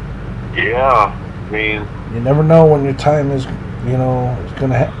go. Yeah. I mean, you never know when your time is, you know, is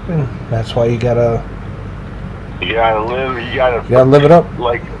gonna happen. That's why you gotta live. You gotta live it up.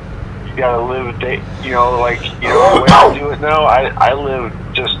 Like, you gotta live a day. You know, like, you know, the way I do it now, I live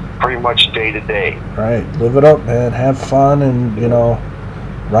just pretty much day to day. Right. Live it up, man. Have fun, and, you know,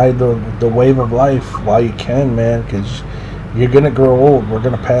 ride the wave of life while you can, man. Because you're gonna grow old. We're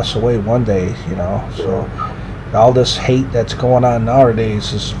gonna pass away one day, you know. So all this hate that's going on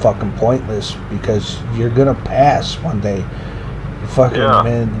nowadays is fucking pointless, because you're gonna pass one day. Fucking,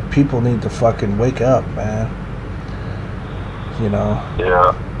 man, people need to fucking wake up, man. You know.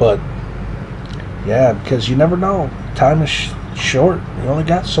 Yeah. But yeah, because you never know. Time is short. You only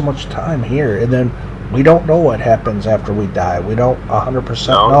got so much time here, and then we don't know what happens after we die. We don't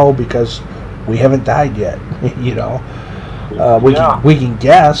 100% know, because we haven't died yet. You know. We can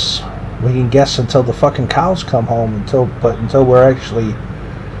guess. We can guess until the fucking cows come home, until we're actually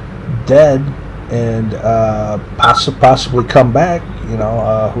dead, and possibly come back. You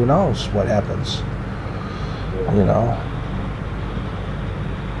know, who knows what happens? You know.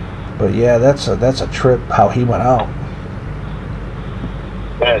 But yeah, that's a trip how he went out.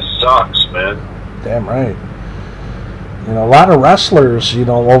 That sucks, man. Damn right. You know, a lot of wrestlers, you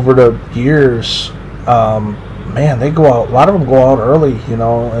know, over the years, man, they go out. A lot of them go out early. You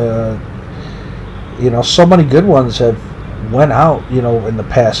know, so many good ones have went out, you know, in the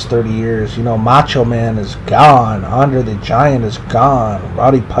past 30 years. You know, Macho Man is gone. Andre the Giant is gone.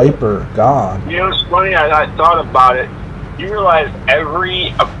 Roddy Piper, gone. You know, it's funny, I thought about it. You realize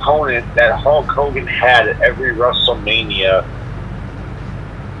every opponent that Hulk Hogan had at every WrestleMania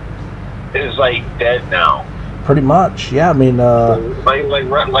is, like, dead now. Pretty much, yeah. I mean,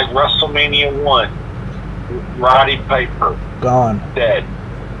 like WrestleMania 1, Roddy Piper, gone. Dead.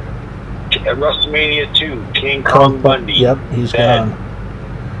 At WrestleMania 2, King Kong Bundy. Yep, he's dead. gone.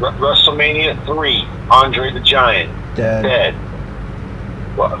 WrestleMania 3, Andre the Giant. Dead.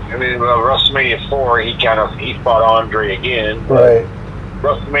 Well, I mean, WrestleMania 4, he fought Andre again. Right.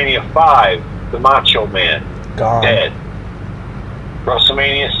 WrestleMania 5, the Macho Man. Gone. Dead.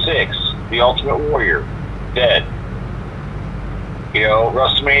 WrestleMania 6, the Ultimate Warrior. Dead. You know,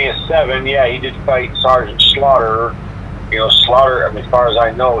 WrestleMania 7, yeah, he did fight Sergeant Slaughter. You know, Slaughter, I mean, as far as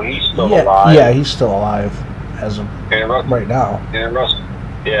I know, he's still alive. Yeah, he's still alive as of right now. And in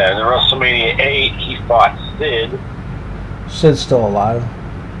WrestleMania 8, he fought Sid. Sid's still alive.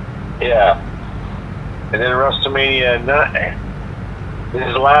 Yeah. And then WrestleMania 9,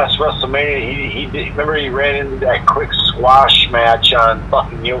 his last WrestleMania, he did, remember he ran into that quick squash match on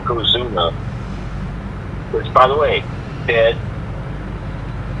fucking Yokozuna. Which, by the way, dead.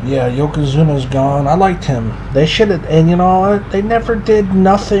 Yeah, Yokozuna's gone. I liked him. They should have, and you know, they never did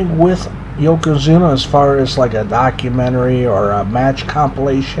nothing with Yokozuna as far as like a documentary or a match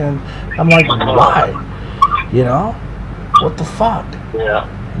compilation. I'm like, why? You know? What the fuck? Yeah.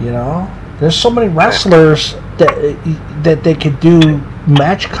 You know? There's so many wrestlers that they could do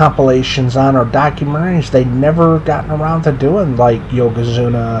match compilations on or documentaries. They never gotten around to doing, like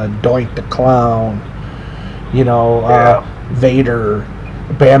Yokozuna, Doink the Clown, you know, Vader,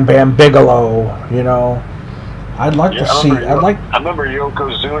 Bam Bam Bigelow, you know. I'd like to see. I remember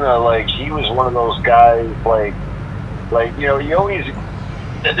Yokozuna. Like, he was one of those guys. Like you know, you always.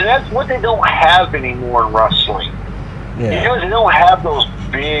 That's what they don't have anymore in wrestling. Yeah. You know, they don't have those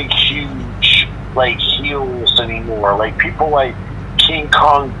big, huge, like, heels anymore. Like people like King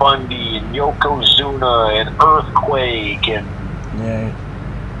Kong Bundy and Yokozuna and Earthquake and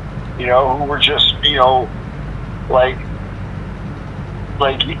you know, who were just, you know, like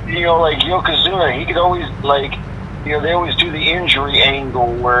like like Yokozuna, he could always they always do the injury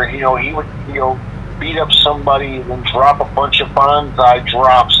angle where he would beat up somebody and then drop a bunch of bonsai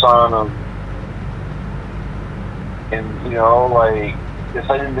drops on them, and it's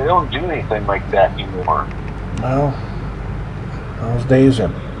like they don't do anything like that anymore. Well, those days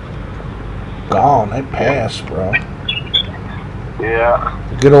are gone. They passed, bro. Yeah.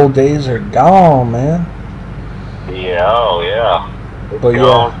 The good old days are gone, man. Yeah. Oh yeah. But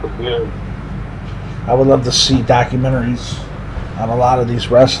yeah, I would love to see documentaries on a lot of these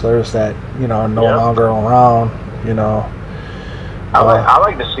wrestlers that are no longer around. I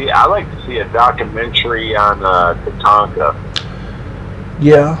like to see a documentary on Tatanka.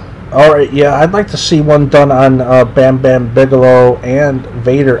 Yeah. All right. Yeah, I'd like to see one done on Bam Bam Bigelow and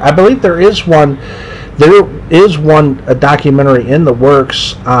Vader. I believe there is one. There is a documentary in the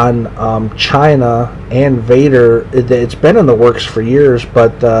works on China and Vader. It's been in the works for years,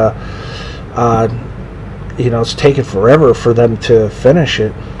 but it's taken forever for them to finish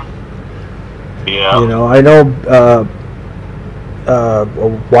it. Yeah. I know a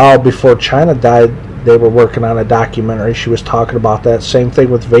while before China died, they were working on a documentary. She was talking about that. Same thing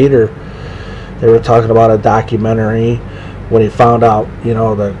with Vader. They were talking about a documentary when he found out,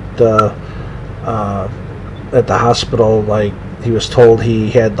 that at the hospital, he was told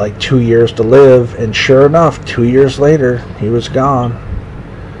he had 2 years to live, and sure enough, 2 years later, he was gone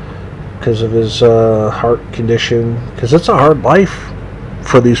because of his heart condition. Because it's a hard life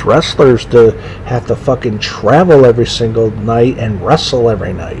for these wrestlers to have to fucking travel every single night and wrestle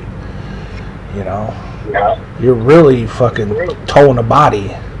every night. Yeah. You're really fucking towing a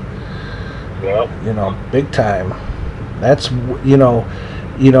body. Yeah. Big time. That's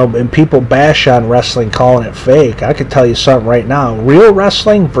and people bash on wrestling calling it fake. I could tell you something right now. Real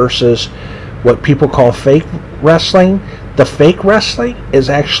wrestling versus what people call fake wrestling. The fake wrestling is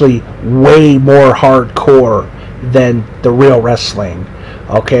actually way more hardcore than the real wrestling.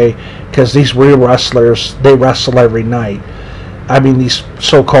 Okay? Because these real wrestlers, they wrestle every night. I mean, these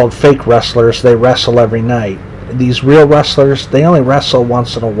so-called fake wrestlers, they wrestle every night. These real wrestlers, they only wrestle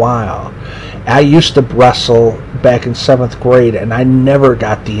once in a while. I used to wrestle back in 7th grade, and I never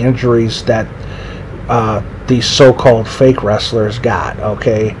got the injuries that these so-called fake wrestlers got,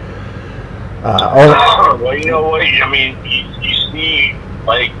 okay? Well, you know what? I mean, you see,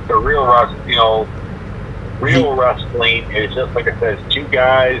 the real wrestling, real wrestling is just, like I said, it's two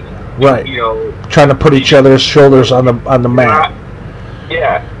guys, right, trying to put each other's shoulders on the mat.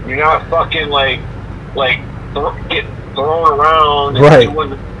 You're not fucking, get thrown around and right,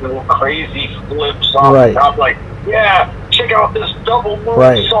 doing crazy flips off the top, check out this double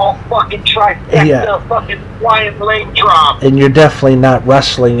moonsault, fucking trifecta, fucking flying leg drop. And you're definitely not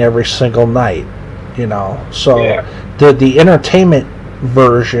wrestling every single night, So the entertainment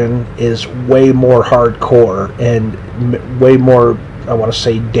version is way more hardcore and way more, I want to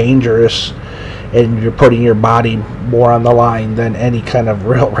say, dangerous, and you're putting your body more on the line than any kind of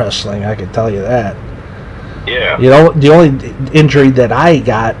real wrestling. I can tell you that. Yeah. The only injury that I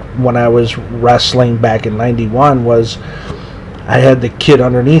got when I was wrestling back in '91 was I had the kid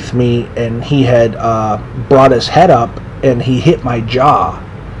underneath me, and he had brought his head up, and he hit my jaw,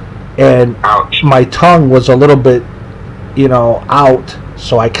 and ouch, my tongue was a little bit, out,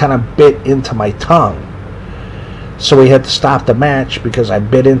 so I kind of bit into my tongue. So we had to stop the match because I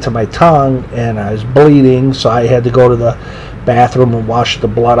bit into my tongue, and I was bleeding, so I had to go to the bathroom and wash the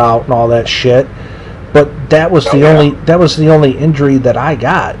blood out and all that shit. But that was the only injury that I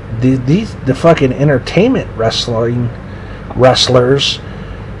got. The fucking entertainment wrestlers,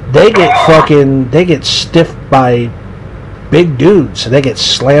 they get stiffed by big dudes. They get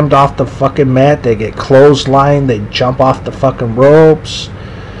slammed off the fucking mat. They get clotheslined. They jump off the fucking ropes.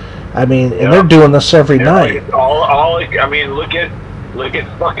 I mean, and they're doing this every night. I mean, look at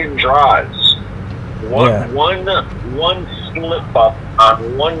fucking Draws. One slip up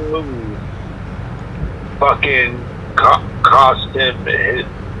on one move fucking cost him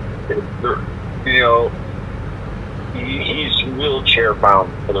he's wheelchair bound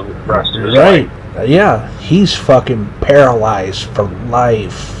for the rest of his life. Yeah, he's fucking paralyzed for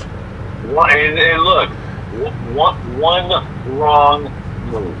life. And look, one wrong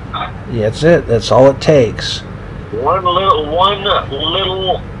move. Yeah, that's it. That's all it takes. One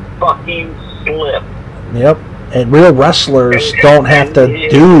little fucking slip. Yep. And real wrestlers don't have to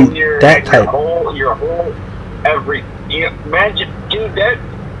do that type. Your whole imagine, dude, that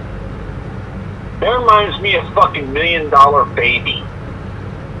reminds me of fucking $1 Million Baby.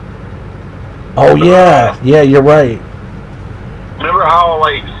 Oh yeah, you're right. Remember how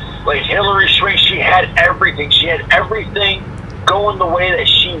like Hillary Swank, she had everything. She had everything going the way that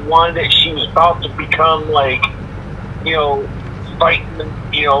she wanted it. She was about to become like, you know, fighting,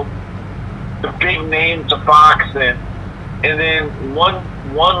 you know, the big names of boxing, and then one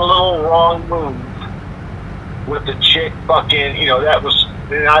little wrong move with the chick fucking, you know, that was,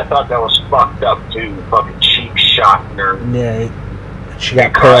 and I thought that was fucked up too. Fucking cheap shot in her. Yeah, she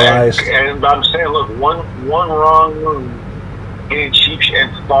got paralyzed. And I'm saying, look, one wrong move, getting cheap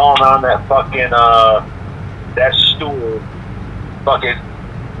and falling on that fucking that stool. Fucking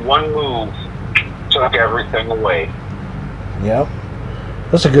one move took everything away. Yep.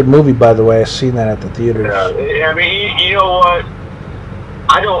 That's a good movie, by the way. I seen that at the theaters. Yeah, I mean, you know what?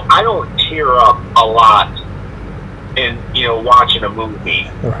 I don't tear up a lot in, you know, watching a movie.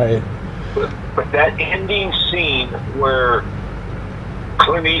 Right. But that ending scene where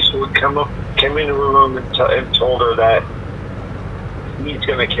Clint Eastwood came into the room and told her that he's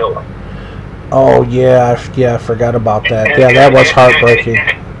gonna kill her. Oh yeah, I forgot about that. Yeah, that was heartbreaking.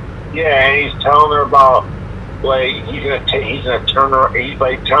 Yeah, and he's telling her about, like, he's gonna turn her. He's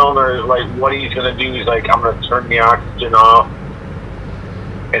like telling her like what he's gonna do. He's like, I'm gonna turn the oxygen off,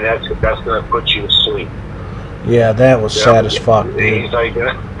 and that's gonna put you to sleep. Yeah, that was sad as fuck, dude. He's like,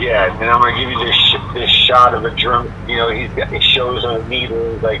 yeah, and I'm gonna give you this shot of adrenaline. You know, he shows a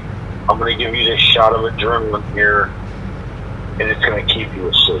needle. He's like, I'm gonna give you this shot of adrenaline here, and it's gonna keep you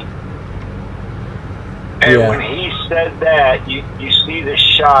asleep. And when he said that, you see the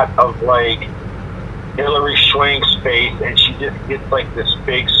shot of like Hilary Swank's face, and she just gets like this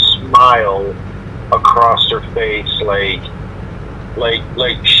big smile across her face, like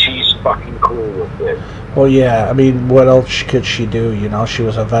she's fucking cool with it. Well, yeah, I mean, what else could she do? You know, she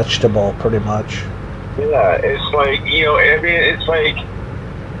was a vegetable, pretty much. Yeah, it's like, you know, I mean, it's like,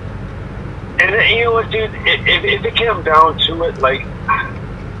 and then, you know what, dude, if it came down to it, like,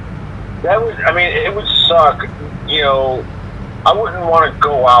 that would, I mean, it would suck, you know, I wouldn't want to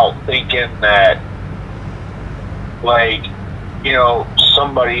go out thinking that, like, you know,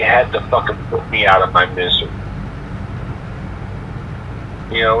 somebody had to fucking put me out of my misery.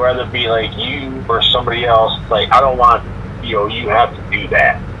 You know, rather be like you or somebody else. Like, I don't want, you know, you have to do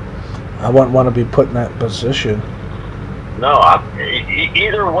that. I wouldn't want to be put in that position. No,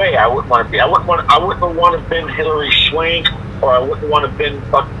 either way, I wouldn't want to be. I wouldn't want to have been Hilary Swank, or I wouldn't want to have been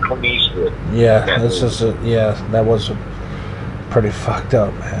fucking Clint Eastwood. Yeah, that was pretty fucked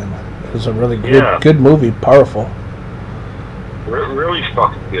up, man. It was a really good movie, powerful. Really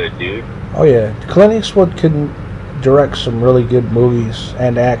fucking good, dude. Oh yeah, Clint Eastwood can direct some really good movies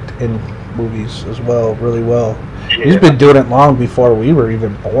and act in movies as well, really well. Yeah. He's been doing it long before we were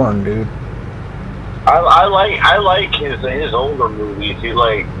even born, dude. I like his older movies. He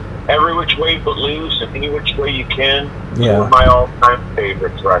like Every Which Way But Loose and Any Which Way You Can. Yeah, one of my all-time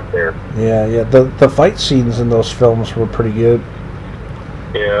favorites right there. Yeah. The fight scenes in those films were pretty good.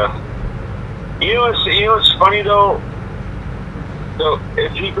 Yeah. You know what's funny though. So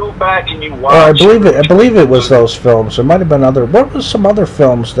if you go back and you watch, I believe it was those films. There might have been other. What was some other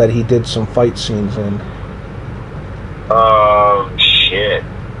films that he did some fight scenes in? Shit.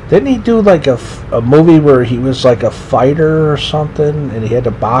 Didn't he do like a movie where he was like a fighter or something, and he had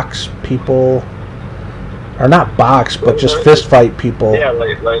to box people, or not box, but just fist fight people? Yeah,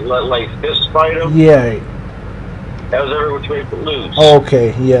 like fist fight them. Yeah. That was Every Which Way But Loose. Oh,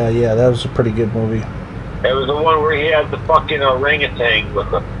 okay. Yeah, that was a pretty good movie. It was the one where he had the fucking orangutan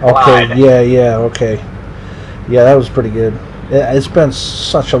with the Okay, yeah, okay. Yeah, that was pretty good. It's been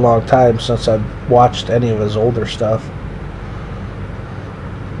such a long time since I've watched any of his older stuff.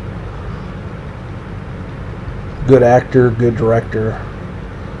 Good actor, good director.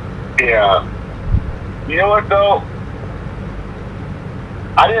 Yeah. You know what though?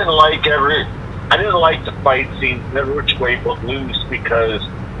 I didn't like the fight scenes in Every Which Way But Loose, because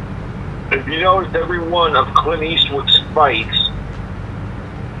if you notice, every one of Clint Eastwood's fights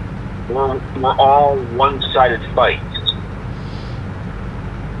were all one-sided fights.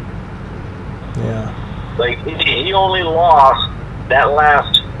 Yeah. Like, he only lost that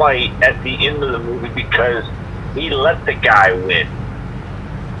last fight at the end of the movie because he let the guy win.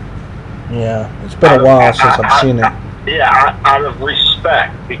 Yeah, it's been a while since I've seen it. Yeah, out of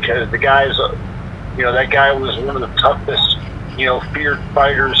respect, because the guy's, you know, that guy was one of the toughest, you know, feared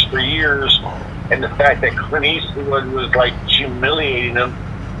fighters for years, and the fact that Clint Eastwood was like humiliating him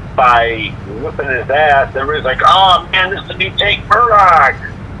by whipping his ass, everybody's like, oh man, this is the new Tate Murdoch,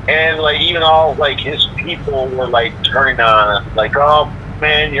 and like even all like his people were like turning on him, like, oh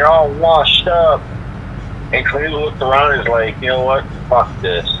man, you're all washed up, and Clint Eastwood looked around and was like, you know what, fuck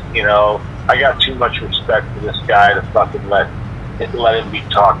this, you know, I got too much respect for this guy to fucking let him be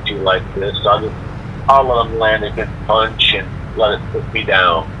talked to like this, so I'll let him land a good punch, and let it put me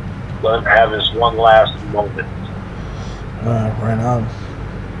down. Let him have his one last moment. Right on.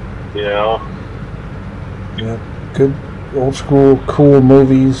 You know? Yeah, good old school, cool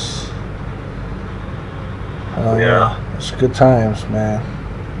movies. Yeah. It's good times, man.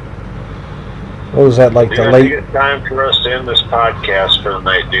 What was that, like the late? It's a good time for us to end this podcast for the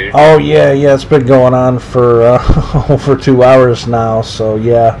night, dude. Oh yeah, it's been going on for over 2 hours now. So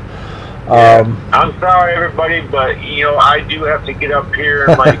yeah. I'm sorry, everybody, but you know I do have to get up here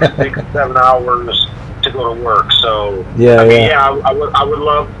in like 6-7 hours to go to work. So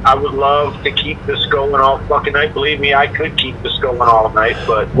I would love to keep this going all fucking night. Believe me, I could keep this going all night,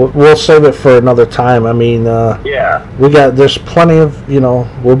 but we'll save it for another time. I mean, there's plenty of,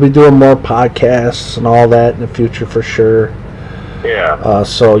 we'll be doing more podcasts and all that in the future for sure. Yeah.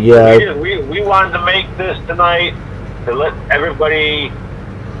 So yeah, we wanted to make this tonight to let everybody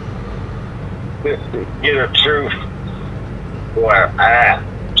get a truth. Boy, I'm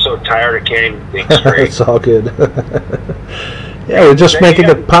so tired I can't even think straight. It's all good. Yeah, we're just making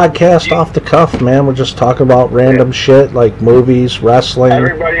the podcast off the cuff, man. We're just talking about random shit like movies, wrestling.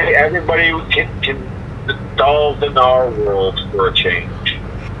 Everybody can indulge in our world for a change.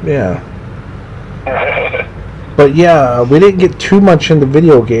 Yeah. But yeah, we didn't get too much into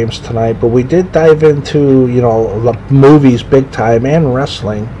video games tonight, but we did dive into, movies big time and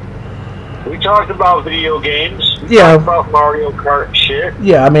wrestling. We talked about video games. We talked about Mario Kart shit.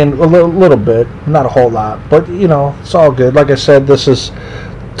 Yeah, I mean, a little bit. Not a whole lot. But, it's all good. Like I said, this is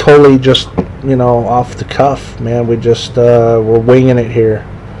totally just, off the cuff, man. We just, we're winging it here.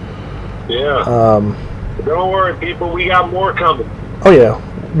 Yeah. Don't worry, people. We got more coming. Oh, yeah.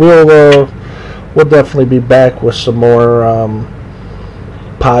 We'll definitely be back with some more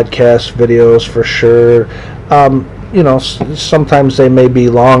podcast videos for sure. Sometimes they may be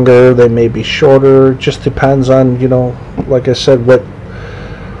longer, they may be shorter. Just depends on, like I said, what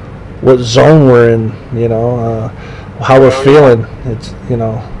zone we're in, how we're feeling. It's,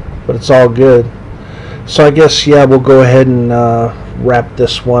 but it's all good. So I guess, we'll go ahead and wrap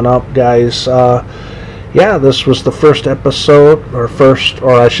this one up, guys. This was the first episode, our first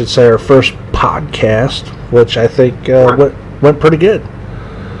podcast, which I think went pretty good.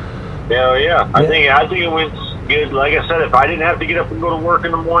 Yeah. I think it went good. Like I said, if I didn't have to get up and go to work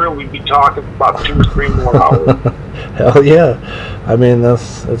in the morning, we'd be talking about 2 or 3 more hours. Hell yeah. I mean,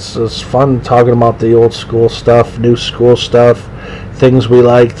 it's fun talking about the old school stuff, new school stuff, things we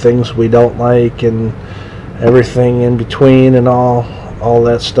like, things we don't like, and everything in between and all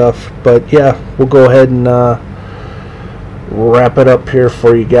that stuff. But yeah, we'll go ahead and wrap it up here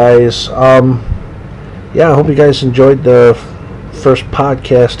for you guys. I hope you guys enjoyed the first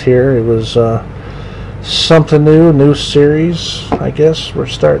podcast here. It was something new series, I guess we're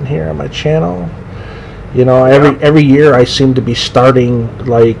starting here on my channel. Every year I seem to be starting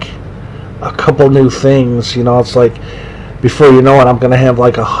like a couple new things. It's like before you know it, I'm gonna have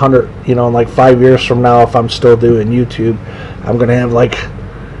like 100. Like 5 years from now, if I'm still doing YouTube, I'm gonna have like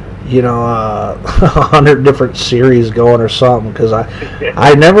 100 different series going or something, because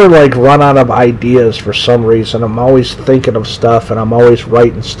I never like run out of ideas for some reason. I'm always thinking of stuff and I'm always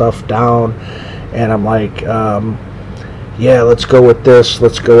writing stuff down. And I'm like, let's go with this,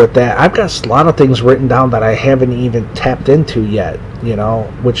 let's go with that. I've got a lot of things written down that I haven't even tapped into yet,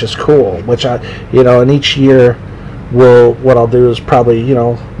 which is cool. Which and each year, what I'll do is probably,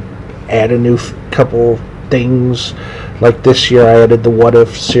 add a new couple things. Like this year, I added the What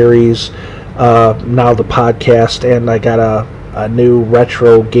If series, now the podcast, and I got a new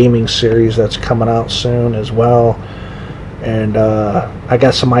retro gaming series that's coming out soon as well. And I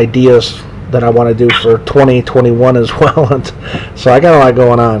got some ideas that I want to do for 2021 as well. And so I got a lot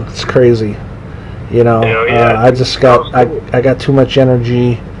going on. It's crazy. I just got I got too much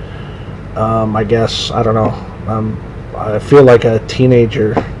energy. I guess, I don't know. I feel like a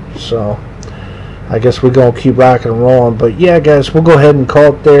teenager, so I guess we're gonna keep rocking and rolling. But yeah, guys, we'll go ahead and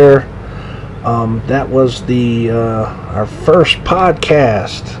call it there. That was our first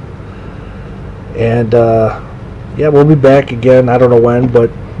podcast, and we'll be back again. I don't know when,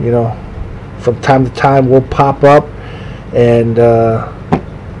 but from time to time we'll pop up and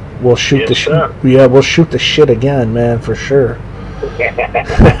we'll shoot we'll shoot the shit again, man, for sure.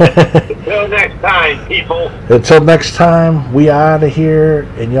 Until next time, people. Until next time, we out of here,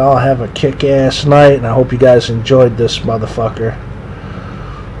 and y'all have a kick-ass night, and I hope you guys enjoyed this motherfucker.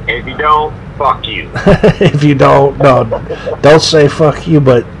 If you don't, fuck you. If you don't say fuck you,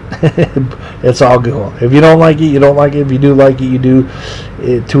 but it's all good. If you don't like it, you don't like it. If you do like it, you do.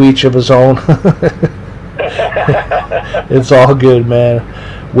 To each of his own. It's all good, man.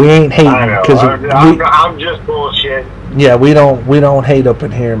 We ain't hating, because I'm just bullshit. Yeah, we don't hate up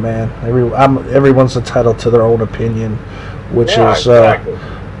in here, man. Everyone's entitled to their own opinion, which Yeah, is exactly.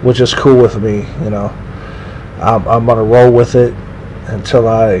 which is cool with me. You know, I'm gonna roll with it until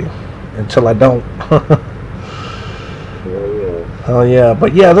I don't. Yeah. Oh yeah,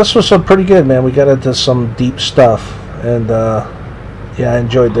 but yeah, this was pretty good, man. We got into some deep stuff, and yeah, I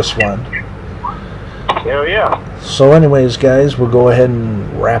enjoyed this one. Hell yeah. So, anyways, guys, we'll go ahead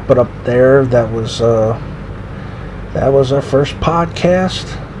and wrap it up there. That was our first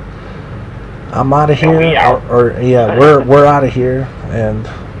podcast. I'm out of here. we out. Or yeah, we're out of here, and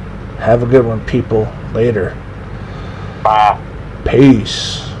have a good one, people. Later. Bye.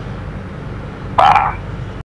 Peace.